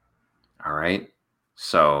sandwich. All right.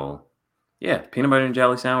 So, yeah, peanut butter and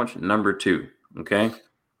jelly sandwich number 2. Okay.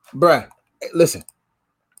 Bruh, listen,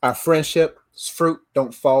 our friendship's fruit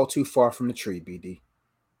don't fall too far from the tree, BD.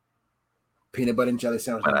 Peanut butter and jelly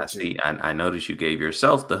sandwich But number I two. see, I noticed you gave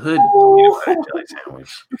yourself the hood peanut butter and jelly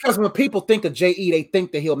sandwich. Because when people think of JE, they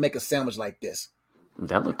think that he'll make a sandwich like this.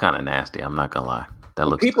 That looked kind of nasty. I'm not gonna lie. That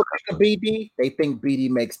When looks people disgusting. think of BD, they think BD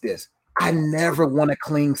makes this. I never want a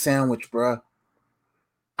clean sandwich, bruh.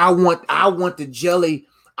 I want the jelly.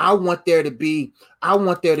 I want there to be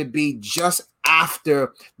just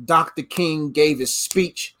after Dr. King gave his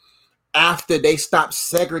speech, after they stopped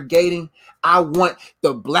segregating. I want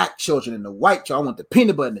the black children and the white children. I want the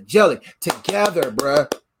peanut butter and the jelly together,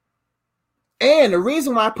 bruh. And the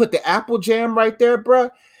reason why I put the apple jam right there, bruh,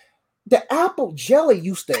 the apple jelly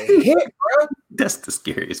used to hit, bruh. That's the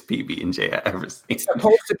scariest PB&J I ever seen. It's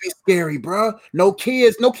supposed to be scary, bruh. No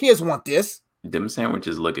kids want this. Them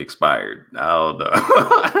sandwiches look expired. I don't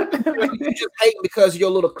know. You just hate because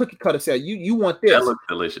your little cookie cutter said you want this. That looks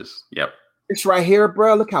delicious. Yep. It's right here,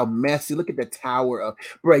 bro. Look how messy. Look at the tower of,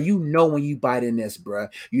 bro. You know when you bite in this, bro.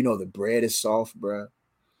 You know the bread is soft, bro.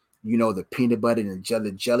 You know the peanut butter and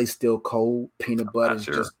the jelly's still cold. Peanut butter is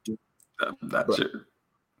just, I'm not sure.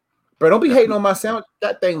 Bro, don't be hating on my sandwich.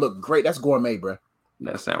 That thing look great. That's gourmet, bro.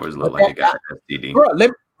 That sandwich look like it got an STD. Bro,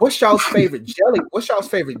 what's y'all's favorite jelly? What's y'all's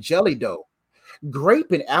favorite jelly though?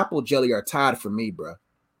 Grape and apple jelly are tied for me, bro.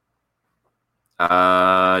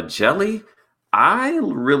 Jelly. I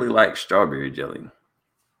really like strawberry jelly.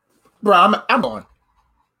 Bro, I'm on.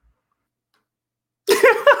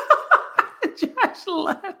 Josh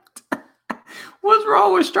left. What's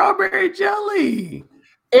wrong with strawberry jelly?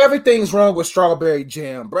 Everything's wrong with strawberry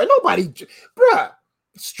jam, bro. Bro,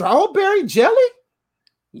 strawberry jelly?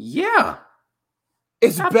 Yeah.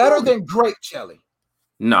 It's better than grape jelly.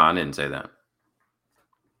 No, I didn't say that.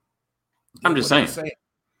 I'm just saying.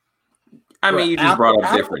 I mean, you just brought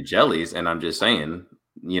up different jellies, and I'm just saying,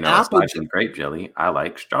 aside from grape jelly, I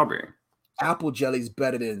like strawberry. Apple jelly's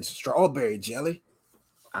better than strawberry jelly.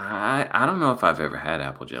 I don't know if I've ever had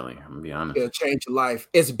apple jelly. I'm gonna be honest. It'll change your life.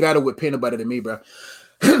 It's better with peanut butter than me, bro.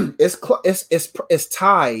 It's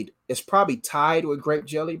tied. It's probably tied with grape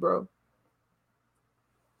jelly, bro.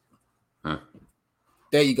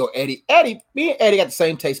 There you go, Eddie. Me and Eddie got the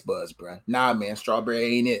same taste buds, bro. Nah, man,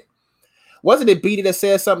 strawberry ain't it. Wasn't it Beatty that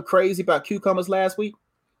said something crazy about cucumbers last week?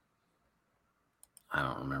 I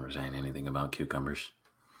don't remember saying anything about cucumbers.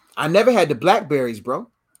 I never had the blackberries, bro.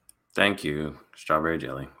 Thank you, strawberry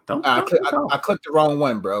jelly. I clicked the wrong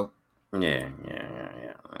one, bro. Yeah.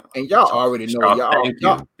 And y'all already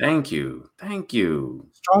know. Thank you.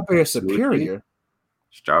 Strawberry superior.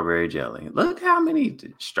 Strawberry jelly. Look how many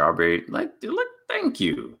strawberry. Look. Thank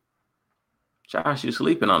you, Josh. You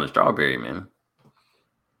sleeping on the strawberry, man?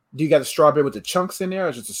 Do you got the strawberry with the chunks in there,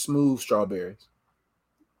 or just a smooth strawberries?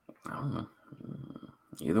 I don't know.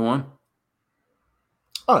 Either one.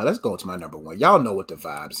 Oh, let's go to my number one. Y'all know what the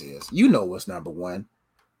vibes is. You know what's number one.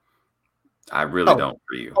 I really don't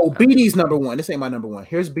for you. Oh, BD's number one. This ain't my number one.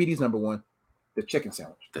 Here's BD's number one. The chicken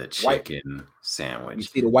sandwich. The chicken sandwich. You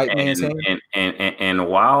see the white man's hand? And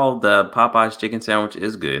while the Popeye's chicken sandwich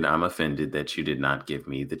is good, I'm offended that you did not give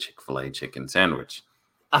me the Chick-fil-A chicken sandwich.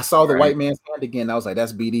 I saw the white man's hand again. I was like,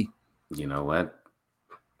 that's BD. You know what?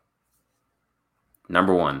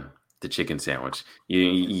 Number one, the chicken sandwich.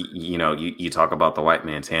 You talk about the white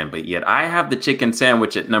man's hand, but yet I have the chicken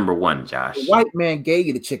sandwich at number one, Josh. The white man gave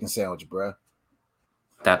you the chicken sandwich, bro.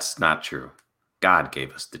 That's not true. God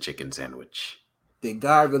gave us the chicken sandwich. Did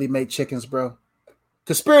God really make chickens, bro?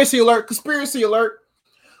 Conspiracy alert. Conspiracy alert.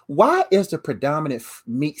 Why is the predominant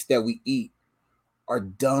meats that we eat are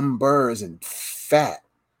dumb birds and fat?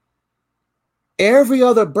 Every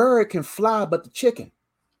other bird can fly but the chicken.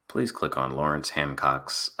 Please click on Lawrence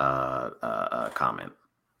Hancock's comment.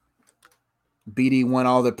 BD won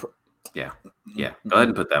all the... Yeah. Go ahead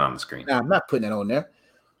and put that on the screen. Nah, I'm not putting it on there.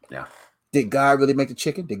 Yeah. Did God really make the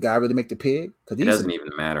chicken? Did God really make the pig? Because it doesn't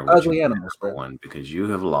even matter what ugly animals, bro. One, because you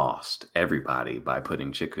have lost everybody by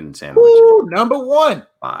putting chicken sandwich. Ooh, number one.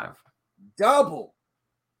 5. Double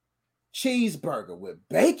cheeseburger with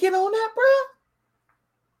bacon on that, bro.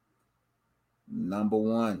 Number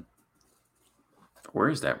one.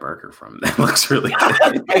 Where's that burger from? That looks really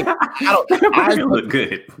good. Hey, That look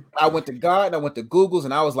good. I went to God, I went to Google's,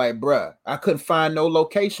 and I was like, bruh, I couldn't find no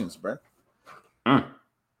locations, bruh.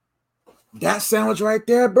 That sandwich right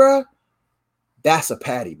there, bruh, that's a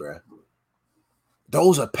patty, bruh.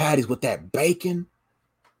 Those are patties with that bacon.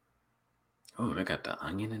 Oh, they got the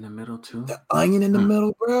onion in the middle too. The onion in the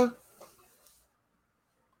middle, bruh.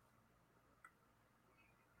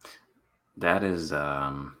 That is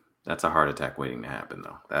that's a heart attack waiting to happen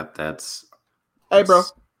though. That's hey, bro.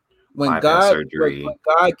 When God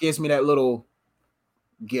gives me that little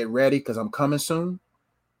get ready because I'm coming soon,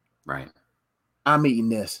 right? I'm eating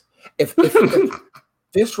this. If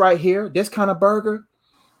this right here, this kind of burger,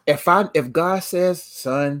 if God says,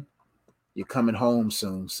 son, you're coming home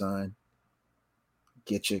soon, son,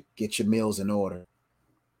 get your meals in order.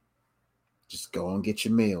 Just go and get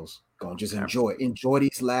your meals. Go and just enjoy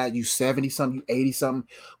these lads. You 70 something, you 80 something.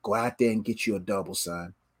 Go out there and get you a double,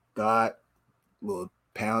 son. God will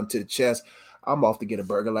pound to the chest. I'm off to get a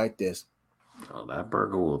burger like this. Oh, that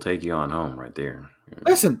burger will take you on home right there.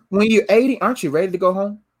 Listen, when you're 80, aren't you ready to go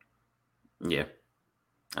home? Yeah,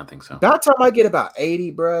 I think so. By the time I get about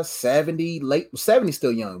 80, bruh, 70, late 70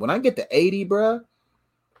 still young. When I get to 80, bruh,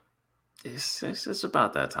 it's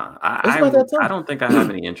about that time. I don't think I have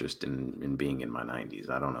any interest in being in my 90s.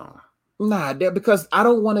 I don't know. Nah, because I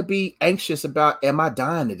don't want to be anxious about am I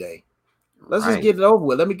dying today? Let's just get it over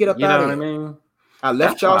with. Let me get up out of here. You know what I mean? I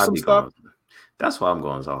left y'all some stuff. That's why I'm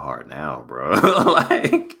going so hard now, bro.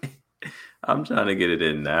 Like, I'm trying to get it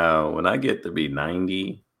in now. When I get to be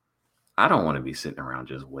 90, I don't want to be sitting around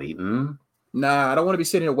just waiting. Nah, I don't want to be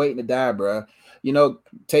sitting here waiting to die, bro. You know,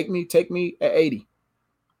 take me at 80.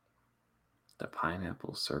 The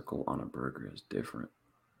pineapple circle on a burger is different.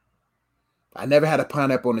 I never had a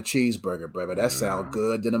pineapple on a cheeseburger, bro, but that sounds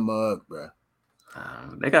good in a mug, bro.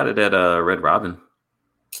 They got it at Red Robin.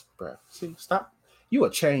 Bro, see, stop. You a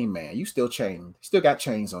chain man. You still chained. Still got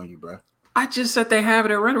chains on you, bro. I just said they have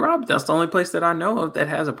it at Red Robin. That's the only place that I know of that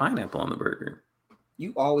has a pineapple on the burger.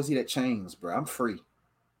 You always eat at chains, bro. I'm free.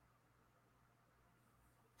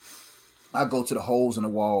 I go to the holes in the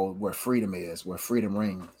wall where freedom is, where freedom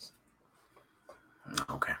rings.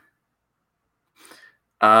 Okay.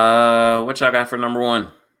 What y'all got for number one?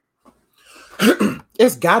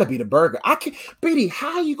 It's got to be the burger. I can't, BD.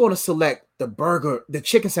 How are you going to select the burger, the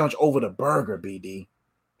chicken sandwich over the burger, BD?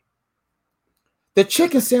 The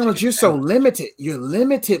chicken sandwich, you're so limited. You're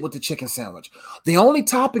limited with the chicken sandwich. The only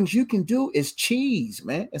toppings you can do is cheese,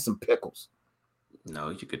 man, and some pickles. No,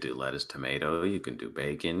 you could do lettuce, tomato. You can do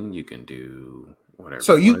bacon. You can do whatever.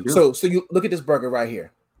 So you look at this burger right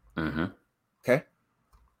here. Mm-hmm. Okay.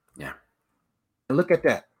 Yeah. And look at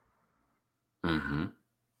that. Mm-hmm.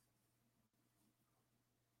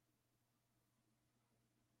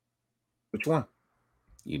 Which one?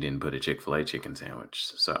 You didn't put a Chick-fil-A chicken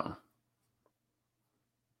sandwich, so.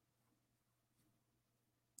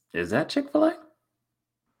 Is that Chick-fil-A?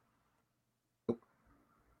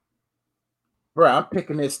 Bro, I'm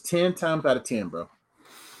picking this 10 times out of 10, bro.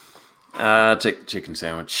 Chicken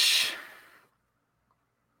sandwich.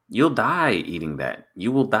 You'll die eating that.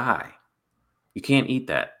 You will die. You can't eat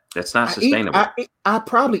that. That's not sustainable. I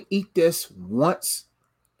probably eat this once.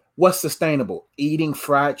 What's sustainable? Eating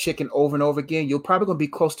fried chicken over and over again? You're probably going to be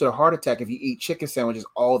close to a heart attack if you eat chicken sandwiches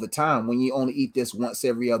all the time when you only eat this once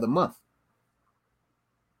every other month.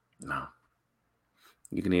 No.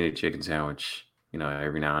 You can eat a chicken sandwich,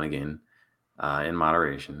 every now and again, in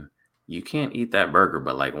moderation. You can't eat that burger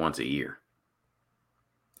but like once a year.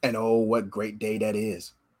 And oh, what great day that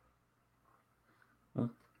is.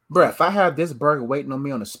 Bruh, if I have this burger waiting on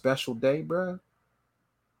me on a special day, bruh,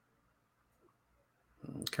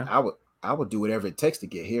 okay, I would do whatever it takes to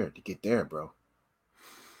get there, bro.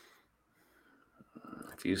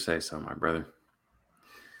 If you say so, my brother.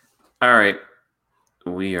 All right.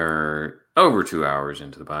 We are over 2 hours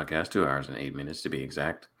into the podcast, 2 hours and 8 minutes to be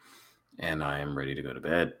exact. And I am ready to go to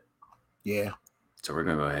bed. Yeah. So we're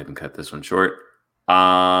going to go ahead and cut this one short.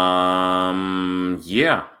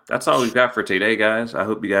 Yeah, that's all we've got for today, guys. I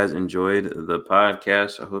hope you guys enjoyed the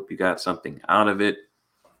podcast. I hope you got something out of it.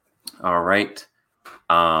 All right.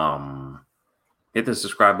 Hit the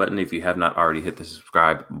subscribe button if you have not already hit the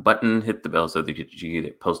subscribe button. Hit the bell so that you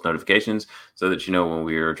get post notifications so that you know when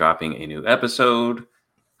we are dropping a new episode.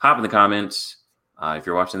 Hop in the comments. If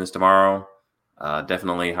you're watching this tomorrow,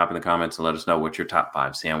 definitely hop in the comments and let us know what your top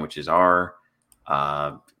 5 sandwiches are.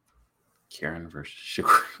 Karen versus Sugar.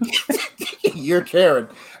 You're Karen.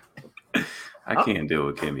 I can't deal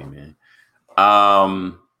with Kimmy, man.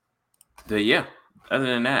 Yeah, other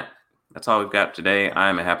than that, that's all we've got today.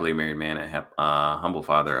 I'm a happily married man, a humble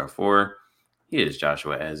father of 4. He is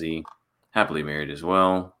Joshua Ezzy, happily married as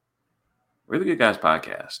well. We're the Good Guys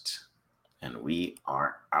Podcast, and we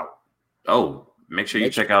are out. Oh, make sure you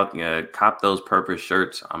check out, cop those purpose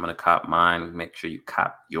shirts. I'm going to cop mine. Make sure you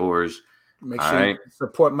cop yours. Make sure you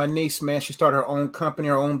support my niece, man. She started her own company,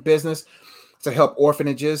 her own business to help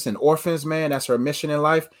orphanages and orphans, man. That's her mission in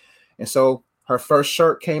life. And so her first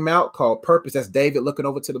shirt came out called Purpose. That's David looking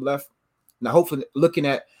over to the left. Now, hopefully looking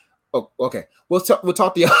at, oh, okay. We'll talk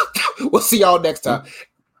to y'all. We'll see y'all next time.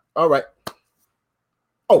 All right.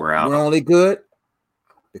 Oh, we're only good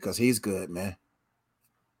because he's good, man.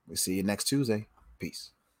 We'll see you next Tuesday.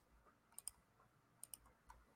 Peace.